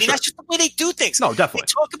 Oh, for sure. That's just the way they do things. No, definitely.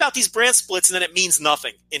 They talk about these brand splits and then it means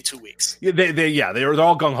nothing in 2 weeks. Yeah, they're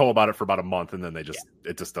all gung-ho about it for about a month, and then it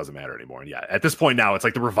just doesn't matter anymore. And yeah, at this point now, it's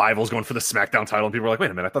like the Revival's going for the SmackDown title, and people are like,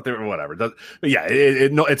 wait a minute, I thought they were whatever. But yeah,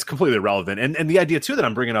 it's completely irrelevant. And the idea too that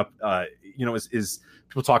I'm bringing up, is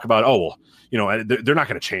people talk about, they're not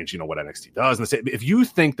going to change, what NXT does. And they say, if you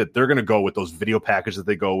think that they're going to go with those video packages that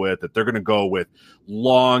they go with, that they're going to go with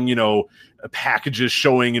long, packages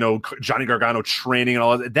showing, Johnny Gargano training and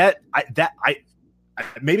all that,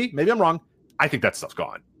 maybe I'm wrong. I think that stuff's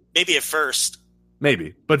gone. Maybe at first.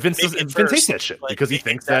 Maybe, but Vince hates that shit because he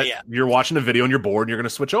thinks that you're watching a video and you're bored and you're going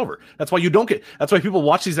to switch over. That's why that's why people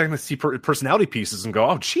watch these NXT personality pieces and go,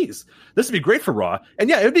 oh, geez, this would be great for Raw. And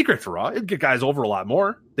yeah, it'd be great for Raw. It'd get guys over a lot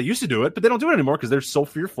more. They used to do it, but they don't do it anymore because they're so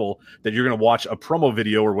fearful that you're going to watch a promo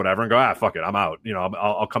video or whatever and go, fuck it, I'm out.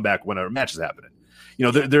 I'll come back when a match is happening.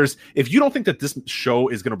 There's if you don't think that this show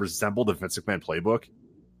is going to resemble the Vince McMahon playbook,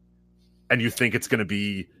 and you think it's going to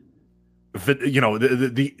be,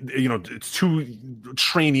 it's two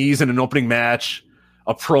trainees in an opening match,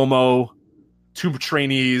 a promo, two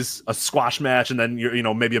trainees, a squash match, and then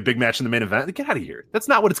maybe a big match in the main event. Get out of here. That's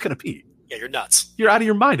not what it's going to be. Yeah, you're nuts. You're out of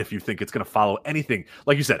your mind if you think it's going to follow anything.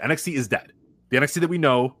 Like you said, NXT is dead. The NXT that we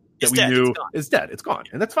know, knew, is dead. It's gone,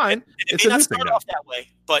 and that's fine. It may not start off that way,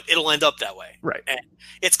 but it'll end up that way. Right. And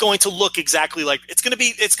it's going to look exactly like it's going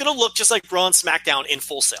to look just like Raw and SmackDown in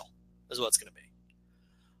Full Sail. Is what it's going to be.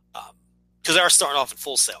 Because they are starting off in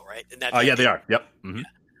Full Sail, right? And yeah, they are. Yep. Mm-hmm. Yeah.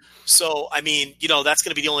 So, I mean, that's going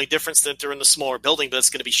to be the only difference that they're in the smaller building, but it's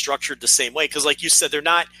going to be structured the same way. Because like you said, they're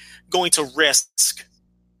not going to risk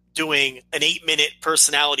doing an 8-minute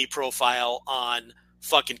personality profile on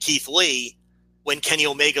fucking Keith Lee when Kenny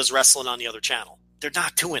Omega's wrestling on the other channel. They're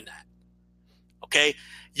not doing that. Okay?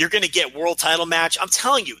 You're going to get world title match. I'm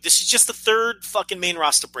telling you, this is just the third fucking main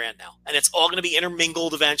roster brand now. And it's all going to be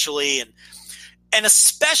intermingled eventually. And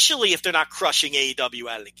especially if they're not crushing AEW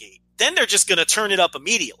out of the gate, then they're just going to turn it up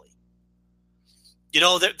immediately.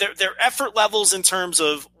 Their effort levels in terms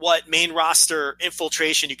of what main roster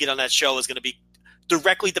infiltration you get on that show is going to be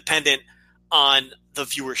directly dependent on the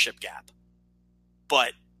viewership gap.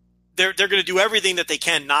 But they're going to do everything that they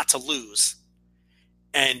can not to lose.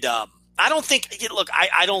 And I don't think. Look,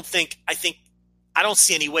 I don't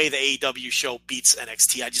see any way the AEW show beats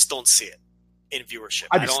NXT. I just don't see it. in viewership.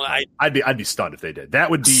 I'd be stunned if they did. That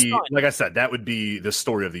would be stunned. Like I said, that would be the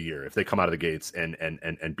story of the year if they come out of the gates and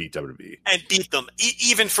beat WWE and beat them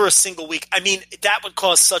even for a single week. I mean, that would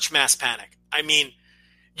cause such mass panic. I mean,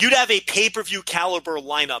 you'd have a pay-per-view caliber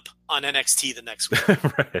lineup on NXT the next week.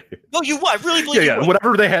 Right. No, you would. I really believe you would.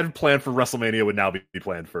 Whatever they had planned for WrestleMania would now be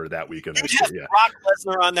planned for that weekend. You'd have Brock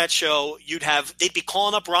Lesnar on that show. They'd be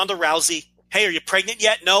calling up Ronda Rousey. Hey, are you pregnant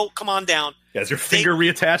yet? No, come on down. Yeah, is your finger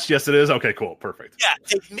reattached? Yes, it is. Okay, cool. Perfect.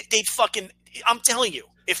 Yeah, they'd fucking, I'm telling you,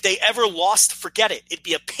 if they ever lost, forget it. It'd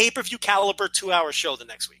be a pay-per-view caliber 2-hour show the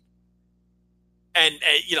next week. And,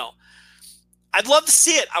 I'd love to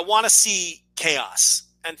see it. I want to see chaos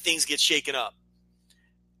and things get shaken up.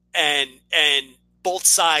 And both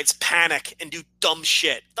sides panic and do dumb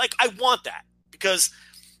shit. Like, I want that because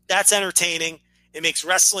that's entertaining. It makes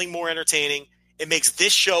wrestling more entertaining. It makes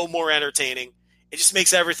this show more entertaining. It just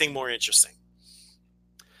makes everything more interesting.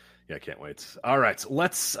 Yeah, I can't wait. All right,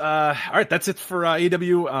 that's it for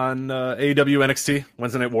AEW on AEW NXT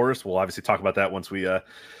Wednesday Night Wars. We'll obviously talk about that once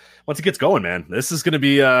it gets going, man. This is going to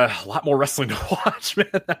be a lot more wrestling to watch, man.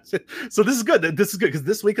 So this is good. This is good because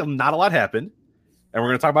this week not a lot happened, and we're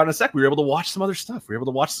going to talk about it in a sec. We were able to watch some other stuff. We were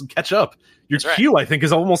able to watch some catch up. Your queue, I think,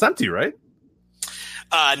 is almost empty, right?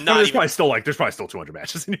 There's probably still 200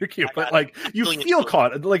 matches in your queue, but like you feel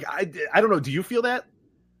caught. Like I don't know. Do you feel that?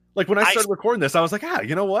 Like when I started recording this, I was like,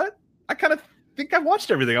 you know what? I kind of think I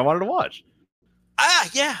watched everything I wanted to watch.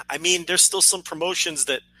 Yeah. I mean, there's still some promotions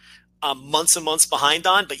that I'm months and months behind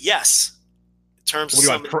on, but yes, in terms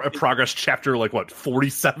of progress chapter, like what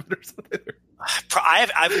 47 or something.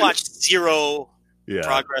 I've watched zero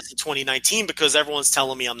progress in 2019 because everyone's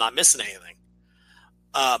telling me I'm not missing anything.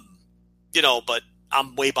 But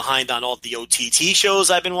I'm way behind on all the OTT shows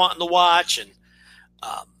I've been wanting to watch, and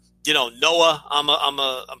Noah,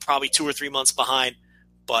 I'm probably 2 or 3 months behind,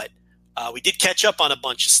 but we did catch up on a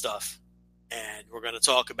bunch of stuff, and we're going to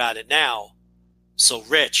talk about it now. So,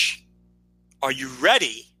 Rich, are you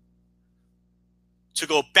ready to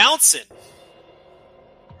go bouncing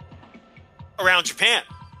around Japan?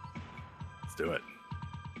 Let's do it.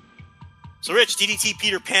 So, Rich, DDT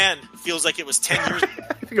Peter Pan feels like it was 10 years ago.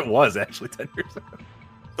 I think it was actually 10 years ago.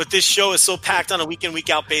 But this show is so packed on a week-in,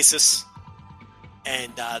 week-out basis.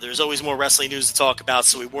 And there's always more wrestling news to talk about,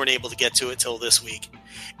 so we weren't able to get to it till this week.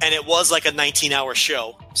 And it was like a 19-hour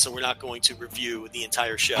show, so we're not going to review the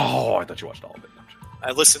entire show. Oh, I thought you watched all of it.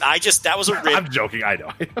 Listen, that was a rib. I'm joking, I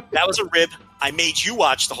know. That was a rib. I made you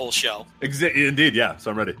watch the whole show. Indeed, yeah, so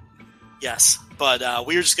I'm ready. Yes, but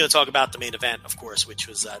we were just going to talk about the main event, of course, which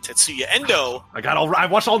was Tetsuya Endo. I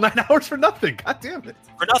watched all 9 hours for nothing. God damn it.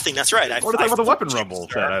 For nothing, that's right. I want to talk about the Weapon Rumble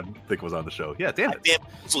that I think was on the show. Yeah, damn it. I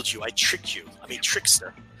bamboozled you. I tricked you. I mean,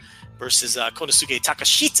 trickster. Versus Konosuke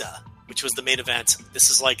Takashita, which was the main event. This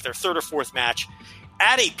is like their 3rd or 4th match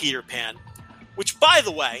at a Peter Pan, which, by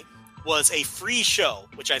the way, was a free show,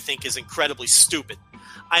 which I think is incredibly stupid.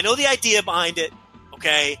 I know the idea behind it,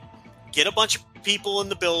 okay? Get a bunch of people in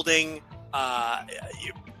the building,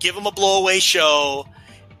 you give them a blowaway show,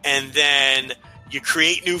 and then you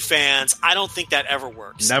create new fans. I don't think that ever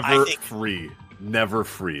works. Never free.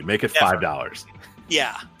 Make it $5.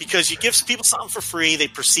 Yeah, because you give people something for free, they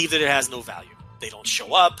perceive that it has no value. They don't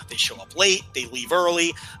show up. They show up late. They leave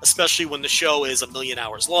early, especially when the show is 1,000,000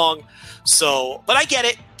 hours long. So, but I get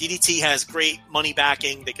it. DDT has great money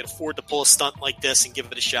backing. They can afford to pull a stunt like this and give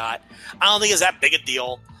it a shot. I don't think it's that big a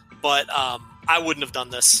deal, but I wouldn't have done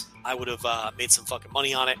this. I would have made some fucking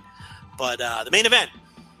money on it. But the main event,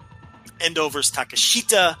 Endo versus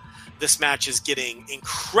Takashita. This match is getting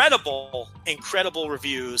incredible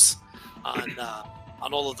reviews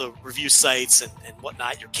on all of the review sites and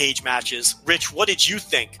whatnot, your cage matches. Rich, what did you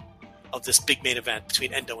think of this big main event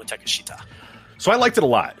between Endo and Takashita? So I liked it a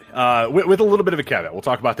lot, with a little bit of a caveat. We'll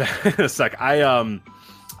talk about that in a sec.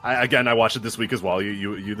 I watched it this week as well.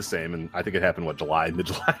 You the same, and I think it happened, mid-July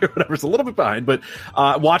or whatever. It's a little bit behind, but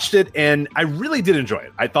watched it, and I really did enjoy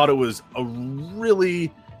it. I thought it was a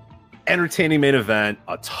really entertaining main event,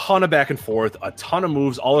 a ton of back and forth, a ton of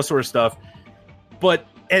moves, all this sort of stuff. But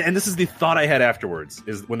and this is the thought I had afterwards,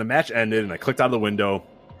 is when the match ended and I clicked out of the window,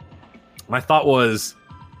 my thought was,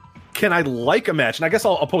 can I like a match? And I guess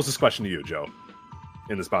I'll pose this question to you, Joe,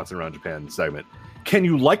 in the Bouncin Around Japan segment. Can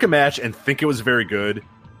you like a match and think it was very good,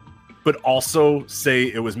 but also say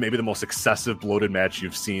it was maybe the most excessive, bloated match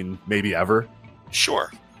you've seen maybe ever?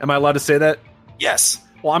 Sure. Am I allowed to say that? Yes.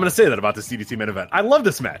 Well, I'm going to say that about this DDT main event. I love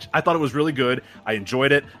this match. I thought it was really good. I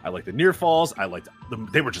enjoyed it. I liked the near falls. I liked them.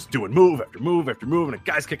 They were just doing move after move after move, and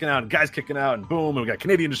guys kicking out, and boom, and we got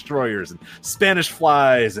Canadian destroyers and Spanish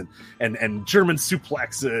flies and German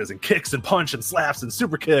suplexes and kicks and punch and slaps and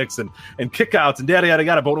super kicks and kickouts and yada yada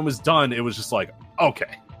yada. But when it was done, it was just like,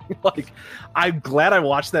 okay, like I'm glad I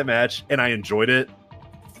watched that match and I enjoyed it.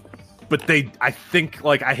 But I think,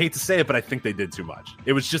 like, I hate to say it, but I think they did too much.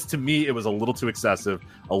 It was just, to me, it was a little too excessive,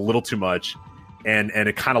 a little too much, and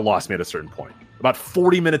it kind of lost me at a certain point. About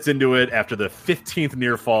 40 minutes into it, after the 15th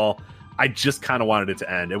near fall, I just kind of wanted it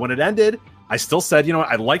to end. And when it ended, I still said, you know what,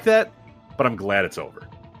 I like that, but I'm glad it's over.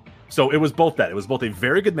 So it was both that. It was both a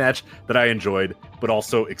very good match that I enjoyed, but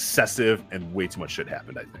also excessive and way too much shit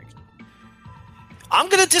happened, I think. I'm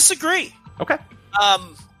going to disagree. Okay.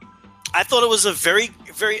 I thought it was a very,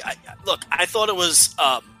 very... I thought it was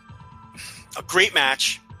a great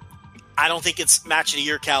match. I don't think it's match of the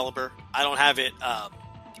year caliber. I don't have it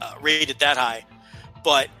rated that high.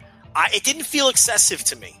 But it didn't feel excessive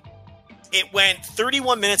to me. It went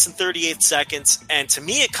 31 minutes and 38 seconds, and to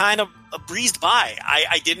me it kind of breezed by.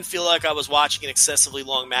 I didn't feel like I was watching an excessively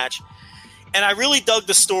long match. And I really dug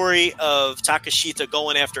the story of Takeshita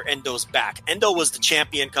going after Endo's back. Endo was the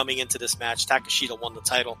champion coming into this match. Takeshita won the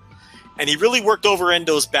title. And he really worked over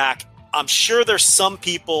Endo's back. I'm sure there's some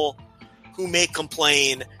people who may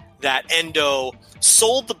complain that Endo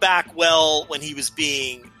sold the back well when he was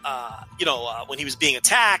being, when he was being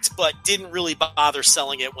attacked, but didn't really bother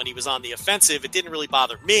selling it when he was on the offensive. It didn't really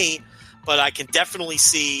bother me, but I can definitely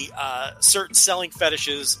see certain selling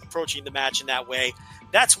fetishes approaching the match in that way.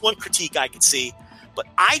 That's one critique I could see. But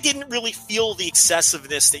I didn't really feel the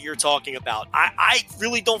excessiveness that you're talking about. I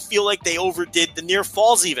really don't feel like they overdid the near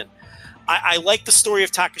falls even. I like the story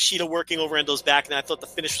of Takeshita working over Endo's back, and I thought the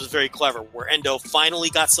finish was very clever, where Endo finally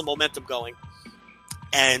got some momentum going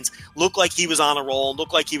and looked like he was on a roll,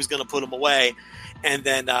 looked like he was going to put him away. And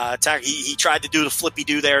then he tried to do the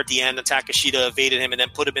flippy-do there at the end, and Takeshita evaded him and then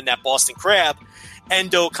put him in that Boston Crab.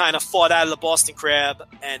 Endo kind of fought out of the Boston Crab,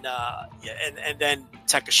 and then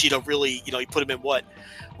Takeshita really, he put him in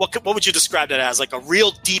what would you describe that as? Like a real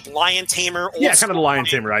deep lion tamer? Yeah, kind of the lion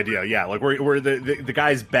tamer idea. Yeah, like where the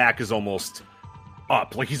guy's back is almost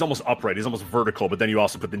up, like he's almost upright, he's almost vertical, but then you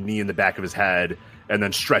also put the knee in the back of his head and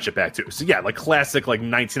then stretch it back too. So yeah, like classic like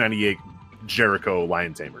 1998 Jericho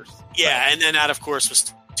lion tamers. Yeah, and then that of course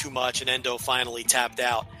was too much, and Endo finally tapped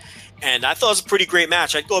out. And I thought it was a pretty great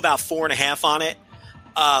match. I'd go about 4.5 on it.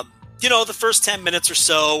 The first 10 minutes or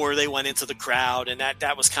so where they went into the crowd, and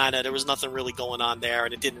that was kind of, there was nothing really going on there,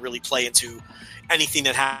 and it didn't really play into anything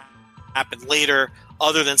that happened later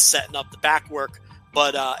other than setting up the back work.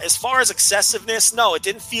 But as far as excessiveness, no, it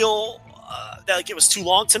didn't feel like it was too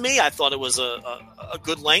long to me. I thought it was a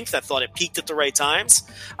good length. I thought it peaked at the right times.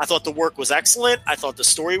 I thought the work was excellent. I thought the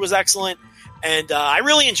story was excellent, and I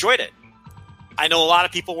really enjoyed it. I know a lot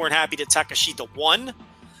of people weren't happy that Takeshita won.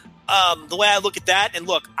 The way I look at that, and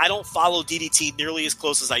look, I don't follow DDT nearly as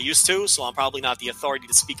close as I used to, so I'm probably not the authority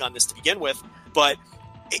to speak on this to begin with, but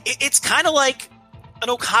it's kind of like an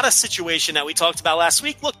Okada situation that we talked about last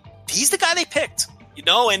week. Look, he's the guy they picked,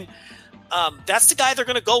 and that's the guy they're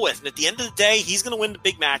going to go with. And at the end of the day, he's going to win the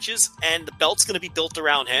big matches, and the belt's going to be built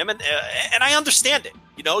around him, and I understand it.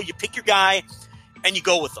 You pick your guy, and you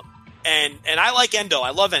go with him. And I like Endo.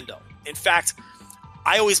 I love Endo. In fact,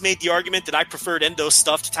 I always made the argument that I preferred Endo's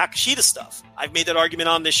stuff to Takeshita's stuff. I've made that argument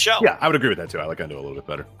on this show. Yeah, I would agree with that too. I like Endo a little bit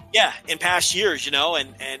better. Yeah, in past years, and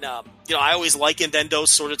I always likened Endo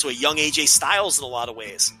sort of to a young AJ Styles in a lot of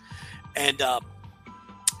ways. And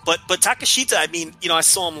but Takeshita, I mean, I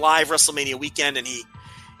saw him live WrestleMania weekend, and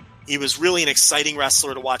he was really an exciting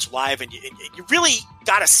wrestler to watch live. And you really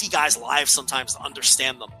got to see guys live sometimes to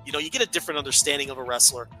understand them. You get a different understanding of a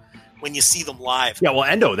wrestler when you see them live. Yeah, well,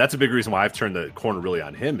 Endo, that's a big reason why I've turned the corner really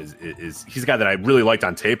on him is he's a guy that I really liked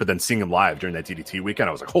on tape, but then seeing him live during that DDT weekend,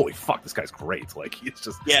 I was like, holy fuck, this guy's great. Like, he's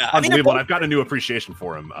just unbelievable. I've gotten a new appreciation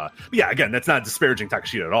for him. But yeah, again, that's not disparaging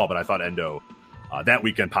Takeshita at all, but I thought Endo that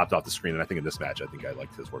weekend popped off the screen, and I think in this match, I think I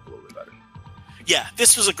liked his work a little bit better. Yeah,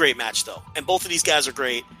 this was a great match, though, and both of these guys are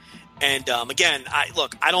great. And again,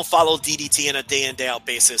 I don't follow DDT on a day in, day out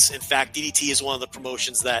basis. In fact, DDT is one of the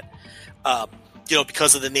promotions that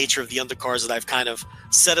because of the nature of the undercards that I've kind of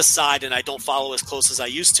set aside and I don't follow as close as I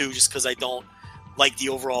used to, just because I don't like the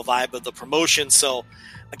overall vibe of the promotion. So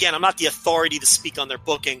again, I'm not the authority to speak on their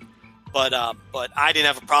booking, but I didn't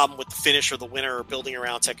have a problem with the finish or the winner or building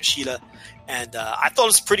around Takeshita. And I thought it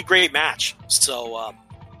was a pretty great match. So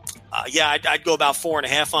I'd go about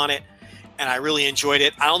 4.5 on it, and I really enjoyed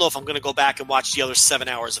it. I don't know if I'm going to go back and watch the other 7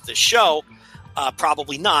 hours of this show,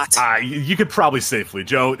 Probably not. You could probably safely,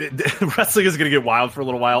 Joe. Wrestling is going to get wild for a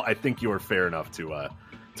little while. I think you are fair enough to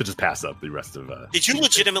just pass up the rest of. Did you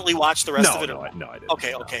legitimately watch the rest of it? No, I didn't.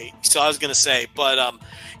 Okay. So I was going to say, but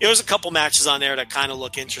there's a couple matches on there that kind of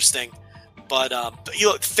look interesting. But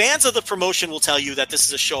fans of the promotion will tell you that this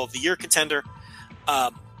is a show of the year contender.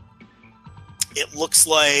 It looks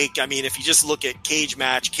like, I mean, if you just look at Cage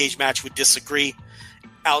Match would disagree.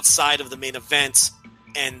 Outside of the main event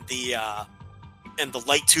and the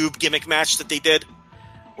light tube gimmick match that they did,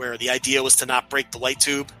 where the idea was to not break the light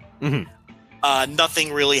tube. Mm-hmm.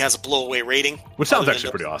 Nothing really has a blowaway rating. Which sounds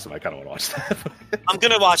actually pretty awesome. I kind of want to watch that. I'm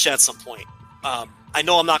going to watch that at some point. I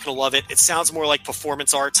know I'm not going to love it. It sounds more like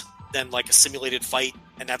performance art than like a simulated fight,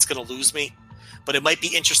 and that's going to lose me. But it might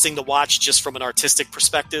be interesting to watch just from an artistic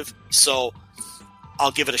perspective, so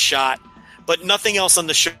I'll give it a shot. But nothing else on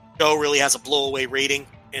the show really has a blowaway rating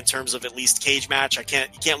in terms of at least Cage Match. You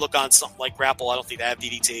can't look on something like Grapple. I don't think they have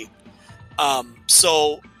DDT.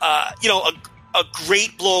 A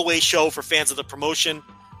great blowaway show for fans of the promotion,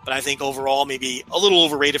 but I think overall maybe a little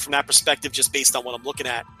overrated from that perspective, just based on what I'm looking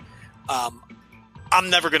at. I'm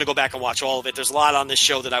never going to go back and watch all of it. There's a lot on this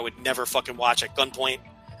show that I would never fucking watch at gunpoint.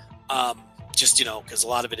 Because a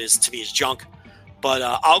lot of it is, to me, is junk. But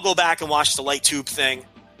I'll go back and watch the light tube thing,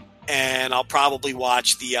 and I'll probably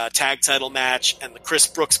watch the tag title match and the Chris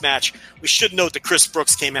Brooks match. We should note that Chris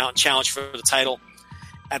Brooks came out and challenged for the title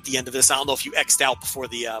at the end of this. I don't know if you X'd out before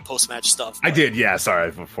the post-match stuff. I did, yeah. Sorry,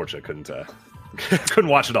 unfortunately, couldn't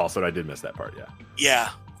watch it all, so I did miss that part, yeah. Yeah,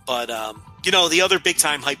 but, the other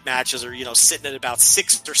big-time hype matches are, sitting at about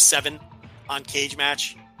 6 or 7 on Cage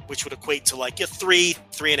Match, which would equate to like a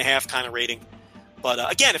 3.5 kind of rating.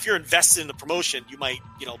 But again, if you're invested in the promotion, you might,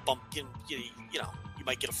 bump in, you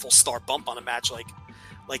might get a full star bump on a match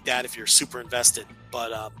like that if you're super invested.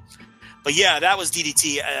 But yeah, that was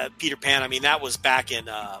DDT Peter Pan. I mean, that was back in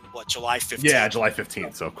July 15th. Yeah, July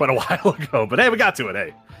 15th. So quite a while ago. But hey, we got to it.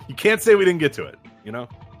 Hey, you can't say we didn't get to it. A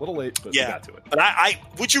little late, but yeah, we got to it. But I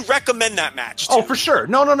would you recommend that match? Oh, for sure.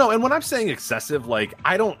 No. And when I'm saying excessive, like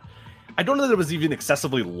I don't know that it was even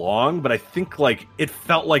excessively long, but I think like it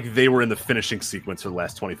felt like they were in the finishing sequence for the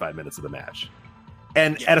last 25 minutes of the match.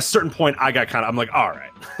 And at a certain point, I'm like, all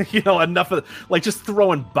right, enough of like just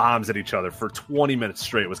throwing bombs at each other for 20 minutes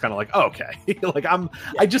straight was kind of like, okay, like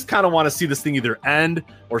I just kind of want to see this thing either end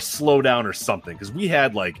or slow down or something. Cause we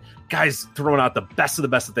had like guys throwing out the best of the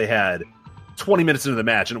best that they had 20 minutes into the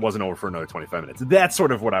match and it wasn't over for another 25 minutes. That's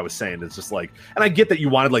sort of what I was saying. It's just like, and I get that you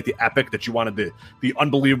wanted like the epic, that you wanted the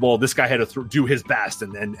unbelievable, this guy had to do his best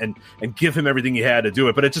and give him everything he had to do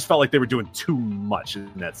it. But it just felt like they were doing too much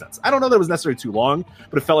in that sense. I don't know that it was necessarily too long,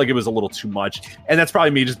 but it felt like it was a little too much. And that's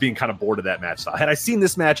probably me just being kind of bored of that match style. Had I seen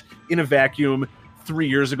this match in a vacuum 3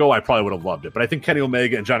 years ago, I probably would have loved it. But I think Kenny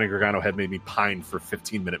Omega and Johnny Gargano had made me pine for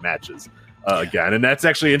 15-minute matches again. And that's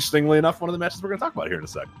actually, interestingly enough, one of the matches we're going to talk about here in a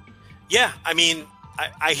second. Yeah, I mean,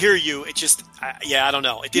 I hear you. It just, I don't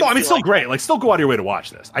know. It didn't. No, I mean, still great. Like, still go out of your way to watch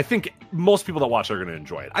this. I think most people that watch it are going to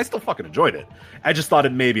enjoy it. I still fucking enjoyed it. I just thought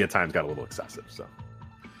it maybe at times got a little excessive. So,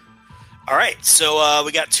 all right. So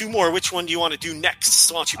we got 2 more. Which one do you want to do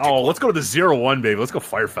next? Why don't you pick one? Let's go to the 0-1, baby. Let's go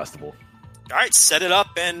Fire Festival. All right, set it up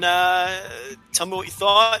and tell me what you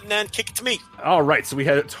thought, and then kick it to me. All right, so we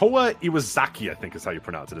had Toa Iwasaki, I think is how you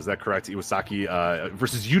pronounce it. Is that correct? Iwasaki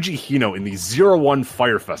versus Yuji Hino in the 0-1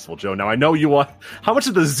 Fire Festival, Joe. Now, I know you watched. How much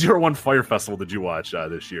of the 0-1 Fire Festival did you watch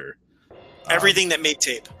this year? Everything that made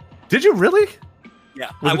tape. Did you really?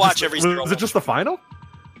 Yeah, I watch every 0-1. Was it just the final?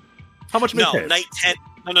 How much made tape? Night 10.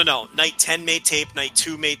 No. Night 10 made tape. Night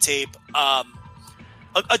 2 made tape. A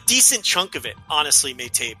decent chunk of it, honestly,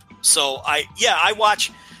 made tape. So I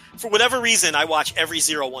watch, for whatever reason, I watch every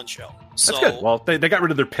 0-1 show. So, that's good. Well, they got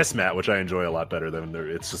rid of their piss mat, which I enjoy a lot better than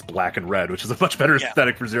it's just black and red, which is a much better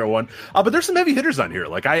aesthetic for 0-1. But there's some heavy hitters on here.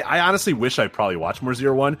 Like I honestly wish I probably watched more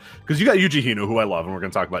 0-1 because you got Yuji Hino, who I love, and we're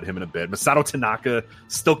going to talk about him in a bit. Masato Tanaka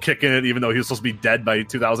still kicking it, even though he was supposed to be dead by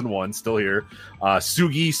 2001, still here.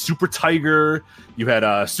 Sugi, Super Tiger. You had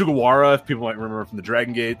Sugawara, if people might remember from the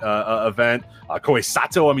Dragon Gate event. Koei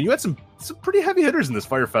Sato. I mean, you had some pretty heavy hitters in this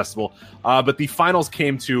Fire Festival. But the finals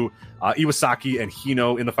came to Iwasaki and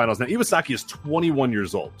Hino in the finals. Now, Iwasaki is 21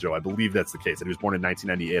 years old, Joe. I believe that's the case. And he was born in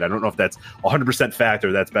 1998. I don't know if that's 100% fact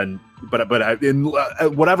or that's been, but in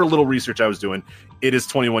whatever little research I was doing, it is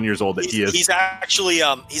 21 years old that he is. He's actually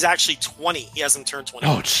 20. He hasn't turned 20.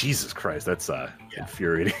 Oh, Jesus Christ. That's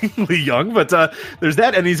infuriatingly young. But there's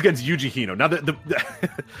that, and he's against Yuji Hino. Now,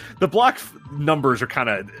 the block numbers are kind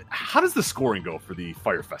of... How does the scoring go for the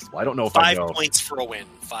Fire Festival? I don't know if I know. 5 points for a win.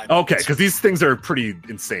 5 Okay, points. because these things are pretty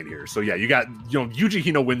insane here. So, yeah, you got... Yuji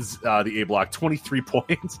Hino wins the A block, 23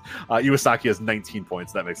 points. Iwasaki has 19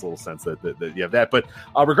 points. That makes a little sense that you have that. But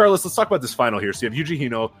regardless, let's talk about this final here. So you have Yuji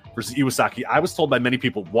Hino versus Iwasaki. I was told by many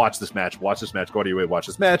people, watch this match, go out of your way, watch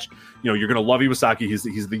this match. You're going to love Iwasaki.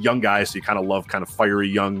 He's the young guy, so you kind of love kind of fiery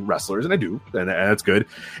young wrestlers, and I do, and that's good.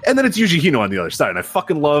 And then it's Yuji Hino on the other side, and I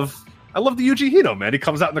love the Yuji Hino, man. He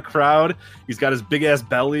comes out in the crowd. He's got his big ass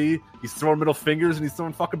belly. He's throwing middle fingers and he's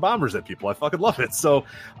throwing fucking bombers at people. I fucking love it. So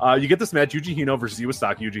you get this match, Yuji Hino versus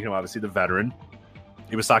Iwasaki. Yuji Hino, obviously the veteran.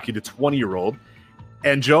 Iwasaki, the 20-year-old.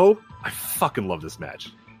 And Joe, I fucking love this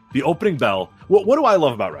match. The opening bell. What do I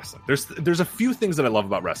love about wrestling? There's a few things that I love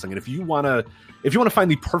about wrestling, and if you want to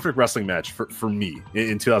find the perfect wrestling match for me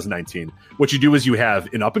in 2019, what you do is you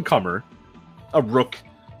have an up and comer, a rook,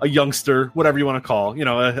 a youngster, whatever you want to call,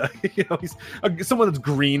 he's someone that's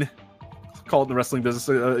green, call it in the wrestling business.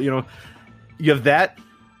 You have that.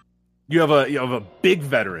 You have a big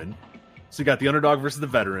veteran. So you got the underdog versus the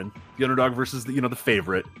veteran, the underdog versus the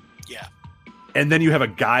favorite. Yeah. And then you have a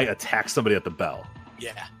guy attack somebody at the bell.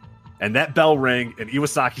 Yeah. And that bell rang, and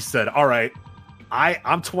Iwasaki said, all right,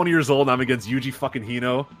 I'm 20 years old, and I'm against Yuji fucking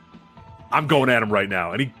Hino. I'm going at him right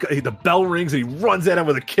now. And the bell rings, and he runs at him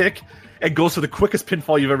with a kick, and goes for the quickest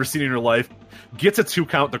pinfall you've ever seen in your life. Gets a 2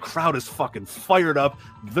 count. The crowd is fucking fired up.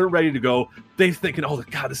 They're ready to go. They're thinking, oh,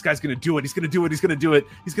 God, this guy's going to do it. He's going to do it. He's going to do it.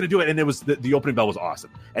 He's going to do it. And it was the opening bell was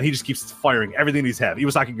awesome. And he just keeps firing everything he's had.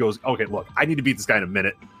 Iwasaki goes, okay, look, I need to beat this guy in a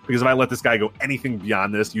minute, because if I let this guy go anything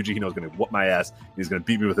beyond this, Yuji Hino is going to whoop my ass. He's going to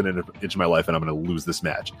beat me within an inch of my life, and I'm going to lose this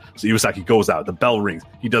match. So Iwasaki goes out. The bell rings.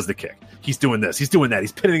 He does the kick. He's doing this. He's doing that.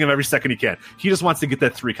 He's pinning him every second he can. He just wants to get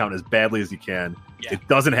that 3 count as badly as he can. Yeah. It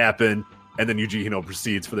doesn't happen. And then Yuji Hino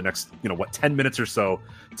proceeds for the next, 10 minutes or so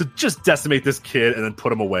to just decimate this kid and then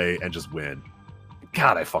put him away and just win.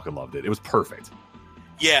 God, I fucking loved it. It was perfect.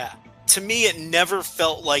 Yeah. To me, it never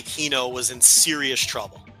felt like Hino was in serious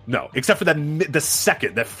trouble. No, except for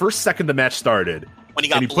that first second the match started. When he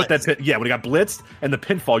got blitzed. When he got blitzed and the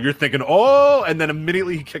pinfall, you're thinking, oh, and then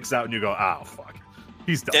immediately he kicks out and you go, oh, fuck.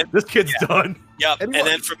 He's done. This kid's done. Yep. And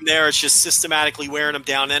then from there, it's just systematically wearing him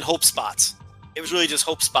down, and then hope spots. It was really just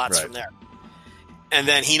hope spots from there. And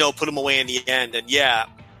then Hino put him away in the end. And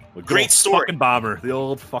great story. Fucking bomber. The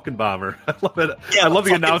old fucking bomber. I love it. I love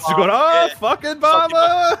the announcer going, oh, fucking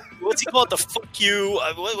bomber. What's he call it? The fuck you.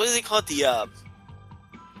 What does he call it?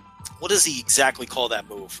 What does he exactly call that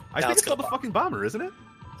move? I think it's called the fucking bomber, isn't it?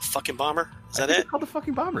 Fucking bomber? Is that it? It's called the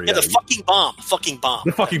fucking bomber. Yeah, the fucking bomb. Fucking bomb.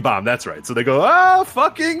 The fucking bomb. That's right. So they go, oh,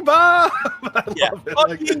 fucking bomb. I love it.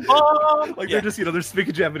 Fucking bomb. They're just, they're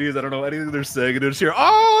speaking Japanese. I don't know anything they're saying. And they're just here,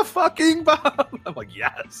 oh, fucking bomb. I'm like,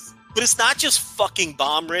 yes. But it's not just fucking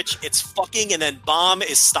bomb, Rich. It's fucking, and then bomb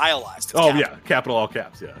is stylized. It's capital. Capital all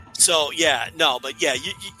caps, yeah. So, you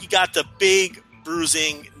got the big,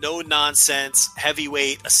 bruising, no nonsense,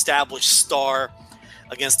 heavyweight, established star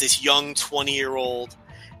against this young 20-year-old.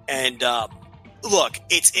 And look,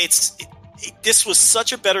 this was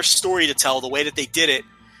such a better story to tell the way that they did it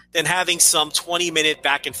than having some 20-minute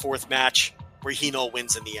back and forth match where Hino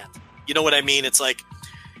wins in the end. You know what I mean? It's like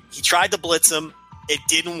he tried to blitz him, it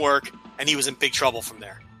didn't work, and he was in big trouble from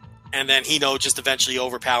there. And then Hino just eventually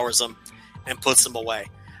overpowers him and puts him away.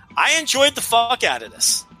 I enjoyed the fuck out of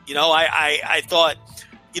this. I thought,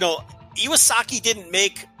 Iwasaki didn't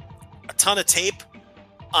make a ton of tape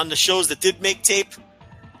on the shows that did make tape.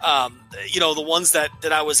 The ones that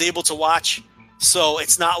I was able to watch. So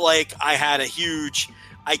it's not like I had a huge,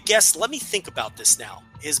 I guess, let me think about this now.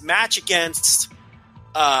 His match against,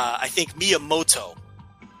 I think Miyamoto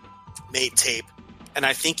made tape, and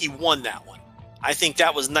I think he won that one. I think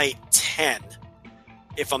that was night 10,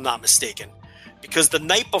 if I'm not mistaken. Because the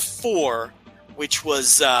night before, which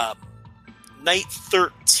was night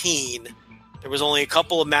 13, there was only a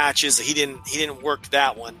couple of matches. He didn't work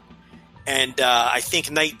that one. And I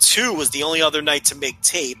think night 2 was the only other night to make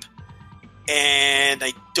tape. And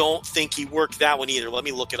I don't think he worked that one either. Let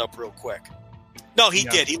me look it up real quick. No, he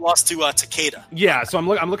did. He lost to Takeda. Yeah, so I'm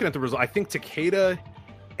looking at the result. I think Takeda,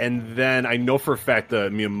 and then I know for a fact the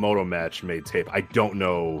Miyamoto match made tape. I don't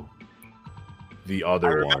know the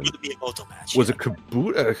other one. The Miyamoto match. Was it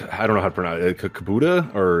Kabuta? I don't know how to pronounce it.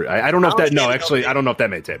 Kabuta? Or I don't know if that... No, actually, I don't know if that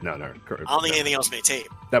made tape. No. I don't think anything else made tape.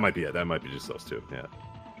 That might be it. That might be just those two, yeah.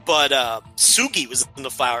 But Sugi was in the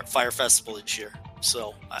Fire Festival this year.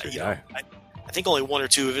 So, I think only 1 or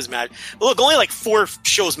 2 of his matches. But look, only like 4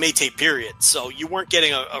 shows made tape, period. So you weren't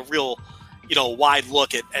getting a real, wide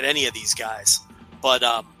look at any of these guys. But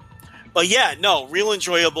yeah, no, real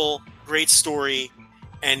enjoyable, great story.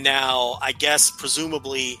 And now I guess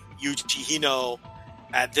presumably Yuji Hino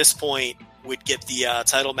at this point would get the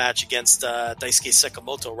title match against Daisuke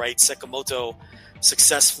Sekimoto, right? Sekimoto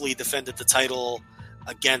successfully defended the title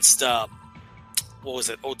against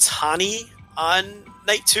Otani on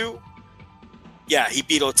night 2? Yeah, he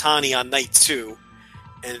beat Otani on night 2.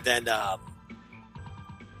 And then I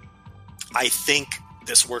think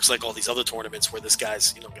this works like all these other tournaments where this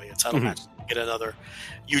guy's going to get a title match, get another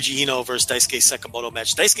Yuji Hino versus Daisuke Sekimoto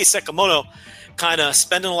match. Daisuke Sekimoto kind of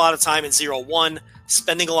spending a lot of time in 0-1,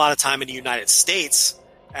 spending a lot of time in the United States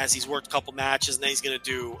as he's worked a couple matches, and then he's going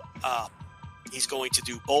to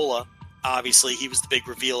do Bola. Obviously, he was the big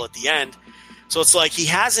reveal at the end. So it's like he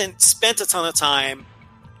hasn't spent a ton of time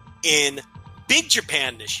in Big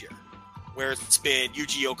Japan this year, where it's been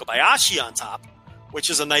Yuji Okabayashi on top, which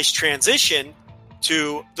is a nice transition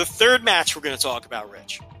to the third match we're going to talk about,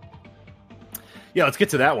 Rich. Yeah, let's get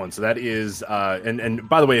to that one. So that is, and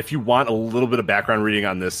by the way, if you want a little bit of background reading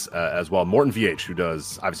on this as well, Morton VH, who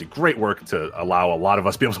does obviously great work to allow a lot of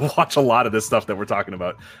us to be able to watch a lot of this stuff that we're talking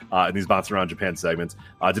about in these Bouncin Around Japan segments,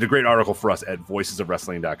 did a great article for us at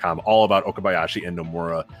voicesofwrestling.com all about Okabayashi and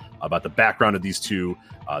Nomura, about the background of these two,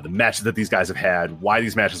 the matches that these guys have had, why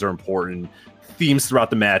these matches are important, themes throughout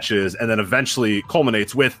the matches, and then eventually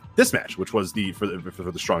culminates with this match, which was for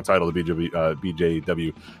the strong title, the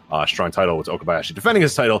BJW strong title, with Okabayashi defending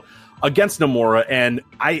his title against Nomura. And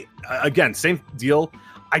again, same deal.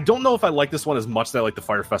 I don't know if I like this one as much as I like the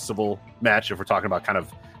Fire Festival match, if we're talking about kind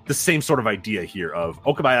of the same sort of idea here of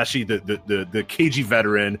Okabayashi, the cagey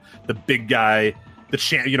veteran, the big guy,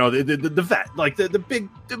 the vet, like the big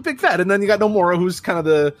vet, and then you got Nomura, who's kind of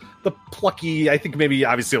the plucky, I think maybe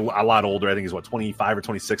obviously a lot older. I think he's 25 or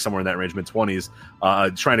 26, somewhere in that range, mid-20s,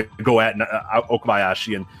 trying to go at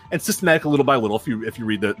Okabayashi and systematic, little by little. If you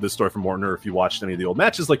read the story from Morton, or if you watched any of the old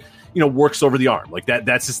matches, works over the arm, like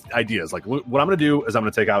that's his idea. Is like, what I'm going to do is I'm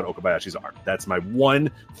going to take out Okabayashi's arm. That's my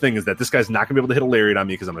one thing, is that this guy's not going to be able to hit a lariat on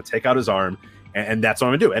me because I'm going to take out his arm. And that's what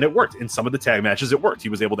I'm going to do. And it worked. In some of the tag matches, it worked. He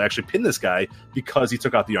was able to actually pin this guy because he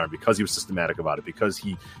took out the arm, because he was systematic about it, because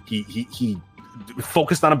he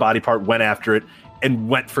focused on a body part, went after it, and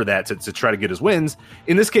went for that to try to get his wins.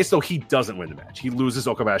 In this case, though, he doesn't win the match. He loses.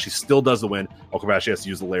 Okabayashi still does the win. Okabayashi has to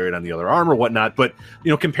use the lariat on the other arm or whatnot. But,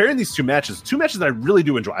 comparing these two matches that I really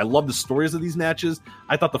do enjoy. I love the stories of these matches.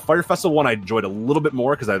 I thought the Fire Festival one I enjoyed a little bit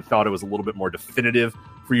more because I thought it was a little bit more definitive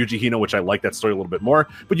for Yuji Hino, which I like that story a little bit more.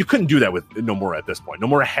 But you couldn't do that with Nomura at this point.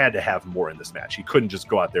 Nomura had to have more in this match. He couldn't just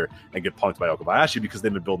go out there and get punked by Okabayashi, because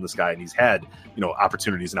they've been building this guy and he's had,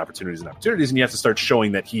 opportunities, and you have to start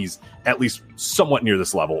showing that he's at least somewhat near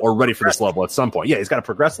this level or ready for this level at some point. Yeah, he's got to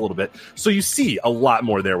progress a little bit. So you see a lot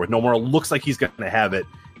more there with Nomura. Looks like he's going to have it.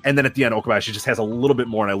 And then at the end, Okabayashi just has a little bit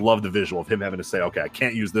more, and I love the visual of him having to say, okay, I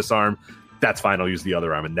can't use this arm. That's fine, I'll use the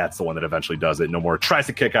other arm, and that's the one that eventually does it. Nomura tries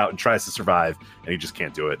to kick out and tries to survive, and he just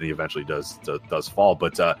can't do it, and he eventually does fall.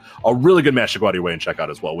 But a really good match to go out of your way and check out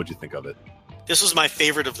as well. What'd you think of it? This was my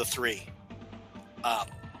favorite of the three. I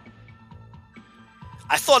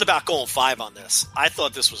thought about going 5 on this. I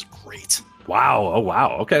thought this was great. Wow. Oh,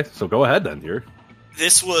 wow. Okay, so go ahead then here.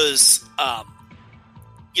 This was,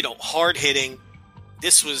 hard hitting.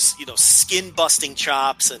 This was, skin busting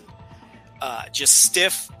chops and just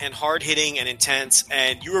stiff and hard hitting and intense.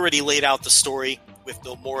 And you already laid out the story with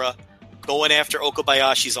Nomura going after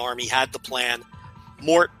Okabayashi's arm. He had the plan.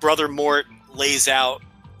 Brother Mort lays out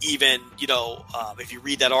even, if you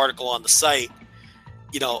read that article on the site,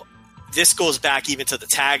 this goes back even to the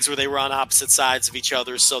tags where they were on opposite sides of each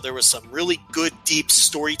other. So there was some really good, deep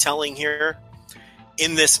storytelling here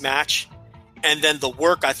in this match. And then the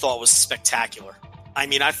work I thought was spectacular. I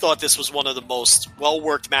mean, I thought this was one of the most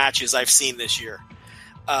well-worked matches I've seen this year.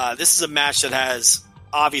 This is a match that has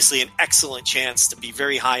obviously an excellent chance to be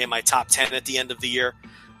very high in my top 10 at the end of the year.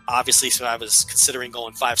 Obviously, so I was considering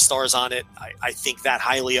going 5 stars on it. I think that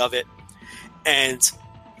highly of it. And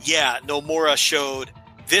yeah, Nomura showed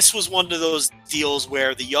this was one of those deals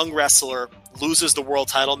where the young wrestler loses the world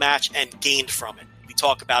title match and gained from it. We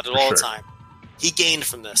talk about it all the time. He gained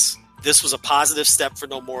from this. This was a positive step for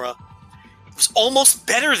Nomura. It was almost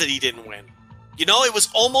better that he didn't win. It was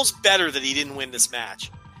almost better that he didn't win this match.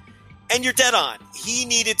 And you're dead on. He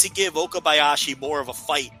needed to give Okabayashi more of a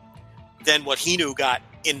fight than what Hino got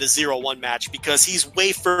in the 0-1 match, because he's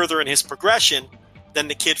way further in his progression than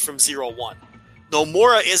the kid from 0-1.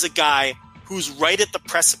 Nomura is a guy who's right at the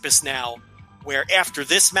precipice now where after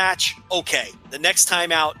this match, okay, the next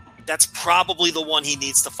time out, that's probably the one he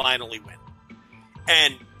needs to finally win.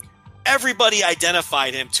 And everybody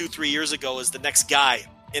identified him 2-3 years ago as the next guy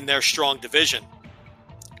in their strong division.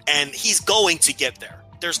 And he's going to get there.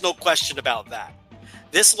 There's no question about that.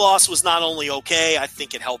 This loss was not only okay, I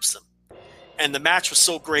think it helps him. And the match was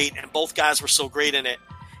so great, and both guys were so great in it,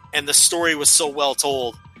 and the story was so well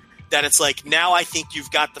told that it's like, now I think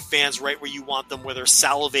you've got the fans right where you want them, where they're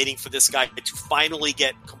salivating for this guy to finally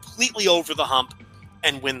get completely over the hump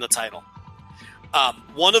and win the title.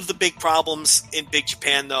 One of the big problems in Big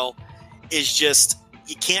Japan, though, is just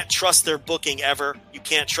you can't trust their booking ever. You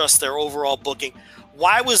can't trust their overall booking.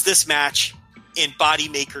 Why was this match in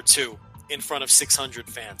Bodymaker 2 in front of 600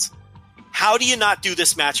 fans? How do you not do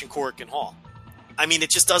this match in Korakuen Hall? I mean, it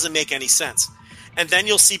just doesn't make any sense. And then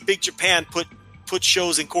you'll see Big Japan put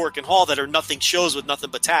shows in Korakuen Hall that are nothing shows with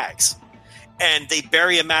nothing but tags. And they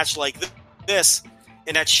bury a match like this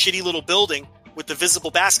in that shitty little building with the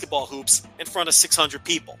visible basketball hoops in front of 600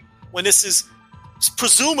 people, when this is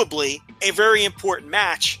presumably a very important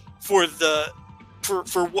match for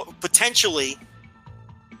what potentially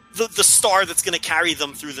the star that's going to carry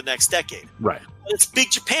them through the next decade. Right. But it's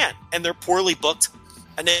Big Japan, and they're poorly booked,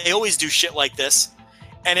 and they always do shit like this,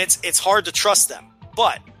 and it's hard to trust them.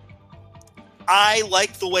 But I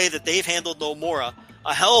like the way that they've handled Nomura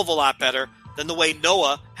a hell of a lot better than the way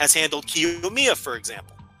Noah has handled Kiyomiya, for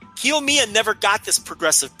example. Kiyomiya never got this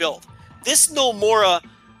progressive build. This Nomura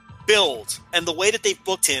build and the way that they've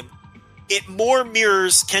booked him, it more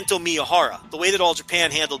mirrors Kento Miyahara, the way that All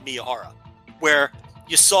Japan handled Miyahara, where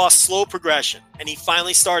you saw slow progression and he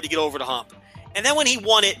finally started to get over the hump. And then when he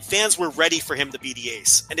won it, fans were ready for him to be the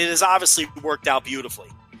ace. And it has obviously worked out beautifully.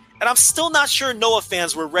 And I'm still not sure Noah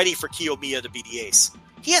fans were ready for Kiyomiya to be the ace.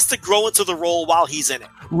 He has to grow into the role while he's in it.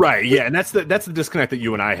 Right, yeah, and that's the disconnect that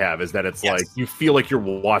you and I have, is that it's Yes. like you feel like you're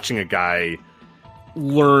watching a guy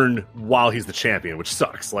learn while he's the champion, which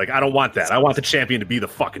sucks. Like, I don't want that. I want the champion to be the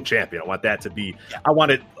fucking champion. I want that to be I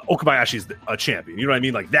want it Okabayashi's a champion. You know what I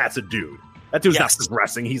mean? Like, that's a dude. That dude's not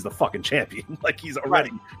progressing. He's the fucking champion. Like, he's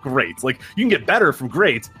already great. Like, you can get better from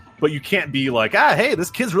great, but you can't be like, hey,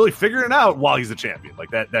 this kid's really figuring it out while he's a champion.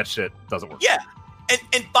 Like, that shit doesn't work. Yeah.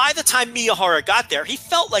 And by the time Miyahara got there, he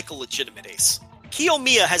felt like a legitimate ace.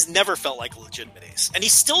 Kiyomiya has never felt like a legitimate ace, and he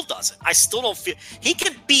still doesn't. I still don't feel he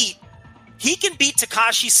can beat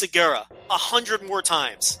Takashi Sugiura 100 more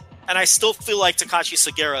times, and I still feel like Takashi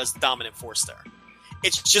Sugiura is the dominant force there.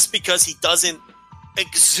 It's just because he doesn't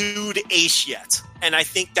exude ace yet, and I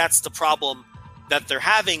think that's the problem that they're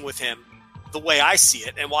having with him, the way I see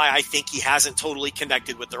it, and why I think he hasn't totally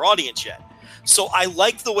connected with their audience yet. So I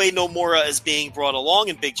like the way Nomura is being brought along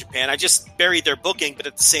in Big Japan. I just buried their booking, but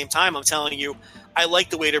at the same time, I'm telling you, I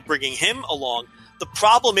like the way they're bringing him along. The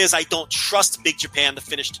problem is I don't trust Big Japan to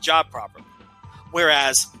finish the job properly.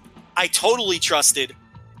 Whereas I totally trusted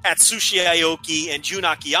Atsushi Aoki and Jun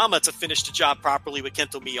Akiyama to finish the job properly with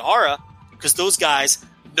Kento Miyahara, because those guys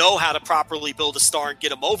know how to properly build a star and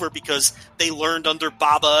get him over, because they learned under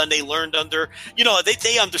Baba and they learned under,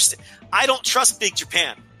 they understand. I don't trust Big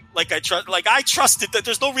Japan. I trusted that.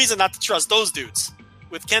 There's no reason not to trust those dudes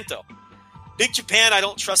with Kento. Big Japan, I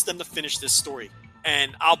don't trust them to finish this story,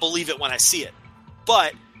 and I'll believe it when I see it.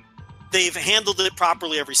 But they've handled it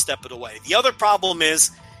properly every step of the way. The other problem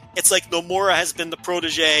is, it's like Nomura has been the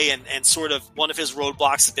protege, and sort of one of his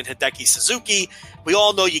roadblocks has been Hideki Suzuki. We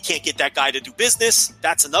all know you can't get that guy to do business.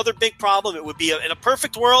 That's another big problem. It would be in a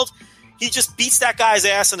perfect world, he just beats that guy's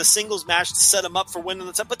ass in a singles match to set him up for winning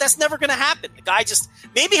the title. But that's never going to happen. The guy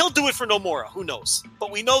maybe he'll do it for Nomura. Who knows?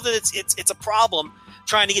 But we know that it's a problem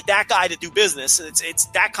trying to get that guy to do business. And it's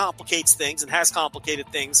that complicates things and has complicated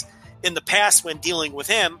things in the past when dealing with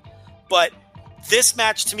him. But this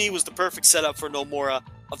match to me was the perfect setup for Nomura.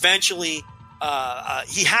 Eventually,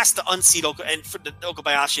 he has to unseat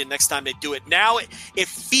Okabayashi next time they do it. Now it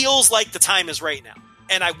feels like the time is right now.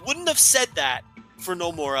 And I wouldn't have said that for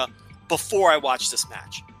Nomura before I watched this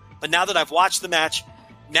match. But now that I've watched the match,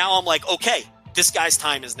 now I'm like, okay, this guy's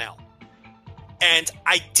time is now. And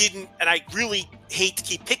I really hate to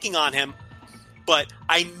keep picking on him, but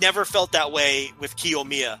I never felt that way with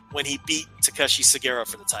Kiyomiya when he beat Takeshi Sugiura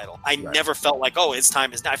for the title. I never felt like, oh, his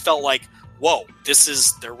time is now. I felt like, whoa,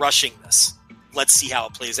 they're rushing this. Let's see how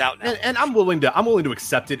it plays out now. And I'm willing to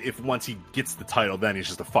accept it if once he gets the title, then he's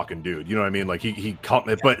just a fucking dude. You know what I mean? Like he caught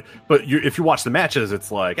it, but if you watch the matches,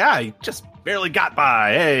 it's like, he just barely got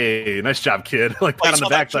by. Hey, nice job, kid. Like pat on the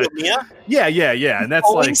backside. Yeah. And that's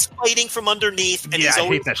always fighting from underneath, and he's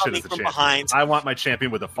always coming from behind. I want my champion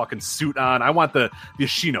with a fucking suit on. I want the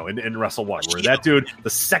Yoshino in Wrestle One, where that dude, the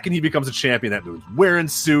second he becomes a champion, that dude's wearing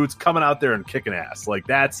suits, coming out there and kicking ass. Like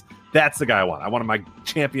that's the guy I want. I want my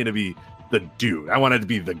champion to be the dude. I want it to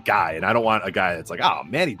be the guy, and I don't want a guy that's like, oh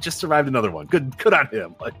man, he just survived another one. Good on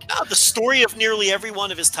him. Like the story of nearly every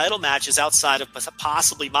one of his title matches outside of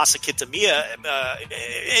possibly Masakita Miya,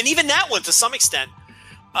 and even that one to some extent,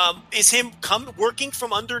 is him working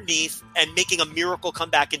from underneath and making a miracle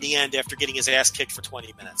comeback in the end after getting his ass kicked for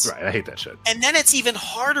 20 minutes. Right, I hate that shit. And then it's even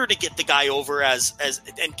harder to get the guy over as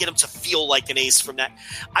and get him to feel like an ace from that.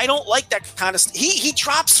 I don't like that kind of he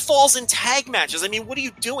drops falls in tag matches. I mean, what are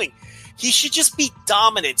you doing? He should just be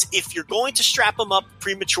dominant. If you're going to strap him up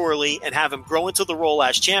prematurely and have him grow into the role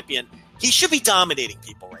as champion, he should be dominating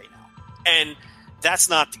people right now. And that's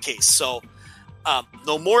not the case. So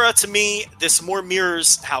Nomura, to me, this more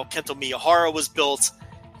mirrors how Kento Miyahara was built.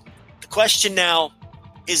 The question now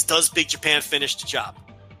is, does Big Japan finish the job?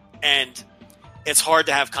 And it's hard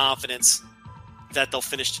to have confidence that they'll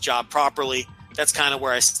finish the job properly. That's kind of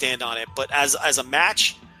where I stand on it. But as a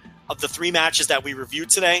match, of the 3 matches that we reviewed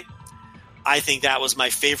today, I think that was my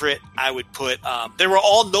favorite. I would put they were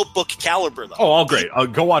all notebook caliber, though. Oh, all great.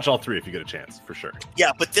 Go watch all 3 if you get a chance, for sure.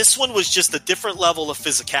 Yeah, but this one was just a different level of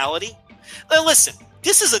physicality. Now, listen,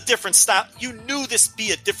 this is a different style. You knew this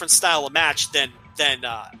be a different style of match than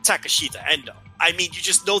Takashita Endo. I mean, you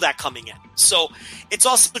just know that coming in. So it's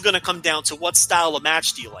also going to come down to what style of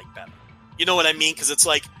match do you like better. You know what I mean? Because it's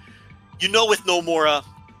like, with Nomura,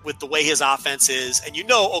 with the way his offense is, and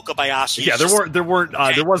Okabayashi. Yeah,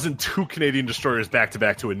 there wasn't 2 Canadian destroyers back to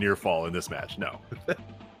back to a near fall in this match. No.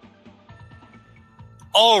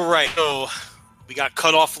 All right, so we got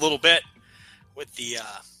cut off a little bit with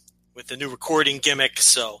the new recording gimmick,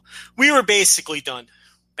 so we were basically done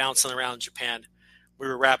bouncing around Japan. We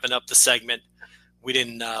were wrapping up the segment. We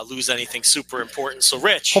didn't lose anything super important. So,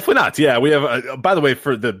 Rich. Hopefully not. Yeah, we have, by the way,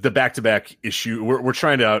 for the back-to-back issue, we're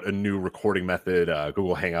trying out a new recording method.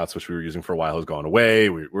 Google Hangouts, which we were using for a while, has gone away.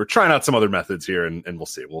 We're trying out some other methods here, and we'll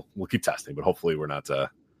see. We'll keep testing, but hopefully we're not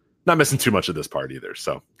missing too much of this part either.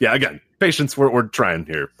 So, yeah, again, patience. We're trying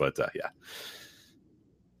here, but yeah.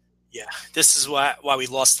 Yeah, this is why we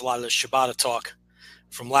lost a lot of the Shibata talk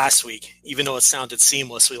from last week. Even though it sounded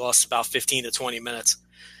seamless, we lost about 15 to 20 minutes.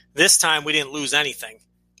 This time, we didn't lose anything.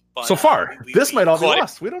 But, so far, this might all be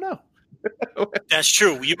lost. We don't know. That's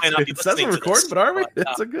true. You might not be listening to record, this. But are we?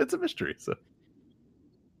 It's a mystery. So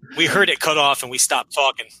we heard it cut off, and we stopped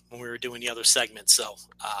talking when we were doing the other segment. So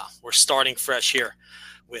we're starting fresh here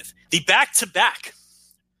with the back-to-back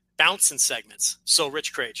Bouncin segments. So,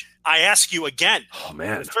 Rich Crage, I ask you again, oh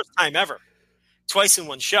man, for the first time ever, twice in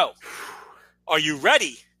one show, are you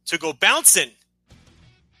ready to go bouncing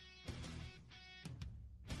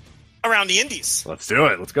around the indies? Let's do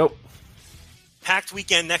it. Let's go. Packed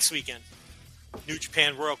weekend next weekend. New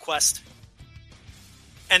Japan Royal Quest.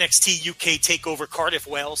 NXT UK TakeOver Cardiff,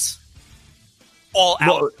 Wales. All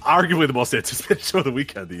out. Well, arguably the most anticipated show of the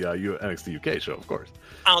weekend, the NXT UK show, of course.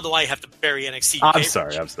 I don't know why you have to bury NXT UK. I'm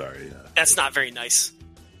sorry. Yeah. That's not very nice.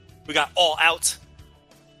 We got All Out.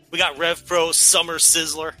 We got Rev Pro Summer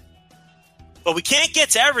Sizzler. But we can't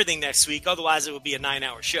get to everything next week, otherwise it would be a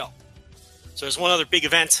 9-hour show. So there's one other big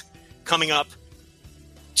event coming up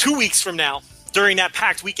 2 weeks from now during that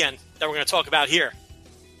packed weekend that we're going to talk about here.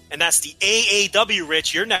 And that's the AAW,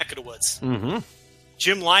 Rich, your neck of the woods. Mm-hmm.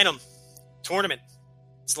 Jim Lynam tournament.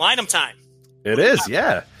 It's Lynam time. It is,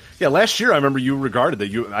 yeah. Yeah, last year I remember you regarded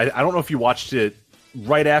that. I don't know if you watched it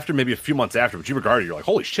right after, maybe a few months after, but you regarded it. You're like,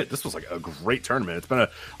 holy shit, this was like a great tournament. It's been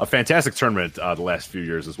a fantastic tournament the last few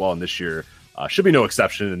years as well, and this year should be no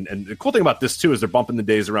exception. And the cool thing about this, too, is they're bumping the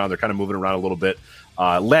days around. They're kind of moving around a little bit.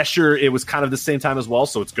 Last year, it was kind of the same time as well,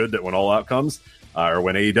 so it's good that when All Out comes, or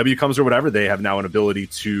when AEW comes or whatever, they have now an ability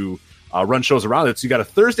to run shows around it. So you got a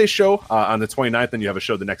Thursday show on the 29th, and you have a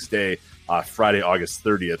show the next day, Friday, August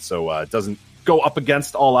 30th. So it doesn't go up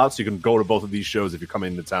against All Out, so you can go to both of these shows if you're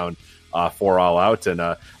coming into town for All Out. And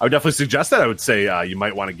I would definitely suggest that. I would say you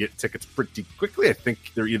might want to get tickets pretty quickly. I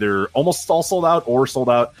think they're either almost all sold out or sold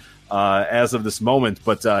out as of this moment.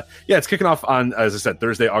 But yeah, it's kicking off on, as I said,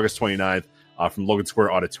 Thursday, August 29th from Logan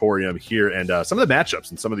Square Auditorium here. And some of the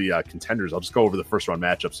matchups and some of the contenders, I'll just go over the first round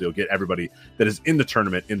matchups so you'll get everybody that is in the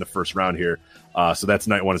tournament in the first round here. So that's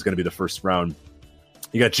night one is going to be the first round.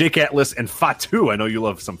 You got Jake Atlas and Fatu. I know you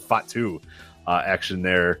love some Fatu action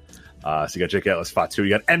there. So you got Jake Atlas, Fatu. You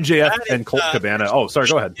got MJF and Colt Cabana. Oh, sorry,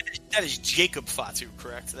 go ahead. That is Jacob Fatu,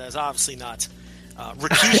 correct? That is obviously not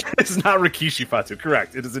Rikishi. It's not Rikishi Fatu,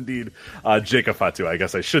 correct. It is indeed Jacob Fatu. I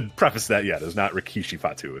guess I should preface that. Yeah, it is not Rikishi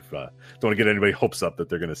Fatu. If don't want to get anybody hopes up that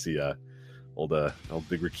they're going to see old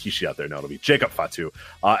big Rikishi out there. No, it'll be Jacob Fatu.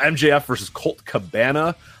 MJF versus Colt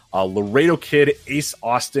Cabana. Laredo Kid, Ace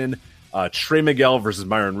Austin. Trey Miguel versus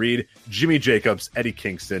Myron Reed. Jimmy Jacobs, Eddie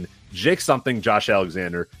Kingston, Jake Something, Josh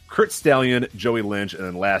Alexander, Curt Stallion, Joey Lynch, and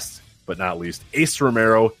then last but not least, Ace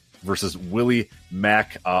Romero versus Willie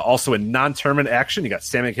Mack. Also in non-tournament action, you got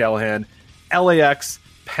Sami Callihan, LAX,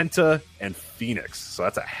 Penta, and Phoenix. So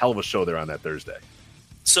that's a hell of a show there on that Thursday.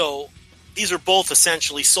 So these are both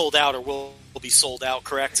essentially sold out or will be sold out,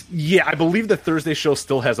 correct? Yeah, I believe the Thursday show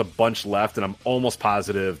still has a bunch left, and I'm almost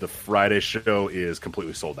positive the Friday show is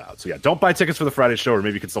completely sold out. So yeah, don't buy tickets for the Friday show, or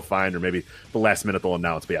maybe you can still find, or maybe the last minute they'll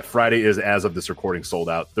announce. But yeah, Friday is, as of this recording, sold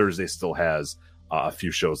out. Thursday still has a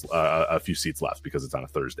few seats left because it's on a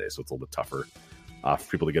Thursday, so it's a little bit tougher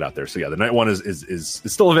for people to get out there. So yeah, the night one is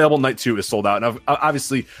still available. Night two is sold out, and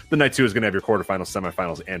obviously the night two is going to have your quarterfinals,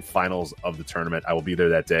 semifinals, and finals of the tournament. I will be there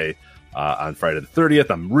that day on Friday the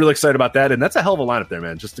 30th. I'm really excited about that, and that's a hell of a lineup there,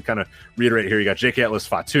 man. Just to kind of reiterate here, you got Jake Atlas,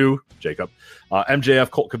 Fatu, Jacob, MJF,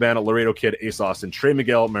 Colt Cabana, Laredo Kid, Ace Austin, Trey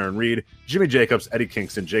Miguel, Marin Reed, Jimmy Jacobs, Eddie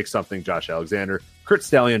Kingston, Jake Something, Josh Alexander, Curt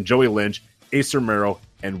Stallion, Joey Lynch, Ace Romero,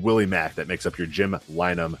 and Willie Mack. That makes up your Jim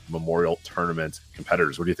Lynam Memorial Tournament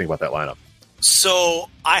competitors. What do you think about that lineup? So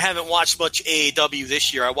I haven't watched much AAW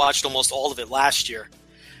this year. I watched almost all of it last year.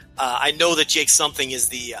 I know that Jake Something is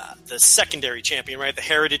the secondary champion, right? The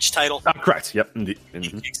Heritage title. Correct. Yep. Indeed.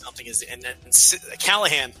 Mm-hmm. Jake Something is, and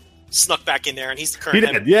Callahan snuck back in there, and he's the current.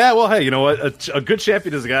 He did. Yeah. Well, hey, you know what? A good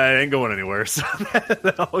champion is a guy that ain't going anywhere, so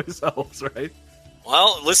that always helps, right?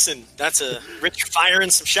 Well, listen, that's a Rich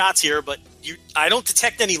firing some shots here, but I don't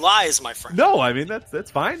detect any lies, my friend. No, I mean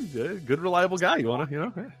that's fine. Good, reliable guy. You want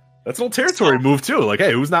to, yeah. That's an old territory move too. Like,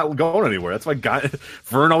 hey, who's not going anywhere? That's why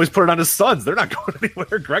Vern always put it on his sons. They're not going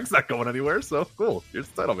anywhere. Greg's not going anywhere. So cool. Here's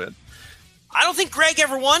the title, man. I don't think Greg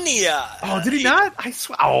ever won the. Did he not? I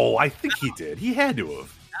swear. Oh, I think he did. He had to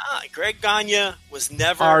have. Greg Gagne was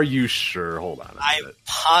never. Are you sure? Hold on. I'm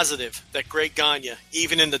positive that Greg Gagne,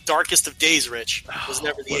 even in the darkest of days, Rich, was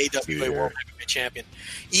never the AWA World Heavyweight Champion.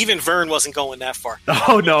 Even Vern wasn't going that far.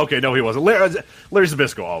 Oh, no. Okay. No, he wasn't. Larry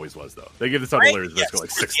Zbyszko always was, though. They give this title to Larry Zbyszko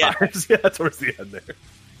like 6 times. Yeah, towards the end there.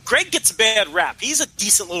 Greg gets a bad rap. He's a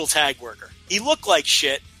decent little tag worker. He looked like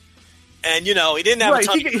shit. And, he didn't have a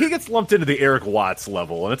ton he gets lumped into the Eric Watts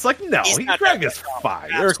level, and it's like, no, Greg is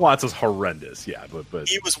fine. Eric Watts is horrendous, yeah, but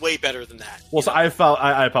he was way better than that. Well, so I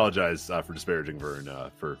apologize for disparaging Vern.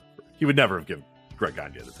 For he would never have given Greg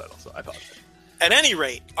Gagne the title, so I apologize. At any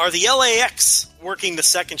rate, are the LAX working the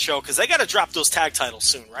second show? Because they got to drop those tag titles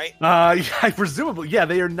soon, right? Yeah, presumably, yeah,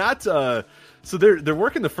 they are not. So they're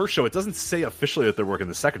working the first show. It doesn't say officially that they're working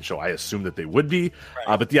the second show. I assume that they would be,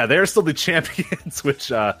 right. But yeah, they're still the champions,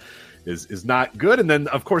 which. Is not good. And then,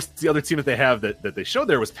 of course, the other team that they have that they showed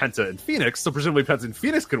there was Penta and Phoenix, so presumably Penta and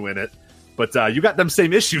Phoenix can win it. But you got them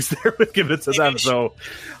same issues there with giving it to them. So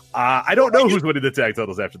I don't know who's winning the tag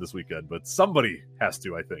titles after this weekend, but somebody has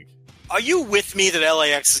to, I think. Are you with me that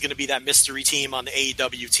LAX is going to be that mystery team on the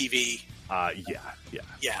AEW TV?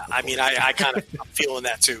 Yeah. I mean, I kind of I'm feeling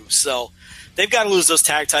that too. So they've got to lose those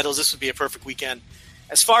tag titles. This would be a perfect weekend.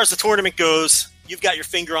 As far as the tournament goes, you've got your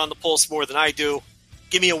finger on the pulse more than I do.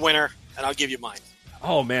 Give me a winner, and I'll give you mine.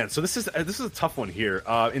 Oh man, so this is a tough one here.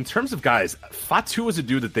 In terms of guys, Fatu is a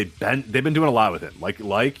dude that they've been doing a lot with him, like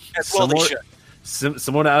similar to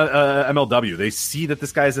MLW. They see that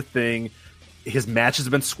this guy's a thing. His matches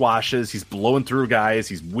have been squashes. He's blowing through guys.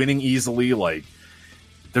 He's winning easily. Like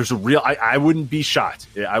there's a real. I wouldn't be shocked.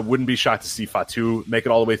 I wouldn't be shocked to see Fatu make it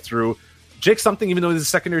all the way through. Jake Something, even though he's a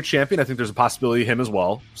secondary champion, I think there's a possibility of him as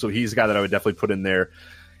well. So he's a guy that I would definitely put in there.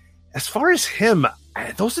 As far as him,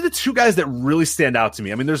 those are the two guys that really stand out to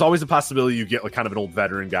me. I mean, there's always a possibility you get like kind of an old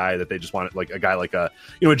veteran guy that they just want like a guy like a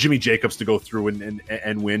Jimmy Jacobs to go through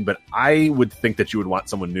and win. But I would think that you would want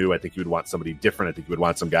someone new. I think you would want somebody different. I think you would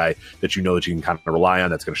want some guy that you know that you can kind of rely on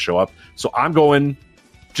that's going to show up. So I'm going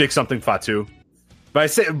Jake Something, Fatu. By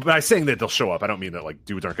saying that they'll show up, I don't mean that like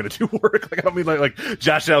dudes aren't going to do work. Like I don't mean like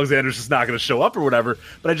Josh Alexander's just not going to show up or whatever.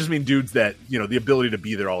 But I just mean dudes that the ability to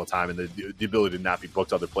be there all the time and the ability to not be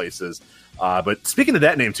booked other places. But speaking of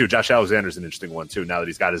that name too, Josh Alexander's an interesting one too. Now that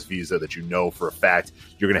he's got his visa, that for a fact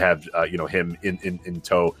you're going to have him in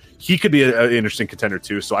tow. He could be an interesting contender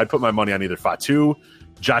too. So I'd put my money on either Fatu,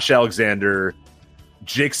 Josh Alexander,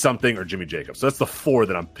 Jake Something, or Jimmy Jacobs. So that's the 4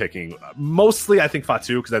 that I'm picking. Mostly, I think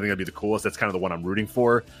Fatu, because I think that'd be the coolest. That's kind of the one I'm rooting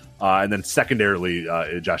for. And then secondarily,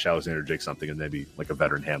 Josh Alexander, Jake Something, and maybe like a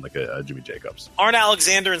veteran hand like a Jimmy Jacobs. Aren't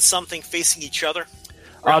Alexander and Something facing each other?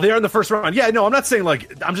 They are in the first round. Yeah, no, I'm not saying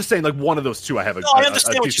I'm just saying like one of those two I have a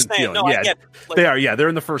understand what you're saying. Feeling. No, yeah, I get it. They are. Yeah, they're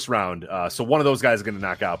in the first round. So one of those guys is going to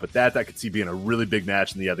knock out. But that I could see being a really big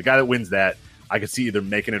match. And the guy that wins that, I could see either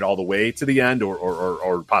making it all the way to the end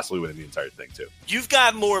or possibly winning the entire thing too. You've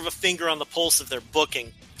got more of a finger on the pulse of their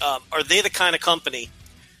booking. Are they the kind of company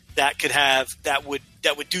that would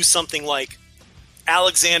that would do something like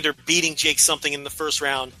Alexander beating Jake something in the first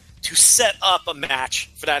round to set up a match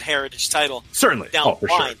for that Heritage title. Certainly. Down the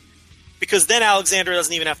line. Sure. Because then Alexander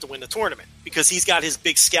doesn't even have to win the tournament because he's got his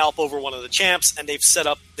big scalp over one of the champs, and they've set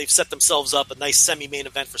themselves up a nice semi-main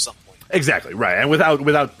event for some point. Exactly, right. And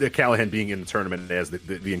without Callahan being in the tournament as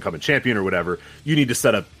the incumbent champion or whatever, you need to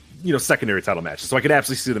set up secondary title matches. So I could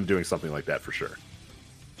absolutely see them doing something like that for sure.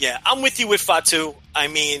 Yeah, I'm with you with Fatu. I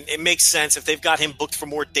mean, it makes sense if they've got him booked for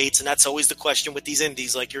more dates, and that's always the question with these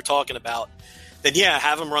indies like you're talking about. Then, yeah,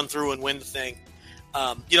 have him run through and win the thing.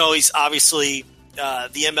 He's obviously the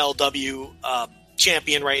MLW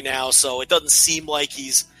champion right now, so it doesn't seem like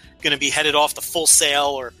he's going to be headed off to Full Sail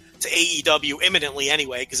or to AEW imminently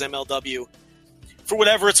anyway, because MLW, for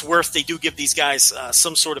whatever it's worth, they do give these guys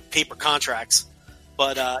some sort of paper contracts.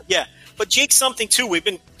 But, But Jake something, too. We've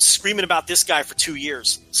been screaming about this guy for 2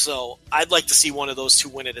 years, so I'd like to see one of those two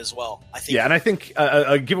win it as well. I think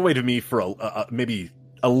a giveaway to me for maybe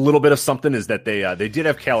a little bit of something is that they did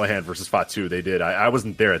have Callahan versus Fatu. They did. I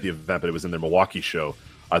wasn't there at the event, but it was in their Milwaukee show.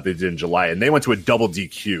 They did in July, and they went to a double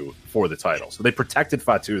DQ for the title. So they protected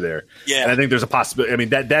Fatu there. Yeah. And I think there's a possibility. I mean,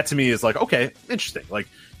 that to me is like, okay, interesting. Like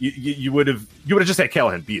you would have just had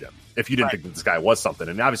Callahan beat him if you didn't think that this guy was something.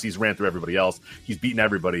 And obviously he's ran through everybody else. He's beaten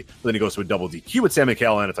everybody. But then he goes to a double DQ with Sami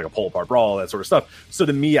Callahan. It's like a pull apart brawl, that sort of stuff. So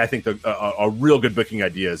to me, I think a real good booking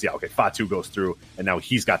idea is, Fatu goes through, and now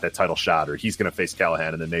he's got that title shot, or he's going to face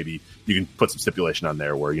Callahan, and then maybe you can put some stipulation on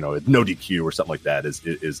there where, no DQ or something like that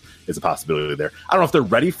is a possibility there. I don't know if they're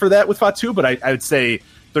ready for that with Fatu, but I would say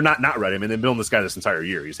they're not ready. I mean, they've been building this guy this entire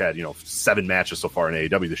year. He's had, 7 matches so far in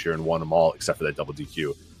AEW this year and won them all except for that double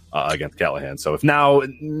DQ. Against Callahan. So if now,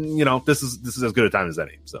 this is as good a time as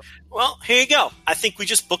any. So, well, here you go. I think we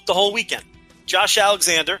just booked the whole weekend. Josh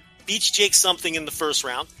Alexander beats Jake something in the first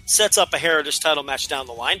round, sets up a Heritage title match down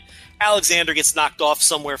the line. Alexander gets knocked off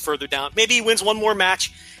somewhere further down. Maybe he wins one more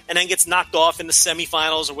match and then gets knocked off in the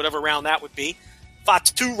semifinals or whatever round that would be.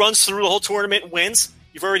 Fatu runs through the whole tournament and wins.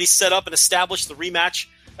 You've already set up and established the rematch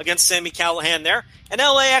against Sami Callahan there. And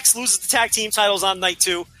LAX loses the tag team titles on night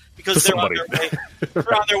 2. Because they're on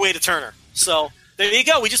their way to Turner. So there you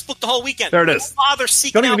go. We just booked the whole weekend. There it is.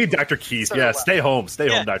 Don't even need Dr. Keith. Yeah, stay home. Stay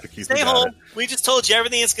home, Dr. Keith. Stay home. We just told you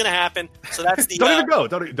everything that's going to happen. So that's the. Don't even go.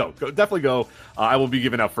 Don't go. Definitely go. I will be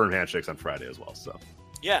giving out firm handshakes on Friday as well. So.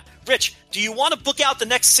 Yeah, Rich, do you want to book out the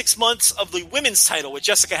next 6 months of the women's title with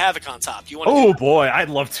Jessica Havoc on top? Do you want to? Oh boy, I'd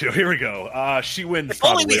love to. Here we go. She wins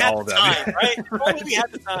probably all of them. Right? If only we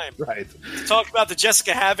had the time. Right. To talk about the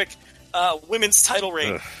Jessica Havoc women's title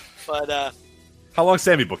reign. But how long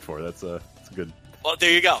Sammy booked for? That's a good. Well,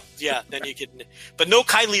 there you go. Yeah, then you can. But no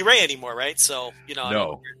Kylie Ray anymore, right? So no. I don't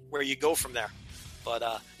know where you go from there.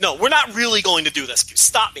 But no, we're not really going to do this.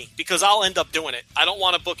 Stop me, because I'll end up doing it. I don't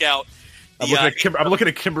want to book out. I'm looking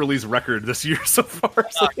at Kimberly's record this year so far.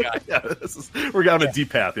 So, we're on a deep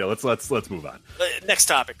path. Yeah, let's move on. Next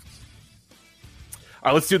topic. All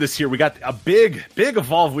right, let's do this here. We got a big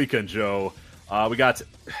Evolve weekend, Joe. We got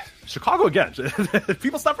Chicago again.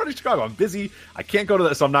 People stop running Chicago. I'm busy. I can't go to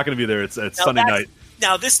that, so I'm not going to be there. It's Sunday night.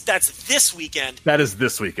 Now that's this weekend. That is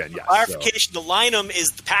this weekend, yes. Clarification, the Lynham is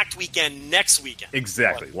the packed weekend next weekend.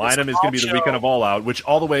 Exactly. Lynham is going to be the weekend of All Out, which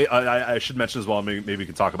all the way, I should mention as well, maybe we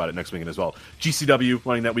can talk about it next weekend as well. GCW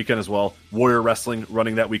running that weekend as well. Warrior Wrestling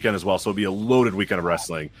running that weekend as well. So it'll be a loaded weekend of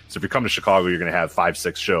wrestling. So if you're coming to Chicago, you're going to have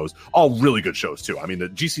 5-6 shows. All really good shows, too. I mean, the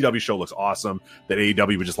GCW show looks awesome. That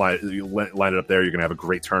AEW would just line it up there. You're going to have a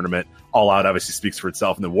great tournament. All Out obviously speaks for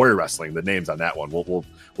itself. And then Warrior Wrestling, the names on that one, we'll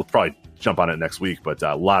probably jump on it next week, but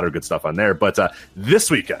a lot of good stuff on there. But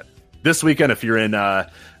this weekend, if you're in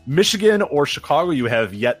Michigan or Chicago, you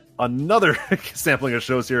have yet another sampling of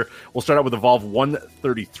shows here. We'll start out with Evolve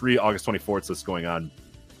 133, August 24th. So it's going on.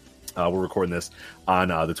 We're recording this on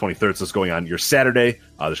the 23rd, so it's going on your Saturday.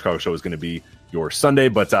 The Chicago show is going to be your Sunday.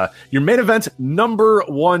 But your main event number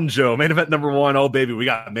 1, Joe. Main event number 1. Oh, baby, we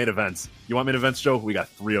got main events. You want main events, Joe? We got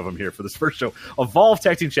 3 of them here for this first show. Evolve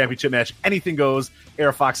Tag Team Championship match. Anything goes.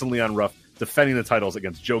 Era Fox and Leon Ruff defending the titles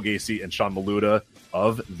against Joe Gacy and Sean Maluda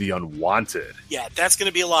of The Unwanted. Yeah, that's going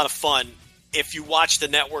to be a lot of fun. If you watch the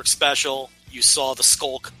network special, you saw the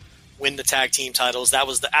Skulk win the tag team titles. That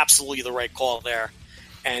was absolutely the right call there.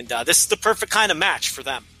 And this is the perfect kind of match for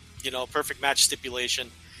them. Perfect match stipulation.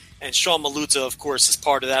 And Sean Maluda, of course, is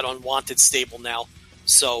part of that Unwanted stable now.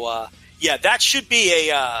 So, that should be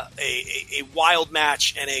a wild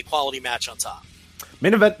match and a quality match on top.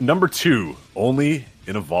 Main event number 2, only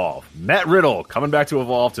in Evolve. Matt Riddle coming back to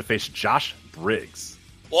Evolve to face Josh Briggs.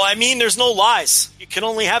 Well, I mean, there's no lies. You can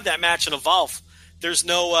only have that match in Evolve. There's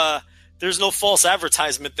no false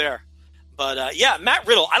advertisement there. But yeah, Matt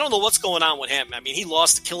Riddle, I don't know what's going on with him. I mean, he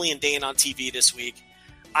lost to Killian Dane on TV this week.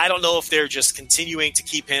 I don't know if they're just continuing to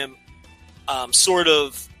keep him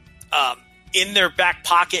in their back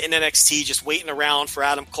pocket in NXT, just waiting around for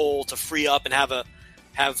Adam Cole to free up and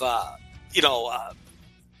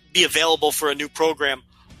be available for a new program,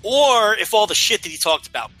 or if all the shit that he talked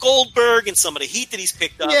about Goldberg and some of the heat that he's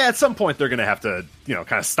picked up. Yeah, at some point they're going to have to,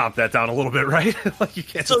 kind of stomp that down a little bit, right? Like you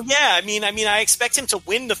can't. So yeah, I mean, I expect him to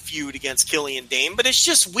win the feud against Killian Dane, but it's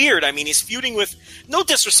just weird. I mean, he's feuding with, no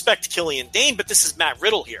disrespect to Killian Dane, but this is Matt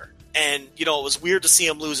Riddle here, and it was weird to see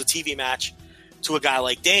him lose a TV match to a guy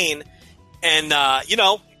like Dane, and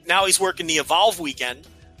now he's working the Evolve weekend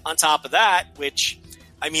on top of that, which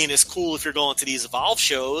I mean is cool if you're going to these Evolve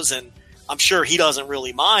shows, and I'm sure he doesn't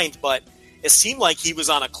really mind, but it seemed like he was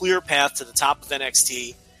on a clear path to the top of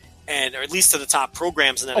NXT, or at least to the top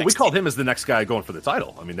programs in NXT. Oh, we called him as the next guy going for the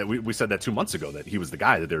title. I mean, we said that 2 months ago, that he was the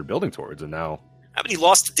guy that they were building towards, and now... I mean, he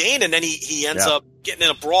lost to Dane, and then he ends up getting in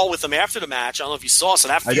a brawl with him after the match. I don't know if you saw. So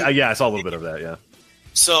that I saw a little bit of that, yeah.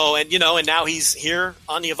 So, and now he's here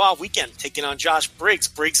on the Evolve weekend taking on Josh Briggs.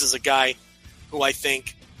 Briggs is a guy who I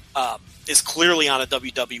think is clearly on a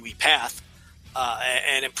WWE path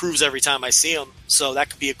and improves every time I see him. So that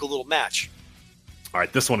could be a good little match. All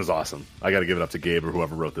right, this one is awesome. I got to give it up to Gabe or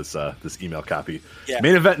whoever wrote this email copy. Yeah.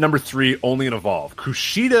 Main event number 3, only in Evolve.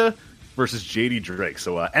 Kushida versus JD Drake.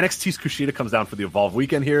 So NXT's Kushida comes down for the Evolve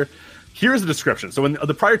weekend here. Here's the description. So in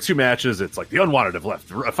the prior 2 matches, it's like the Unwanted have left,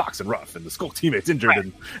 Fox and Ruff, and the Skull teammates injured,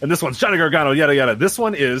 right. and this one's Johnny Gargano, yada, yada. This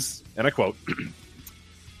one is, and I quote,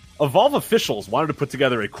 Evolve officials wanted to put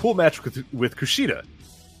together a cool match with Kushida.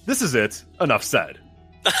 This is it. Enough said.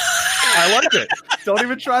 I like it. Don't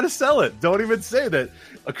even try to sell it. Don't even say that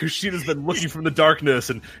Kushida's been looking from the darkness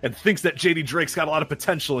and thinks that JD Drake's got a lot of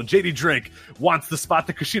potential, and JD Drake wants the spot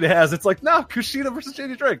that Kushida has. It's like, no, Kushida versus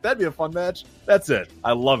JD Drake. That'd be a fun match. That's it.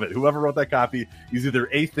 I love it. Whoever wrote that copy is either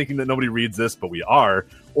A, thinking that nobody reads this, but we are,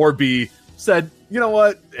 or B, said, you know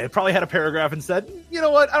what? It probably had a paragraph and said, you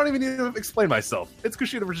know what? I don't even need to explain myself. It's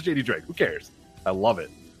Kushida versus JD Drake. Who cares? I love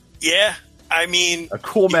it. Yeah. I mean, a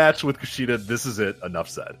cool match with Kushida. This is it. Enough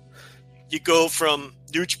said. You go from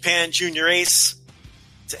New Japan Junior Ace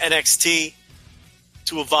to NXT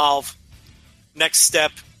to Evolve. Next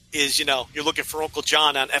step is, you're looking for Uncle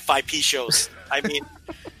John on FIP shows. I mean,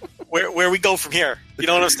 where we go from here? You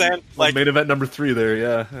know what I'm saying? Like main event number 3 there,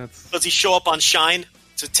 yeah. Does he show up on Shine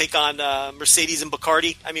to take on Mercedes and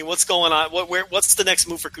Bacardi? I mean, what's going on? What's the next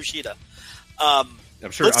move for Kushida?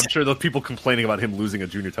 I'm sure the people complaining about him losing a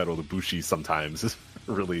junior title to Bushi sometimes is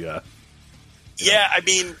really. Yeah, I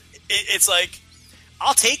mean, it's like,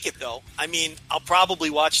 I'll take it though. I mean, I'll probably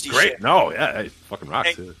watch these. Great, no, yeah, it fucking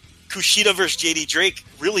rocks. And Kushida versus JD Drake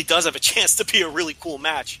really does have a chance to be a really cool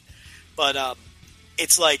match, but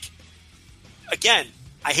it's like, again,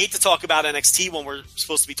 I hate to talk about NXT when we're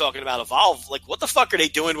supposed to be talking about Evolve. Like, what the fuck are they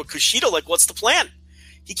doing with Kushida? Like, what's the plan?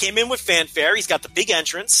 He came in with fanfare. He's got the big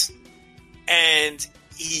entrance. And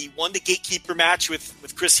he won the Gatekeeper match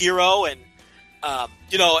with Chris Hero, and I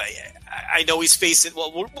know he's facing.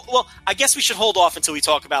 Well, I guess we should hold off until we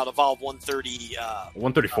talk about Evolve 130.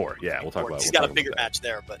 134. Yeah, we'll talk about. He's got a bigger match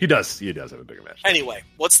there, but he does. He does have a bigger match. Anyway,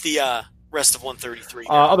 what's the rest of 133?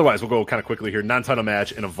 Otherwise, we'll go kind of quickly here. Non-title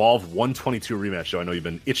match, an Evolve 122 rematch. So I know you've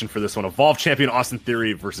been itching for this one. Evolve champion Austin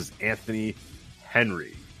Theory versus Anthony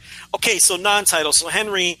Henry. Okay, so non-title. So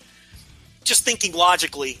Henry. Just thinking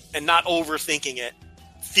logically and not overthinking it,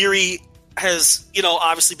 Theory has,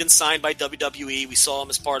 obviously been signed by WWE. We saw him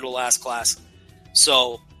as part of the last class.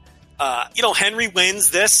 So, Henry wins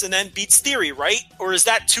this and then beats Theory, right? Or is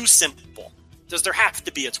that too simple? Does there have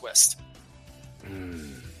to be a twist?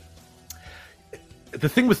 The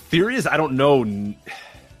thing with Theory is I don't know.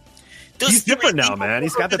 He's different now, man.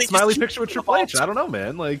 He's got that smiley picture with Triple H. I don't know,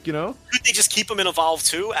 man. Like, Could they just keep him in Evolve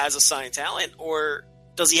 2 as a signed talent? Or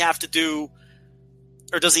does he have to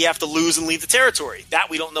lose and leave the territory? That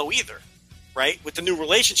we don't know either, right? With the new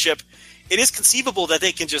relationship, it is conceivable that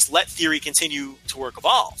they can just let Theory continue to work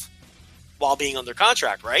Evolve while being under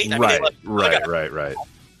contract, right? Right.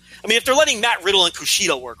 I mean, if they're letting Matt Riddle and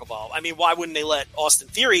Kushida work Evolve, I mean, why wouldn't they let Austin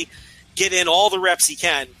Theory get in all the reps he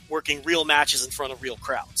can, working real matches in front of real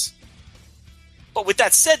crowds? But with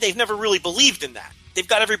that said, they've never really believed in that. They've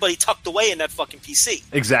got everybody tucked away in that fucking PC.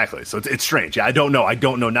 Exactly. So it's strange. Yeah, I don't know.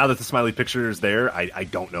 Now that the smiley picture is there, I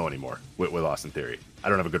don't know anymore with Austin Theory. I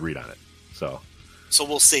don't have a good read on it. So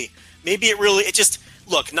we'll see. Maybe it just,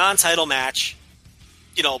 look, non-title match,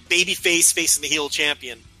 babyface facing the heel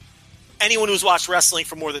champion. Anyone who's watched wrestling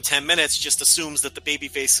for more than 10 minutes just assumes that the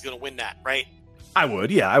babyface is going to win that, right? I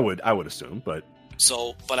would. Yeah, I would assume, but.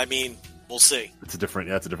 But I mean, We'll see. It's a different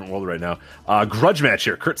world right now. Grudge match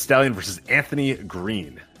here: Kurt Stallion versus Anthony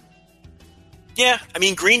Green. Yeah, I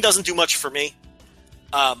mean, Green doesn't do much for me.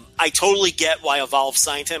 I totally get why Evolve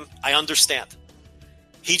signed him. I understand.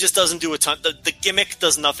 He just doesn't do a ton. The gimmick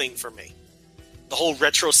does nothing for me. The whole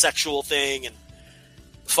retrosexual thing and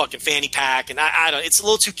the fucking fanny pack, and I don't. It's a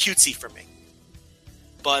little too cutesy for me.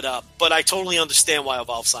 But I totally understand why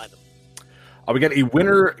Evolve signed him. We got a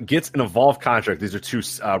winner gets an Evolve contract. These are two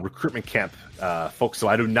recruitment camp folks, so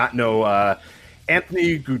I do not know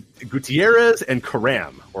Anthony Gutierrez and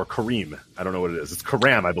Karam, or Kareem. I don't know what it is. It's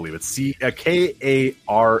Karam, I believe. It's Karam.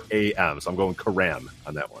 So I'm going Karam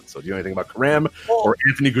on that one. So do you know anything about Karam or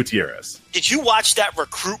Anthony Gutierrez? Did you watch that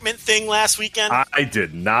recruitment thing last weekend? I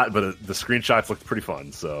did not, but the screenshots looked pretty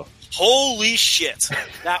fun. So holy shit.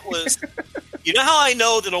 That was... You know how I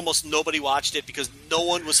know that almost nobody watched it? Because no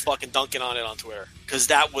one was fucking dunking on it on Twitter. Because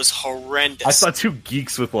that was horrendous. I saw two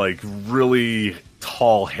geeks with like really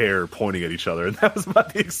tall hair pointing at each other, and that was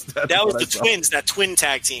about the extent. That was the twins, that twin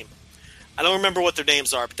tag team. I don't remember what their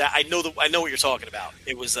names are, but I know what you're talking about.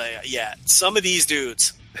 It was some of these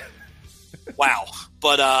dudes. Wow.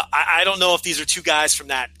 But I don't know if these are two guys from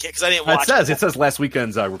that, because I didn't watch it. It says last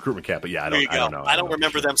weekend's recruitment camp, but yeah, I don't know. I don't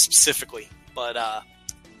remember them specifically, but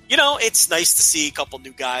it's nice to see a couple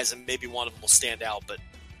new guys, and maybe one of them will stand out. But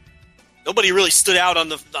nobody really stood out on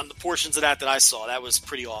the portions of that I saw. That was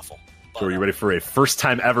pretty awful. So are you ready for a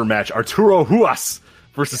first-time ever match? Arturo Huas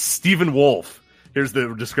versus Stephen Wolf. Here's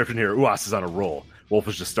the description here. Huas is on a roll. Wolf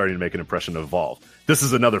is just starting to make an impression of Evolve. This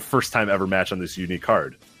is another first-time ever match on this unique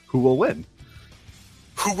card. Who will win?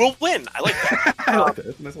 Who will win? I like that. I like that.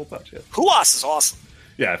 It's a nice little touch, yeah. Huas is awesome.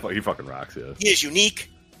 Yeah, he fucking rocks, yeah. He is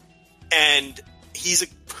unique, and he's a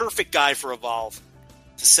perfect guy for Evolve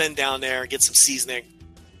to send down there and get some seasoning.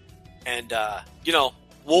 And,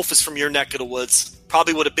 Wolf is from your neck of the woods.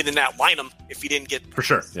 Probably would have been in that lineup if he didn't get for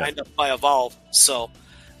sure signed up by Evolve. So,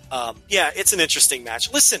 it's an interesting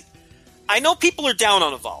match. Listen, I know people are down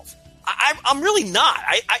on Evolve. I'm really not.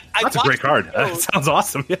 That's a great card. That sounds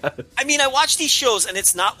awesome. Yeah. I mean, I watch these shows, and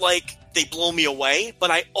it's not like they blow me away, but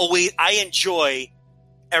I enjoy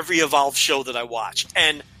every Evolve show that I watch.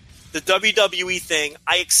 And the WWE thing,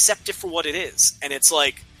 I accept it for what it is. And it's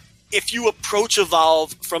like, if you approach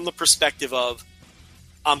Evolve from the perspective of,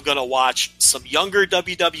 I'm going to watch some younger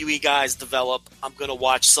WWE guys develop, I'm going to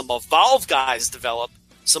watch some Evolve guys develop,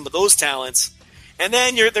 some of those talents, and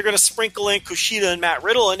then they're going to sprinkle in Kushida and Matt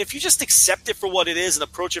Riddle. And if you just accept it for what it is and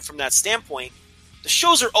approach it from that standpoint, the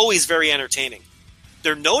shows are always very entertaining.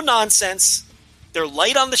 They're no nonsense. They're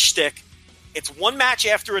light on the shtick. It's one match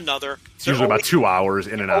after another. It's usually about 2 hours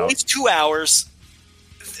in and out. Always 2 hours.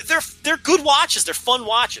 They're good watches. They're fun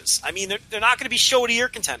watches. I mean, they're not going to be show of the year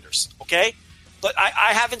contenders, okay? But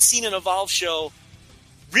I haven't seen an Evolve show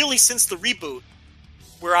really since the reboot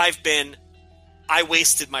where I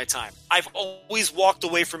wasted my time. I've always walked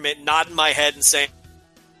away from it, nodding my head and saying,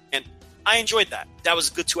 and I enjoyed that. That was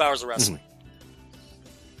a good 2 hours of wrestling. Mm-hmm.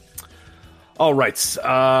 All right.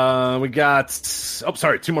 We got,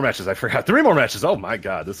 2 more matches. I forgot. 3 more matches. Oh, my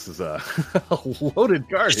God. This is a loaded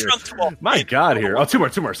card here. My God here. Oh, 2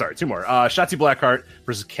 more. Sorry, 2 more. Shotzi Blackheart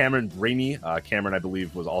versus Cameron Rainey. Cameron, I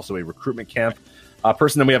believe, was also a recruitment camp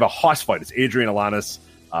person. Then we have a house fight. It's Adrian Alanis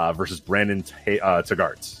versus Brandon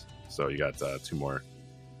Taggart. So you got 2 more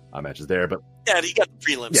matches there. But yeah, you got the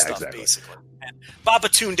prelim stuff, exactly. Basically. And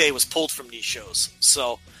Babatunde was pulled from these shows.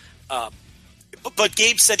 So, but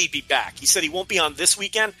Gabe said he'd be back. He said he won't be on this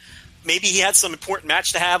weekend. Maybe he had some important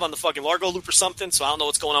match to have on the fucking Largo Loop or something. So I don't know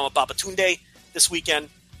what's going on with Babatunde this weekend.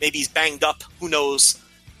 Maybe he's banged up. Who knows?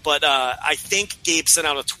 But I think Gabe sent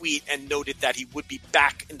out a tweet and noted that he would be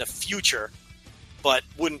back in the future, but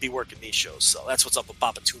wouldn't be working these shows. So that's what's up with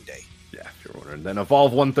Babatunde. Yeah, if you're wondering. Then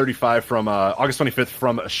Evolve 135 from August 25th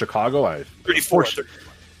from Chicago. 34.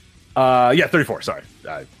 34. Sorry.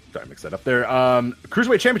 I mixed that up there.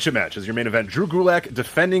 Cruiserweight Championship match is your main event. Drew Gulak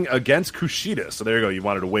defending against Kushida. So there you go. You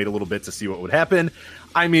wanted to wait a little bit to see what would happen.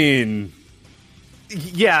 I mean,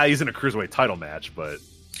 yeah, he's in a Cruiserweight title match, but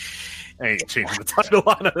I ain't changing the title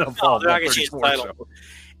on an Evolve. No, they're not going to change the title. Show.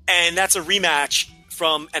 And that's a rematch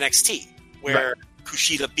from NXT where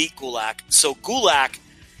Kushida beat Gulak. So Gulak,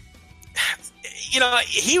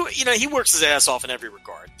 he works his ass off in every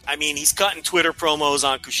regard. I mean, he's cutting Twitter promos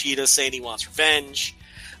on Kushida saying he wants revenge.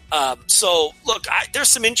 So, look, there's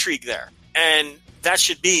some intrigue there, and that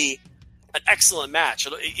should be an excellent match.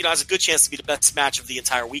 It has a good chance to be the best match of the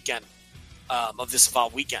entire weekend, of this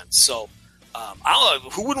Evolve weekend. So, I don't know,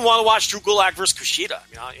 who wouldn't want to watch Drew Gulak versus Kushida?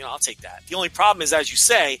 I mean, I'll take that. The only problem is, as you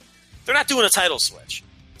say, they're not doing a title switch,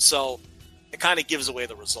 so it kind of gives away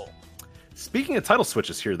the result. Speaking of title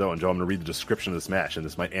switches here, though, and Joe, I'm going to read the description of this match, and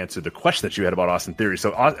this might answer the question that you had about Austin Theory.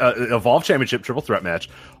 So, Evolve Championship triple threat match,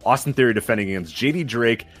 Austin Theory defending against JD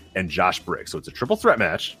Drake and Josh Briggs. So it's a triple threat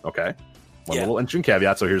match, okay? One little interesting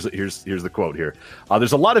caveat. So here's the quote here.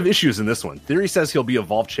 There's a lot of issues in this one. Theory says he'll be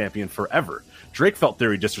Evolve champion forever. Drake felt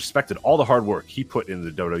Theory disrespected all the hard work he put in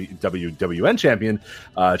the WWN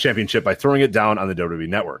championship by throwing it down on the WWE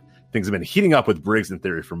Network. Things have been heating up with Briggs and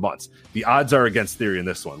Theory for months. The odds are against Theory in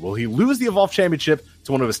this one. Will he lose the Evolve Championship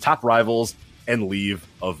to one of his top rivals and leave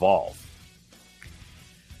Evolve?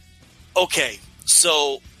 Okay,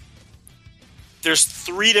 so there's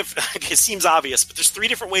three different... It seems obvious, but there's three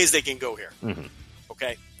different ways they can go here. Mm-hmm.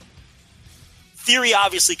 Okay? Theory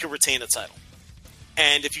obviously could retain the title.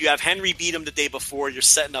 And if you have Henry beat him the day before, you're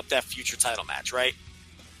setting up that future title match, right?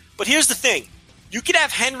 But here's the thing. You could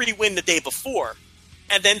have Henry win the day before,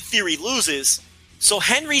 and then Theory loses, so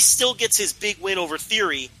Henry still gets his big win over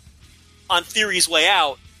Theory on Theory's way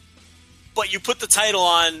out, but you put the title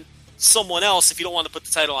on someone else if you don't want to put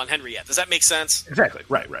the title on Henry yet. Does that make sense? Exactly.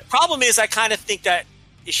 Right. Problem is, I kind of think that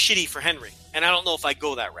is shitty for Henry, and I don't know if I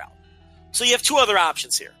go that route. So you have two other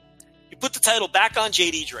options here. You put the title back on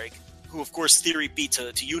JD Drake, who, of course, Theory beat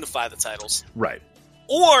to unify the titles. Right.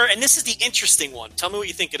 Or, and this is the interesting one, tell me what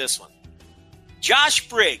you think of this one. Josh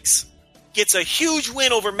Briggs gets a huge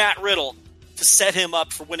win over Matt Riddle to set him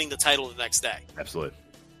up for winning the title the next day. Absolutely.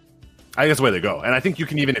 I think that's the way they go. And I think you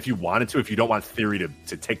can even, if you wanted to, if you don't want Theory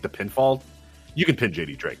to take the pinfall, you can pin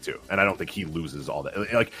JD Drake too. And I don't think he loses all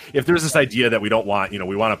that. Like, if there's this idea that we don't want,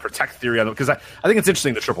 we want to protect Theory on them, because I think it's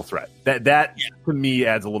interesting, the triple threat. That to me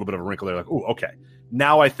adds a little bit of a wrinkle there. Like, oh, okay.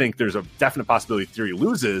 Now I think there's a definite possibility Theory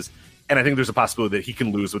loses, and I think there's a possibility that he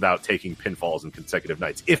can lose without taking pinfalls in consecutive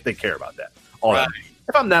nights, if they care about that. Right.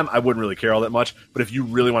 If I'm them, I wouldn't really care all that much. But if you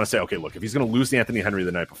really want to say, okay, look, if he's going to lose to Anthony Henry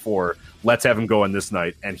the night before, let's have him go on this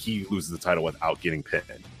night, and he loses the title without getting pinned.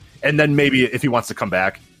 And then maybe if he wants to come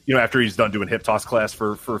back, after he's done doing hip toss class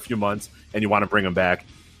for a few months, and you want to bring him back,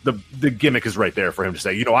 the gimmick is right there for him to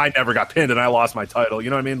say, I never got pinned and I lost my title. You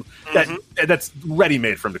know what I mean? Mm-hmm. That's ready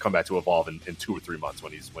made for him to come back to Evolve in 2 or 3 months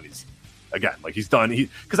when he's again, like, he's done.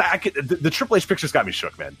 Because the Triple H pictures got me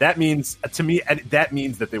shook, man. That means to me, that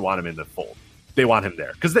means that they want him in the fold. They want him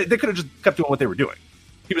there, because they could have just kept doing what they were doing.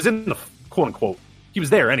 He was in the quote unquote. He was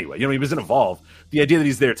there anyway. He was in Evolve. The idea that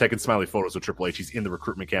he's there taking smiley photos with Triple H, he's in the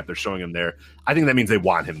recruitment camp. They're showing him there. I think that means they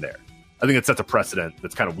want him there. I think it sets a precedent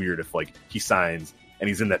that's kind of weird if, like, he signs and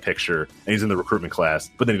he's in that picture and he's in the recruitment class,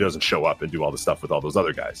 but then he doesn't show up and do all the stuff with all those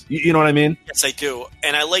other guys. You know what I mean? Yes, I do.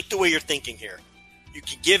 And I like the way you're thinking here. You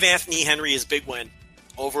can give Anthony Henry his big win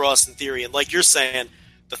over Austin Theory. And like you're saying,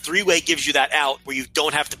 the three-way gives you that out where you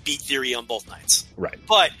don't have to beat Theory on both nights. Right.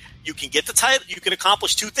 But you can get the title. You can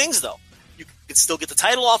accomplish two things, though. You can still get the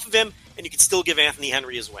title off of him, and you can still give Anthony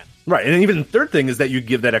Henry his win. Right. And even the third thing is that you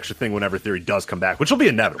give that extra thing whenever Theory does come back, which will be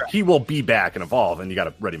inevitable. Right. He will be back and Evolve, and you got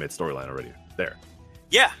a ready-made storyline already there.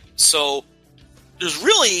 Yeah. So there's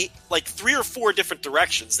really like 3 or 4 different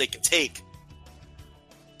directions they can take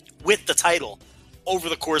with the title over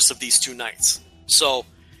the course of these 2 nights. So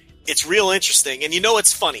it's real interesting. And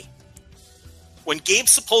it's funny. When Gabe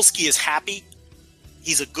Sapolsky is happy,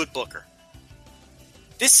 he's a good booker.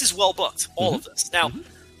 This is well booked, all of this. Now,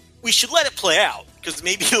 we should let it play out, because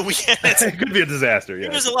maybe it could be a disaster. Yeah.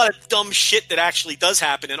 There's a lot of dumb shit that actually does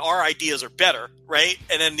happen, and our ideas are better, right?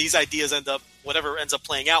 And then these ideas whatever ends up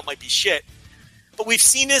playing out might be shit. But we've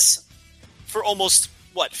seen this for almost,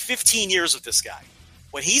 15 years with this guy.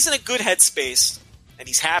 When he's in a good headspace, and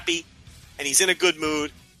he's happy, and he's in a good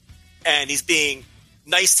mood, and he's being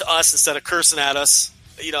nice to us instead of cursing at us,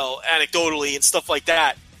 anecdotally and stuff like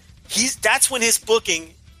that, that's when his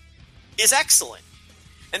booking is excellent.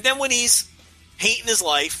 And then when he's hating his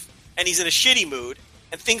life and he's in a shitty mood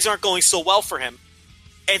and things aren't going so well for him,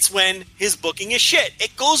 it's when his booking is shit.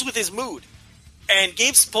 It goes with his mood. And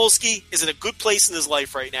Gabe Sapolsky is in a good place in his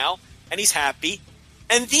life right now, and he's happy.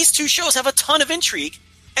 And these 2 shows have a ton of intrigue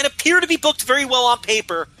and appear to be booked very well on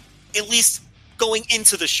paper, at least going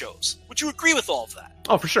into the shows. Would you agree with all of that?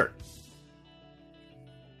 Oh, for sure.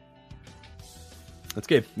 That's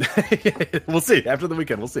Gabe. We'll see. After the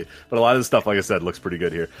weekend, we'll see. But a lot of the stuff, like I said, looks pretty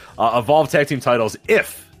good here. Evolve Tag Team titles,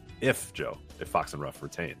 if Fox and Ruff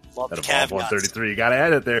retain. Love that the Evolve caveats. 133. You got to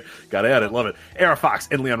add it there. Got to add it. Love it. Era Fox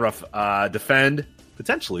and Leon Ruff defend,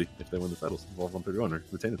 potentially, if they win the titles, Evolve 131, or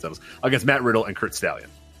retain the titles, against Matt Riddle and Kurt Stallion.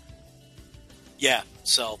 Yeah,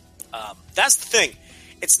 so that's the thing.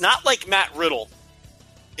 It's not like Matt Riddle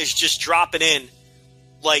is just dropping in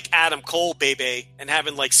like Adam Cole, baby, and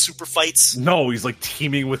having like super fights. No, he's like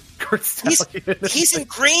teaming with Kurt Stallion. He's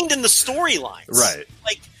ingrained in the storylines. Right.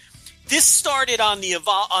 Like, this started on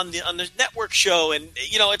the network show, and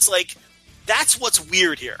it's like that's what's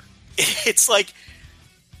weird here. It's like,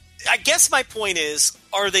 I guess my point is,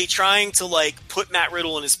 are they trying to like put Matt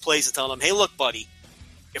Riddle in his place and tell him, hey, look, buddy,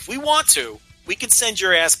 if we want to, we can send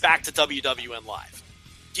your ass back to WWN Live.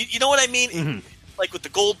 You know what I mean? Mm-hmm. Like with the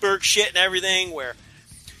Goldberg shit and everything, where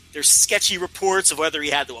there's sketchy reports of whether he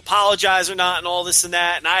had to apologize or not and all this and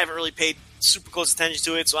that, and I haven't really paid super close attention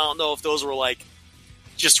to it, so I don't know if those were like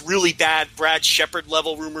just really bad Brad Shepard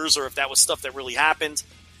level rumors or if that was stuff that really happened.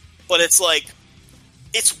 But it's like,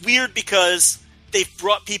 it's weird because they've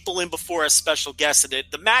brought people in before as special guests, and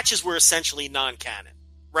the matches were essentially non-canon,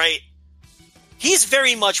 right? He's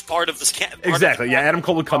very much part of this. Exactly. Yeah, Adam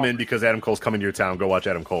Cole would come in because Adam Cole's coming to your town. Go watch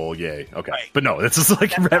Adam Cole. Yay. Okay. Right. But no, it's just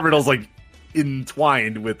like Matt Riddle's like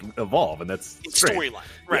entwined with Evolve, and that's storyline.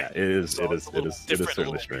 Right. Yeah, it is. So it is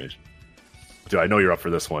certainly bit. strange. Dude, I know you're up for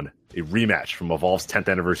this one. A rematch from Evolve's 10th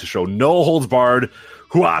anniversary show. No holds barred.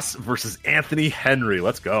 Huas versus Anthony Henry.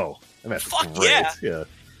 Let's go. That match was Fuck great. yeah.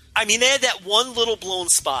 I mean, they had that one little blown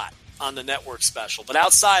spot on the network special, but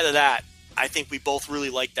outside of that, I think we both really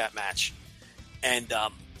liked that match. And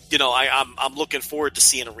I'm looking forward to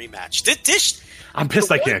seeing a rematch. I'm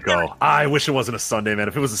pissed I can't go. I wish it wasn't a Sunday, man.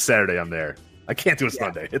 If it was a Saturday, I'm there. I can't do a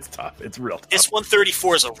Sunday. It's tough. It's real tough. This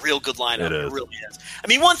 134 is a real good lineup. It is. It really is. I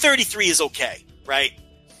mean, 133 is okay, right?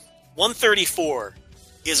 134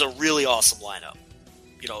 is a really awesome lineup.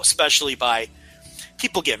 Especially by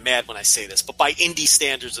people get mad when I say this, but by indie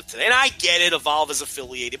standards of today. And I get it, Evolve is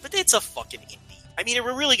affiliated, but it's a fucking indie. I mean,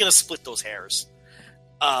 we're really going to split those hairs.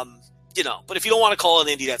 But if you don't want to call it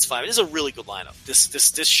an indie, that's fine. It is a really good lineup.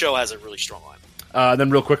 This show has a really strong lineup.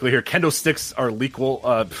 Then real quickly here, kendo sticks are legal.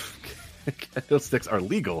 Kendo sticks are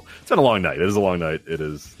legal. It's been a long night. It is a long night. It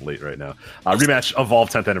is late right now. Rematch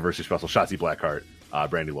Evolve 10th anniversary special. Shotzi Blackheart,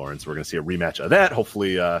 Brandy Lawrence. We're going to see a rematch of that.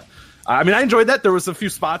 Hopefully, I enjoyed that. There was a few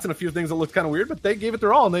spots and a few things that looked kind of weird, but they gave it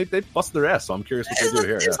their all and they busted their ass. So I'm curious what they do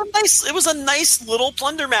here. It was a nice little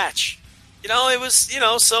plunder match. We'll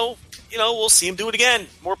see him do it again.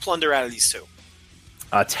 More plunder out of these two.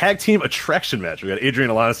 Tag team attraction match. We got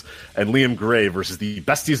Adrian Alanis and Liam Gray versus the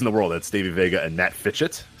besties in the world. That's Davey Vega and Nat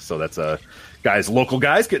Fitchett. So that's local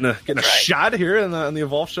guys getting a shot here on the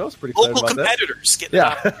Evolve show. It's pretty excited local about competitors.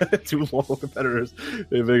 That. Two local competitors.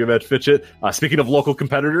 Davey Vega, Nat Fitchett. Speaking of local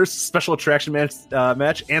competitors, special attraction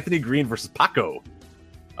match. Anthony Green versus Paco.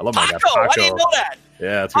 I love my guy Paco. I didn't know that.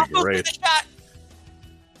 Yeah, that's great.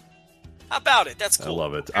 How about it? That's cool. I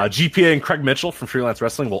love it. GPA and Craig Mitchell from Freelance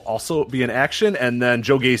Wrestling will also be in action. And then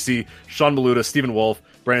Joe Gacy, Sean Maluta, Stephen Wolf,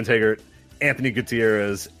 Brandon Taggart, Anthony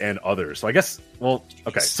Gutierrez, and others. So I guess,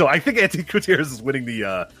 okay. So I think Anthony Gutierrez is winning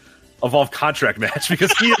the Evolve contract match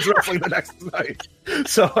because he is wrestling the next night.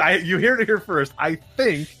 So you heard it here first. I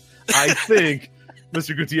think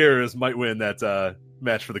Mr. Gutierrez might win that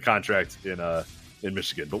match for the contract in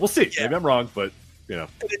Michigan. But we'll see. Yeah. Maybe I'm wrong, but he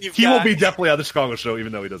will be definitely on the Chicago show,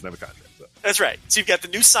 even though he doesn't have a contract. So. That's right. So you've got the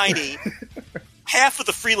new signee, half of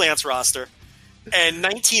the freelance roster, and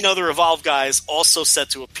 19 other Evolve guys also set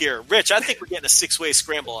to appear. Rich, I think we're getting a 6-way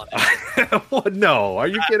scramble on that. What? No, are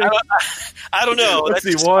you kidding? I don't know. Let's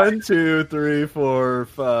see. 1, 2, 3, 4,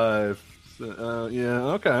 5.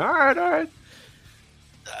 Okay. All right.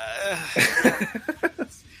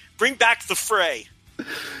 Bring back the fray.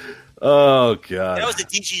 Oh god, that was the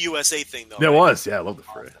DGUSA thing, though. It right? was. Yeah, I love the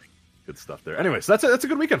fray. Good stuff there. Anyway, so that's a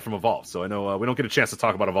good weekend from Evolve. So I know we don't get a chance to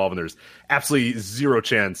talk about Evolve, and there's absolutely zero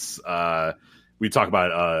chance we talk about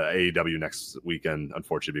AEW next weekend,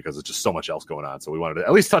 unfortunately, because there's just so much else going on. So we wanted to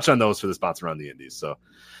at least touch on those for this bounce around the indies. So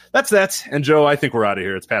that's that. And Joe, I think we're out of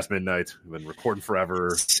here. It's past midnight. We've been recording forever.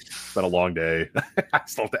 It's been a long day. I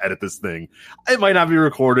still have to edit this thing. It might not be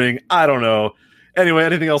recording. I don't know. Anyway,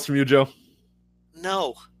 anything else from you, Joe?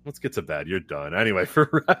 No. Let's get to bed. You're done. Anyway,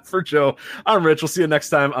 for Joe, I'm Rich. We'll see you next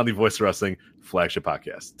time on the Voice of Wrestling Flagship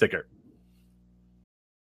Podcast. Take care.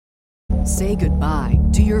 Say goodbye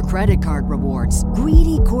to your credit card rewards.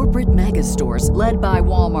 Greedy corporate mega stores, led by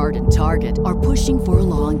Walmart and Target, are pushing for a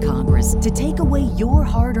law in Congress to take away your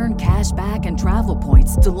hard-earned cash back and travel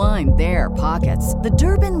points to line their pockets. The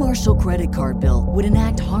Durbin-Marshall credit card bill would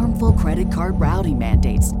enact harmful credit card routing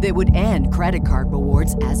mandates that would end credit card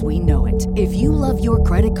rewards as we know it. If you love your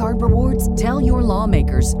credit card rewards, tell your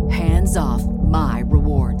lawmakers, hands off my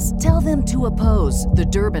rewards. Tell them to oppose the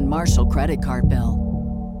Durbin-Marshall credit card bill.